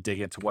and really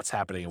dig into what's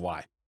happening and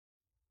why.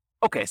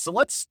 Okay, so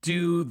let's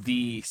do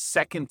the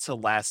second to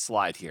last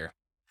slide here.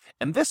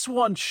 And this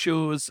one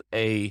shows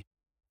a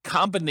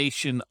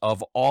combination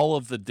of all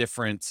of the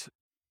different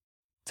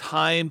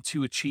time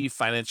to achieve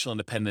financial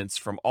independence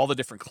from all the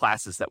different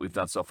classes that we've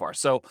done so far.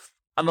 So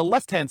on the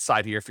left-hand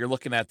side here, if you're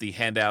looking at the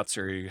handouts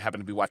or you happen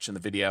to be watching the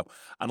video,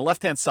 on the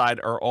left-hand side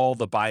are all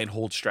the buy and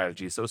hold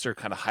strategies. Those are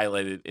kind of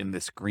highlighted in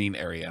this green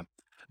area.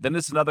 Then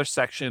there's another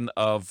section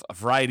of a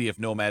variety of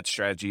Nomad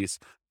strategies.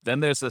 Then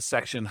there's a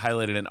section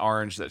highlighted in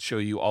orange that show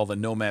you all the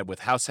Nomad with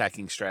house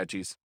hacking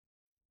strategies.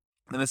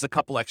 Then there's a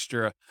couple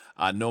extra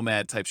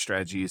Nomad type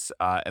strategies.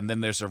 And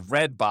then there's a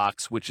red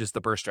box, which is the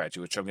BRRRR strategy,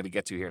 which I'm going to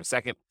get to here in a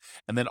second.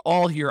 And then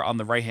all here on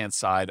the right-hand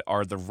side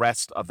are the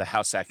rest of the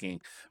house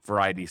hacking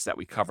varieties that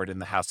we covered in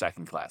the house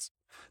hacking class.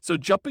 So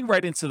jumping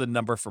right into the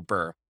number for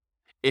BRRRR,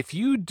 if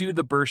you do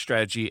the BRRRR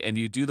strategy and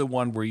you do the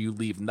one where you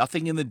leave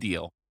nothing in the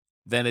deal,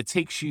 then it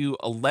takes you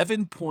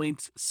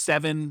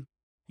 11.7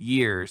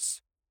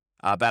 years,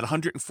 about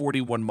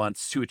 141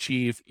 months to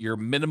achieve your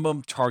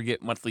minimum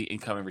target monthly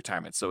income in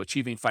retirement. So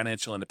achieving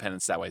financial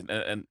independence that way.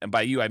 And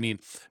by you, I mean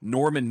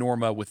Norm and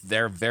Norma with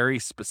their very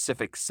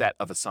specific set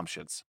of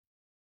assumptions.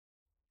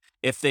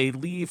 If they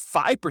leave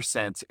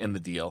 5% in the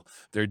deal,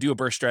 they do a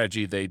BRRRR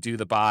strategy, they do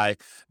the buy,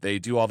 they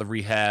do all the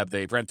rehab,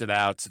 they rent it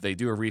out, they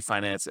do a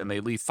refinance, and they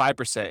leave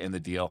 5% in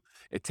the deal,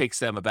 it takes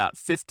them about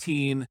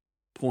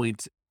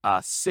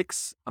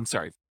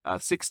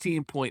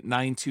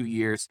 16.92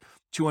 years,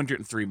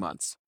 203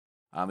 months.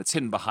 It's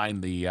hidden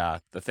behind the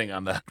thing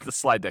on the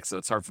slide deck, so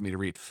it's hard for me to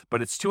read.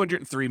 But it's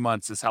 203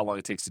 months is how long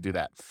it takes to do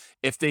that.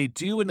 If they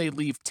do and they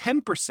leave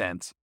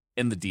 10%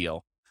 in the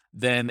deal,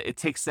 then it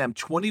takes them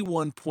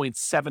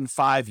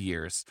 21.75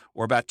 years,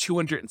 or about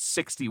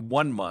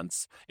 261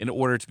 months, in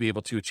order to be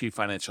able to achieve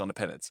financial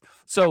independence.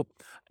 So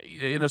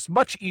it's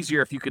much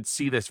easier if you could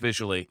see this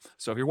visually.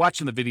 So if you're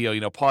watching the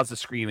video, pause the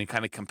screen and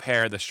kind of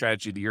compare the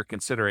strategy that you're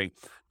considering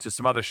to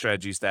some other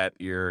strategies that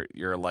you're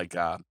like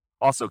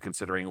also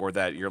considering, or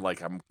that you're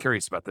like, I'm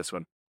curious about this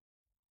one.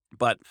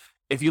 But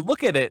if you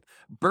look at it,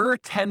 BRRRR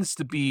tends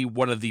to be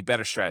one of the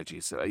better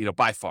strategies,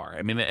 by far.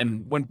 I mean,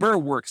 and when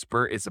BRRRR works,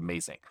 BRRRR is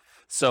amazing.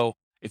 So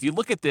if you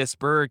look at this,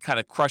 BRRRR kind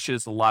of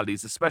crushes a lot of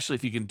these, especially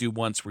if you can do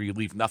ones where you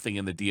leave nothing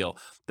in the deal.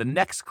 The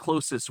next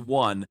closest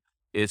one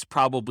is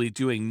probably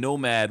doing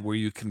Nomad, where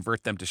you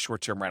convert them to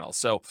short-term rentals.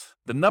 So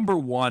the number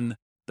one,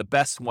 the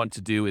best one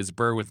to do is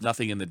BRRRR with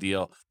nothing in the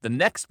deal. The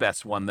next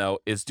best one, though,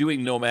 is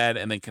doing Nomad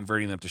and then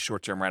converting them to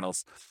short-term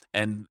rentals.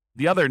 And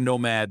the other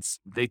Nomads,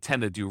 they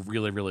tend to do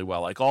really, really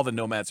well. Like all the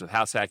Nomads with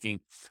house hacking,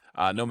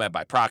 Nomad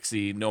by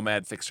proxy,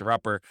 Nomad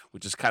fixer-upper,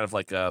 which is kind of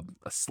like a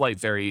slight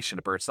variation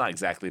of BRRRR. It's not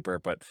exactly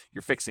BRRRR, but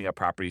you're fixing up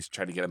properties,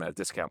 trying to get them at a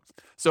discount.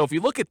 So if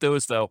you look at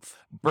those, though,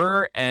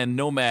 BRRRR and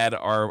Nomad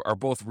are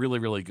both really,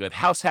 really good.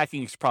 House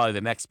hacking is probably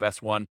the next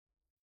best one.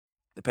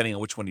 depending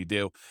on which one you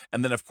do.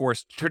 And then, of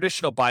course,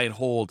 traditional buy and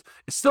hold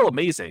is still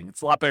amazing.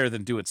 It's a lot better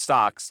than doing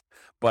stocks,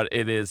 but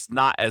it is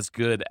not as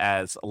good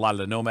as a lot of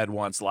the nomad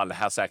ones, a lot of the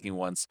house hacking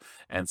ones.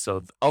 And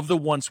so of the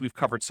ones we've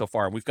covered so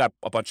far, and we've got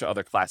a bunch of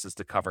other classes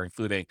to cover,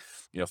 including,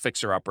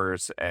 fixer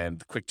uppers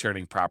and quick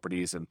turning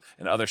properties and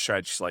other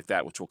strategies like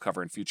that, which we'll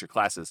cover in future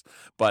classes.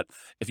 But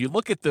if you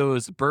look at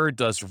those, BRRRR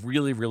does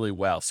really, really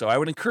well. So I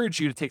would encourage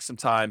you to take some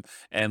time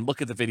and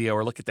look at the video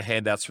or look at the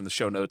handouts from the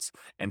show notes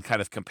and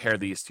kind of compare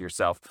these to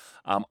yourself.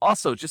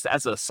 Also, just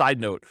as a side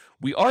note,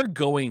 we are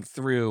going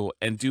through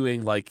and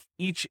doing like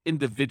each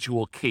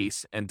individual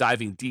case and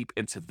diving deep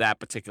into that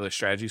particular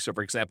strategy. So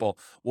for example,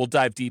 we'll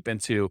dive deep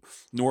into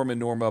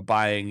Norma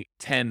buying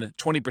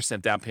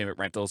 20% down payment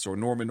rentals, or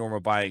Norma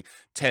buying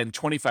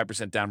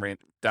 25%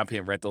 down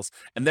payment rentals.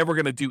 And then we're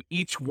going to do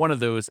each one of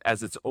those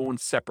as its own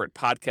separate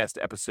podcast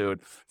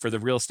episode for the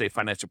Real Estate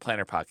Financial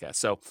Planner podcast.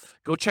 So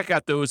go check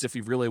out those if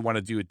you really want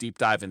to do a deep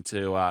dive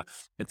into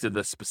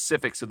the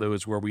specifics of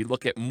those, where we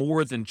look at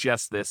more than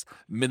just this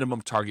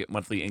minimum target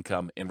monthly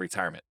income in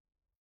retirement.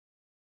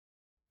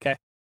 Okay.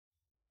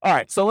 All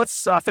right. So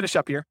let's finish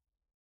up here.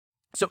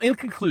 So in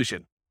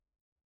conclusion,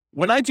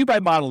 when I do my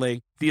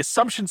modeling, the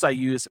assumptions I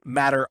use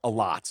matter a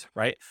lot,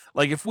 right?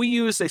 Like if we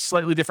use a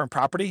slightly different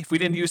property, if we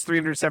didn't use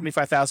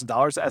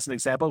 $375,000 as an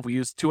example, if we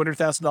use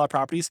 $200,000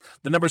 properties,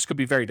 the numbers could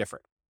be very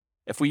different.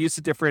 If we use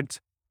a different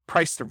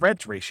price to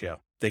rent ratio,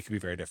 they could be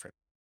very different.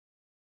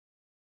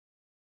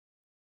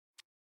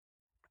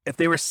 If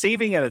they were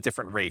saving at a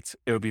different rate,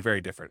 it would be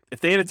very different.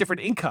 If they had a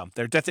different income,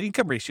 their debt to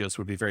income ratios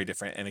would be very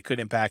different, and it could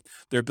impact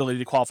their ability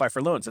to qualify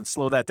for loans and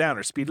slow that down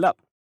or speed it up.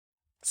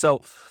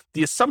 So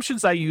the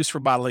assumptions I use for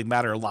modeling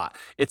matter a lot.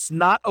 It's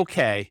not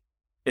okay.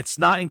 It's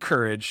not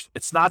encouraged.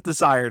 It's not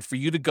desired for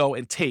you to go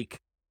and take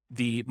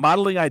the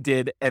modeling I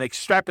did and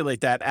extrapolate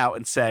that out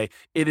and say,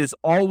 it is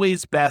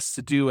always best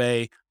to do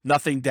a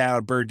nothing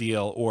down BRRRR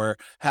deal, or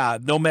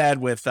nomad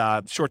with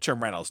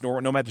short-term rentals,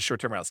 nomad to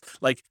short-term rentals.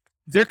 Like,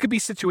 there could be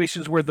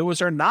situations where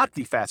those are not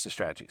the fastest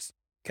strategies,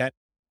 okay?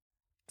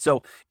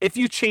 So if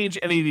you change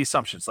any of the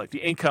assumptions, like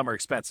the income or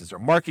expenses or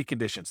market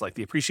conditions, like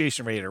the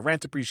appreciation rate or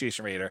rent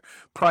appreciation rate or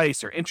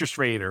price or interest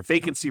rate or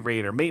vacancy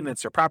rate or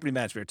maintenance or property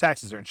management or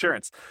taxes or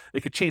insurance,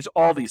 it could change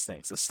all these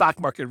things. The stock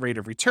market rate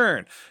of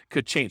return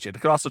could change it.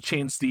 It could also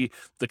change the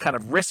kind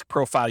of risk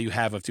profile you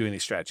have of doing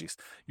these strategies.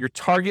 Your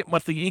target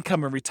monthly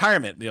income in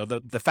retirement,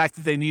 the fact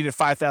that they needed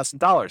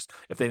 $5,000,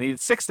 if they needed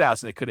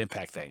 $6,000, it could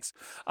impact things.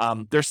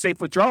 Their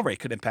safe withdrawal rate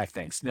could impact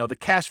things. The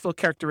cash flow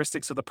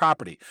characteristics of the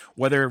property,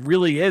 whether it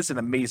really is an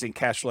amazing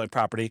cash flow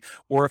property,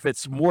 or if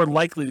it's more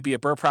likely to be a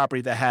BRRRR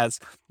property that has,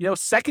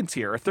 second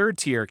tier or third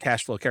tier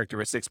cash flow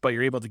characteristics, but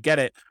you're able to get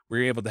it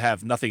where you're able to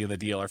have nothing in the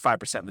deal or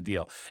 5% in the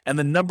deal. And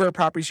the number of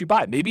properties you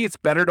buy. Maybe it's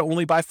better to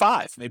only buy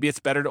 5. Maybe it's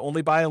better to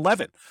only buy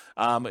 11.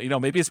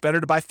 Maybe it's better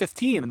to buy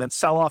 15 and then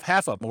sell off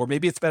half of them, or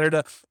maybe it's better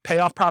to pay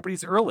off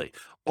properties early.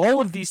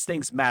 All of these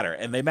things matter,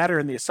 and they matter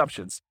in the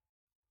assumptions.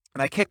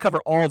 And I can't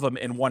cover all of them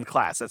in one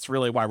class. That's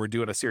really why we're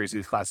doing a series of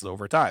these classes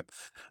over time.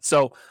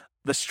 So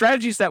the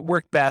strategies that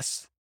work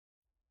best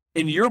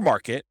in your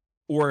market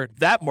or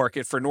that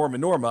market for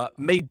Norma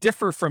may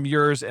differ from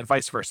yours and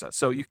vice versa.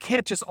 So you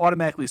can't just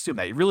automatically assume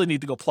that. You really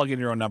need to go plug in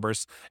your own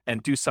numbers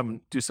and do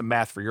some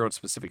math for your own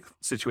specific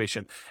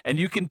situation. And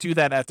you can do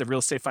that at the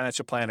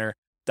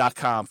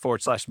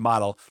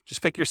realestateFinancialPlanner.com/model.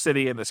 Just pick your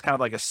city, and it's kind of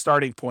like a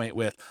starting point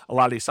with a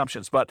lot of the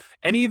assumptions. But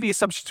any of the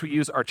assumptions we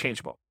use are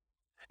changeable.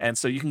 And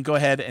so you can go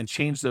ahead and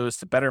change those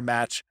to better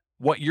match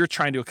what you're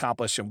trying to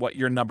accomplish and what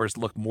your numbers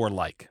look more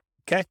like.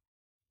 Okay?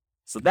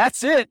 So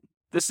that's it.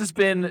 This has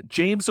been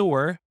James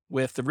Orr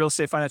with the Real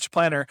Estate Financial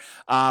Planner.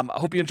 I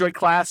hope you enjoyed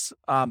class.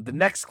 The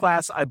next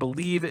class, I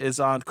believe, is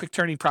on quick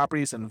turning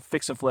properties and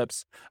fix and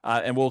flips.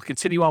 And we'll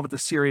continue on with the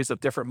series of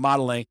different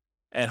modeling.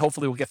 And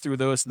hopefully we'll get through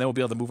those, and then we'll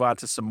be able to move on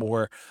to some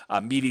more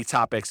meaty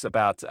topics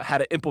about how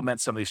to implement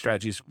some of these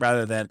strategies,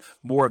 rather than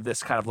more of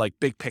this kind of like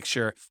big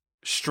picture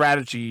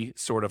strategy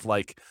sort of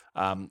like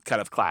kind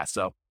of class.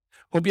 So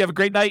hope you have a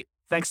great night.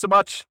 Thanks so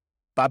much.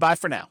 Bye-bye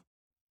for now.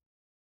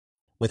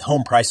 With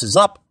home prices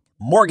up,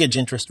 mortgage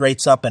interest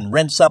rates up, and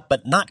rents up,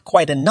 but not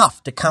quite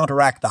enough to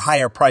counteract the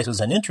higher prices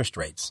and interest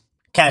rates,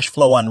 cash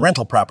flow on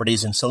rental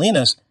properties in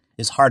Salinas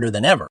is harder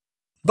than ever.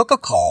 Book a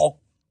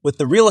call with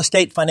the Real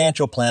Estate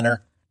Financial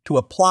Planner to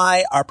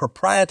apply our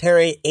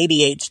proprietary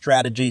 88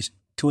 strategies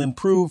to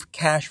improve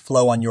cash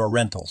flow on your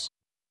rentals.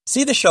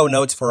 See the show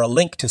notes for a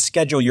link to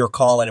schedule your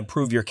call and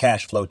improve your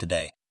cash flow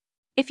today.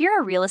 If you're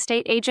a real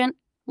estate agent,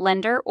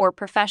 lender, or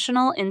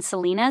professional in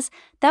Salinas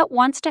that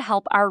wants to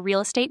help our real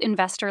estate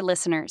investor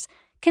listeners,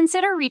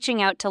 consider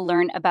reaching out to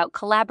learn about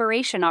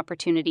collaboration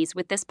opportunities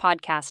with this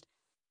podcast.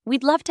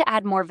 We'd love to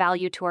add more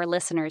value to our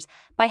listeners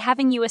by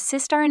having you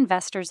assist our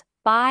investors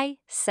buy,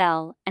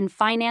 sell, and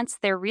finance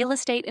their real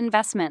estate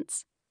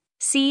investments.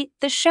 See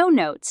the show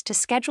notes to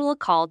schedule a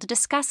call to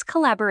discuss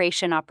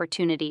collaboration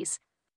opportunities.